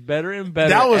feud gets better and better.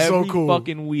 That was every so cool.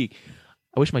 Fucking week.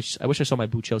 I wish I saw my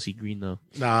boo Chelsea Green though.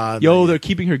 Nah. They're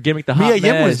keeping her gimmick the hot mess.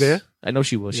 Yim was there. I know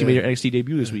she was. She made her NXT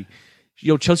debut this week.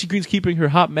 Yo, Chelsea Green's keeping her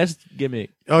hot mess gimmick.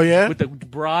 Oh yeah, with the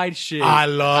bride shit. I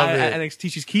love it. At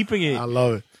NXT, she's keeping it. I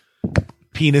love it.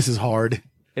 Penis is hard.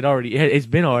 It's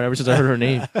been hard ever since I heard her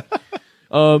name.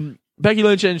 Becky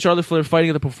Lynch and Charlotte Flair fighting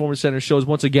at the Performance Center shows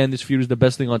once again this feud is the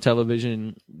best thing on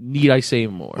television. Need I say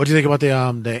more? What do you think about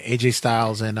the AJ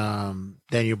Styles and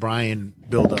Daniel Bryan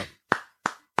build up?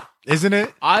 Isn't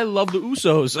it? I love the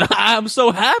Usos. I'm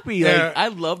so happy. Yeah. Like, I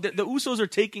love that the Usos are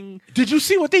taking. Did you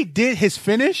see what they did? His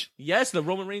finish? Yes, the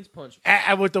Roman Reigns punch.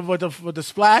 With the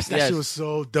splash. That shit was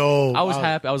so dope. I was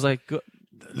happy. I was like, good.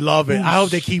 Love it. I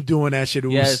hope they keep doing that shit.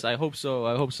 Yes, I hope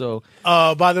so.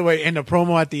 By the way, in the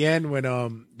promo at the end when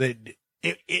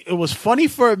it was funny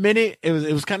for a minute. It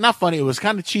was kind of not funny. It was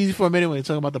kind of cheesy for a minute when they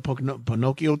talking about the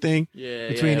Pinocchio thing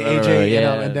between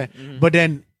AJ and then. Mm-hmm. But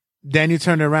then Daniel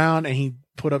turned around and he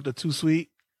put up the too sweet.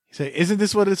 He said, "Isn't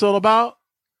this what it's all about?"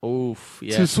 Oof,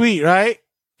 yeah. Too sweet, right?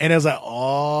 And I was like,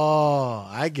 "Oh,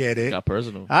 I get it." Got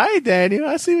personal. All right, Daniel,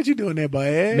 I see what you're doing there,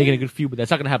 boy. Making a good feud, but that's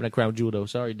not gonna happen at Crown Jewel, though.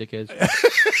 Sorry, dickheads.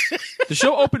 The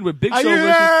show opened with Big Show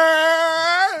versus.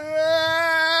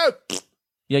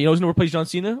 Yeah, you know who's gonna replace John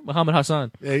Cena? Muhammad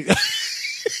Hassan.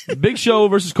 Big Show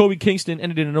versus Kobe Kingston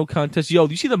ended in a no contest. Yo,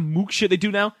 do you see the mook shit they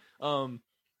do now?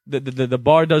 The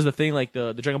bar does the thing like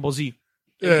the Dragon Ball Z.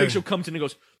 And Big Show comes in and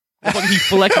goes, he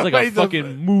flexes like a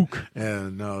fucking mook. Yeah,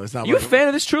 no, it's not. You a fan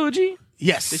of this trilogy?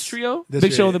 Yes. This trio?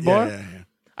 Big Show in the bar? Yeah.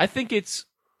 I think it's,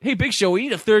 hey, Big Show, we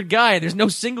need a third guy. There's no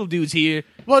single dudes here.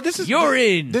 Well, this is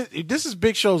in. This is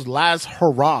Big Show's last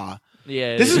hurrah.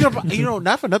 Yeah. This is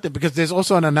not for nothing because there's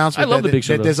also an announcement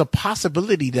that there's a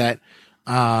possibility that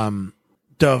the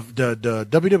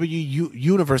WWE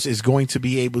universe is going to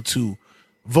be able to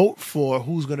vote for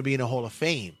who's going to be in the Hall of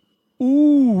Fame.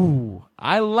 Ooh,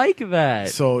 I like that.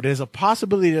 So there's a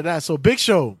possibility of that. So Big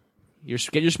Show,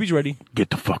 get your speech ready.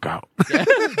 Get the fuck out.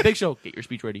 Big Show, get your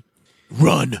speech ready.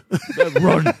 Run.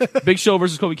 Big Show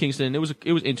versus Kobe Kingston. It was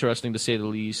interesting to say the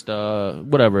least.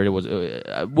 Whatever it was,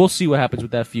 we'll see what happens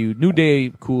with that feud. New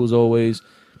Day, cool as always.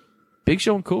 Big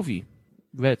Show and Kofi,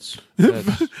 vets.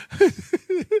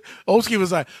 Oski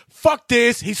was like, "Fuck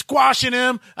this! He's squashing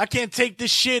him. I can't take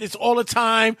this shit. It's all the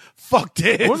time. Fuck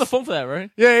this." We're on the phone for that,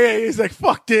 right? Yeah. He's like,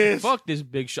 "Fuck this. Fuck this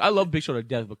Big Show." I love Big Show to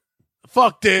death, but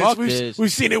fuck this.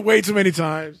 We've seen it way too many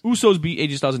times. Usos beat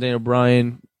AJ Styles and Daniel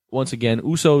Bryan once again.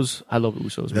 Usos, I love the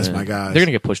Usos. That's man. my guys. They're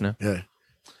gonna get pushed now. Yeah.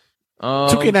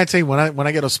 2K19. When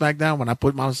I get on SmackDown, when I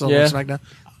put myself on SmackDown,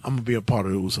 I'm gonna be a part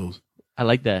of the Usos. I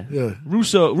like that. Yeah.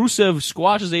 Rusev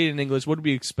squashes Aiden English. What do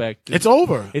we expect? It's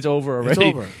over. It's over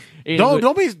already. It's over.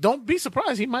 Don't be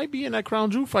surprised. He might be in that Crown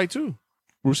Jewel fight too.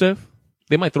 Rusev?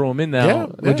 They might throw him in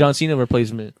now with John Cena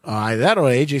replacement. That or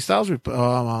AJ Styles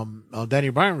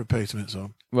Daniel Bryan replacement. So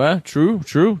true.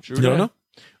 You don't know?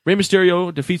 Rey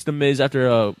Mysterio defeats the Miz after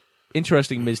a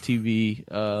interesting Miz TV.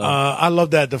 I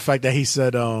love the fact that he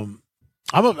said,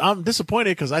 I'm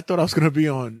disappointed because I thought I was gonna be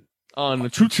on On the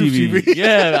True TV.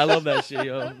 Yeah, I love that shit,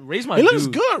 yo. Ray's my He looks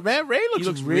dude. good, man. Ray He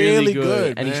looks really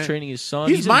good, and man. he's training his son.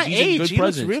 He's my in age. good He looks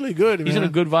presence. really good, man. He's in a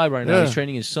good vibe right now. Yeah. He's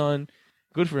training his son.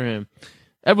 Good for him.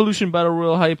 Evolution Battle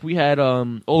Royal hype. We had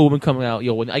Old Woman coming out.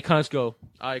 Yo, when the icons go,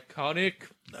 iconic,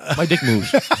 my dick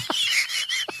moves.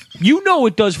 You know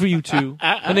it does for you too.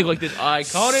 When they go like this,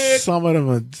 iconic. Some of them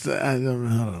are, I don't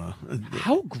know.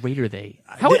 How great are they?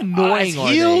 How annoying are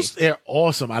heels, they? They're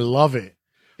awesome. I love it.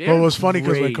 They're But it was funny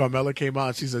because when great. Carmella came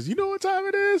out, she says, "You know what time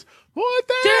it is?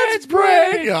 What dance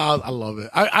break?" Yeah, I love it.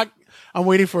 I'm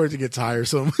waiting for it to get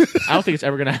tiresome. I don't think it's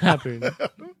ever gonna happen.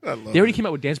 I love They already it. came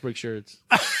out with dance break shirts.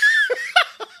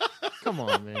 Come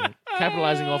on, man.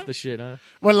 Capitalizing off the shit, huh?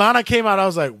 When Lana came out, I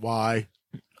was like, "Why?"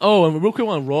 Oh, and real quick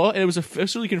on Raw, and it was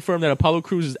officially confirmed that Apollo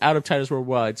Crews is out of Titus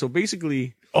Worldwide. So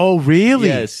basically, Oh, really?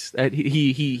 yes, that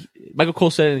he Michael Cole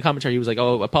said in the commentary, he was like,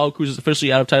 "Oh, Apollo Crews is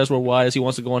officially out of Titus Worldwide as he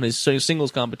wants to go on his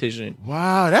singles competition.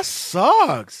 Wow, that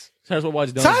sucks. Titus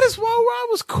Worldwide's done." Titus Worldwide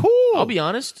was cool. I'll be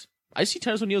honest, I see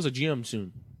Titus O'Neil as a GM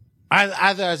soon,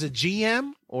 Either as a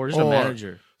GM or just a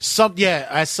manager.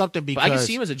 As something because But I can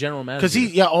see him as a general manager.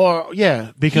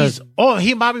 because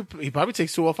he probably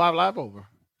takes 205 Live over.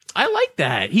 I like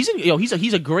that. He's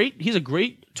a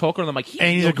great talker on the mic.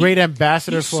 He's a great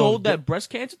ambassador He for sold that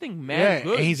breast cancer thing, man.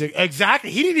 Good. And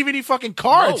exactly. He didn't even need fucking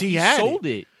cards. No, he had sold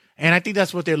it. And I think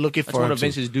that's what they're looking That's for. one him of to.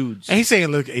 Vince's dudes. And he's saying,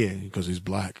 "Look, yeah, because he's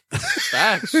black."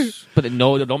 Facts. But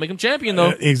no, don't make him champion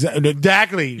though.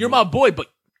 Exactly. You're my boy, but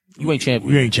you ain't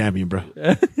champion. You ain't champion, bro.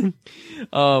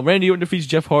 Randy Orton defeats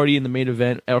Jeff Hardy in the main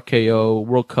event, RKO,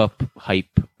 World Cup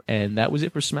hype. And that was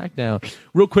it for SmackDown.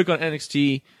 Real quick on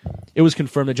NXT, it was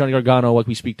confirmed that Johnny Gargano, like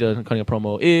we speak to cutting a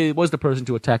promo, it was the person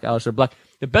to attack Aleister Black.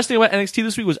 The best thing about NXT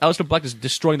this week was Aleister Black just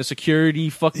destroying the security,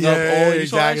 fucking up all. You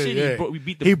saw that shit? Yeah. We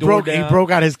beat the door down. He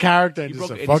broke out his character and He just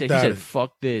broke- said, and "Fuck he that." said,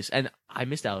 "Fuck this." And I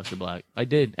missed Aleister Black. I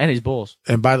did, and his balls.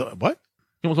 And by the what?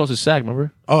 He almost lost his sack.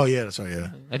 Remember? Oh yeah, that's right. Yeah.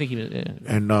 I think he. Yeah.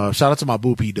 And shout out to my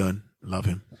boop. He done. Love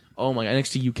him. Oh my God,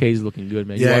 NXT UK is looking good,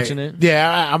 man. You watching it?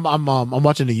 Yeah, I'm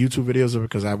watching the YouTube videos of it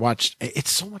because I watched.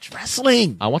 It's so much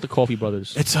wrestling. I want the Coffee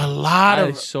Brothers. It's a lot I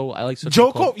of. like such Joe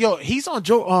a Coffee. Coffey, yo, he's on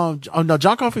Joe. No,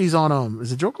 John Coffey's on.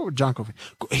 Is it Joe Coffey or John Coffey?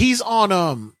 He's on.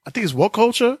 I think it's What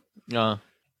Culture.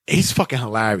 He's fucking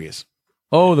hilarious.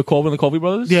 Oh, the Coffee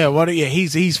Brothers. Yeah, Yeah,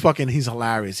 he's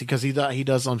hilarious because he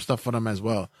does some stuff for them as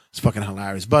well. It's fucking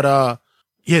hilarious. But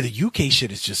yeah, the UK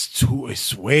shit is just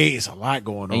it's a lot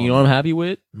going on. And you know what I'm happy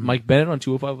with? Mike Bennett on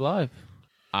 205 Live.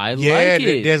 I like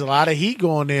it. There's a lot of heat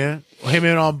going there. Him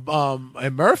and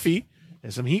and Murphy.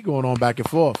 There's some heat going on back and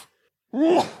forth.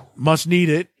 Much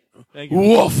needed. Thank you.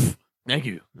 Woof. Thank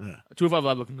you. 205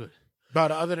 Live looking good.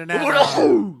 But other than that,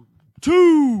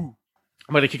 Two.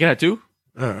 Am I gonna kick it at 2?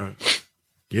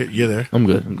 you're there. I'm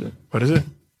good. What is it?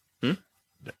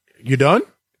 You done?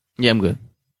 Yeah, I'm good.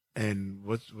 And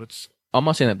what's I'm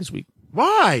not saying that this week.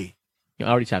 why? I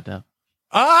already tapped out.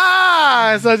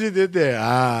 I thought you did there.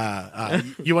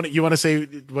 You want to say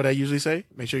what I usually say?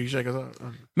 Make sure you check us out.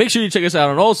 Make sure you check us out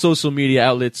on all social media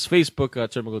outlets: Facebook,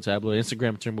 Turnbuckle Tabloid;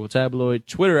 Instagram, Turnbuckle Tabloid;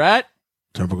 Twitter at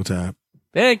Turnbuckle Tab.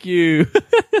 Thank you.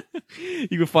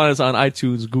 You can find us on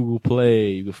iTunes, Google Play.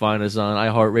 You can find us on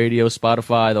iHeartRadio,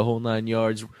 Spotify, the whole 9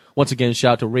 yards. Once again,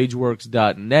 shout out to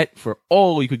RageWorks.net for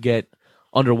all you could get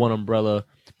under one umbrella.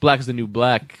 Black is the new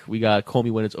black. We got Call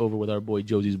Me When It's Over with our boy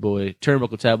Josie's boy.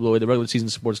 Turnbuckle Tabloid, the regular season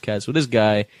sportscast with this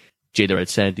guy, Jay the Red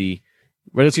Santy.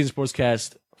 Regular season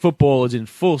sportscast. Football is in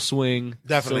full swing.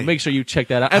 Definitely. So make sure you check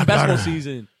that out. And basketball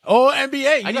season. Oh,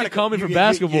 NBA. I need to comment for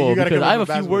basketball because I have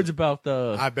a few words about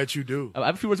the. I bet you do. I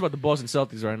have a few words about the Boston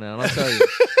Celtics right now, and I'll tell you.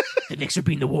 The Knicks are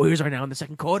beating the Warriors right now in the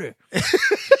second quarter.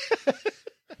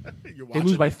 They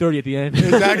lose by 30 at the end.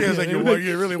 Exactly. I was like, you're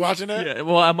really watching that? Yeah,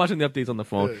 well, I'm watching the updates on the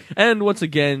phone. And once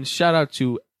again, shout out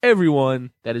to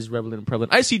everyone that is relevant and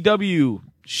prevalent. ICW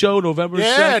show November 2nd.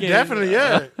 Yeah, definitely,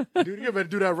 yeah. Dude, you better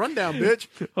do that rundown, bitch.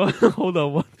 Hold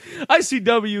on.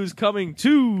 ICW is coming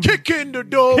to Kick in the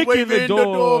door, Kick in wave the in the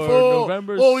door, for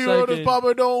November all you heard is 2nd.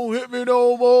 Papa, don't hit me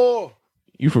no more.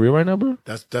 You for real right now, bro?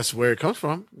 That's where it comes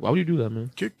from. Why would you do that,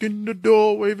 man? Kick in the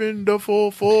door, wave in the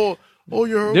 4-4. All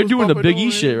you heard They're was doing the Papa, Big don't E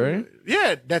hit shit, me. right?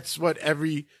 Yeah, that's what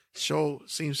every show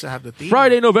seems to have the theme.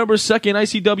 Friday, November 2nd,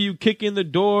 ICW Kick in the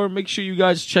Door. Make sure you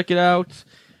guys check it out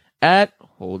at,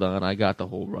 hold on, I got the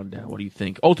whole rundown. What do you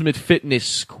think? Ultimate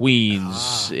Fitness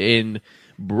Queens in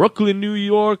Brooklyn, New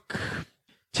York.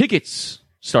 Tickets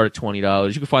start at $20.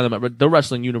 You can find them at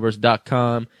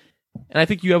thewrestlinguniverse.com. And I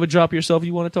think you have a drop yourself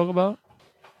you want to talk about?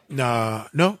 No.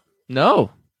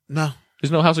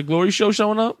 There's no House of Glory show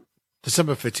showing up?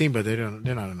 December 15th, but they're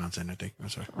not announcing anything.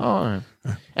 That's right. All right.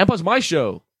 And plus my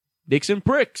show, Dicks and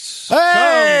Pricks.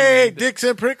 Hey, Come. Dicks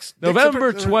and Pricks.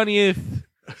 November 20th.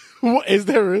 What, is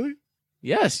there really?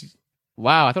 Yes.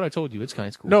 Wow, I thought I told you. It's kind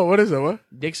of cool. No, what is that? What?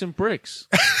 Dicks and Pricks.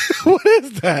 What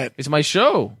is that? It's my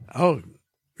show. Oh,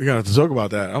 we're gonna have to talk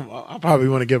about that. I probably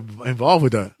want to get involved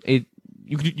with that.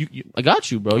 I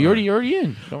got you, bro. You're already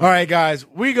in. All right, guys,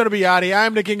 we're gonna be out of here.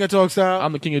 I'm the King of Talk Style.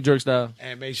 I'm the King of Jerk Style.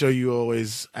 And make sure you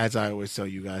always, as I always tell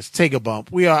you guys, take a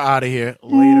bump. We are out of here.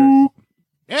 Later.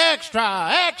 Extra,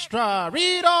 extra,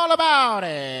 read all about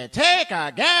it. Take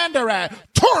a gander at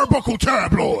Turnbuckle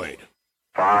Tabloid.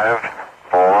 5,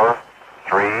 4,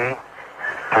 3, 2,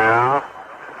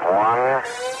 1,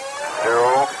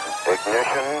 0.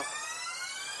 Ignition.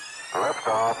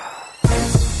 Liftoff.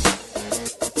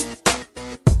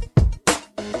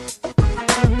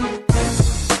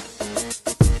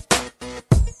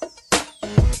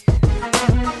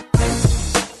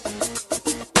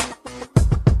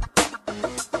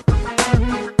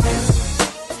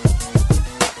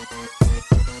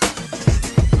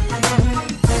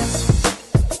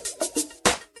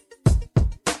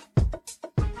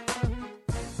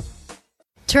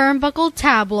 Turnbuckle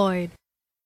Tabloid.